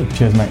 Speak soon.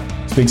 Cheers, mate.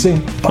 Speak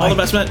soon. Bye. All the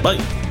best, mate. Bye.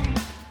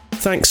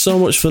 Thanks so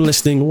much for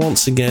listening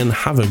once again.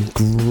 Have a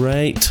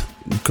great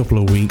couple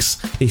of weeks.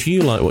 If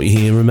you like what you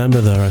hear,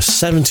 remember there are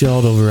 70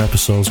 odd other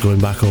episodes going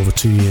back over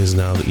 2 years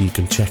now that you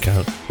can check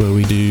out, where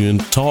we do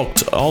and talk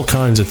all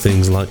kinds of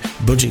things like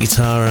budget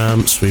guitar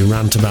amps. We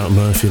rant about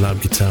Murphy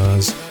Lab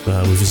guitars.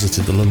 We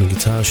visited the London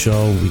Guitar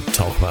Show. We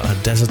talk about our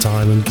Desert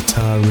Island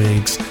guitar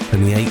rigs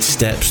and the 8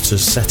 steps to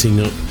setting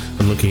up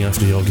and looking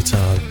after your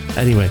guitar.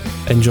 Anyway,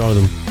 enjoy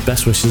them.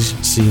 Best wishes.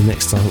 See you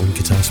next time on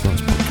Guitar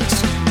Smarts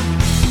Podcast.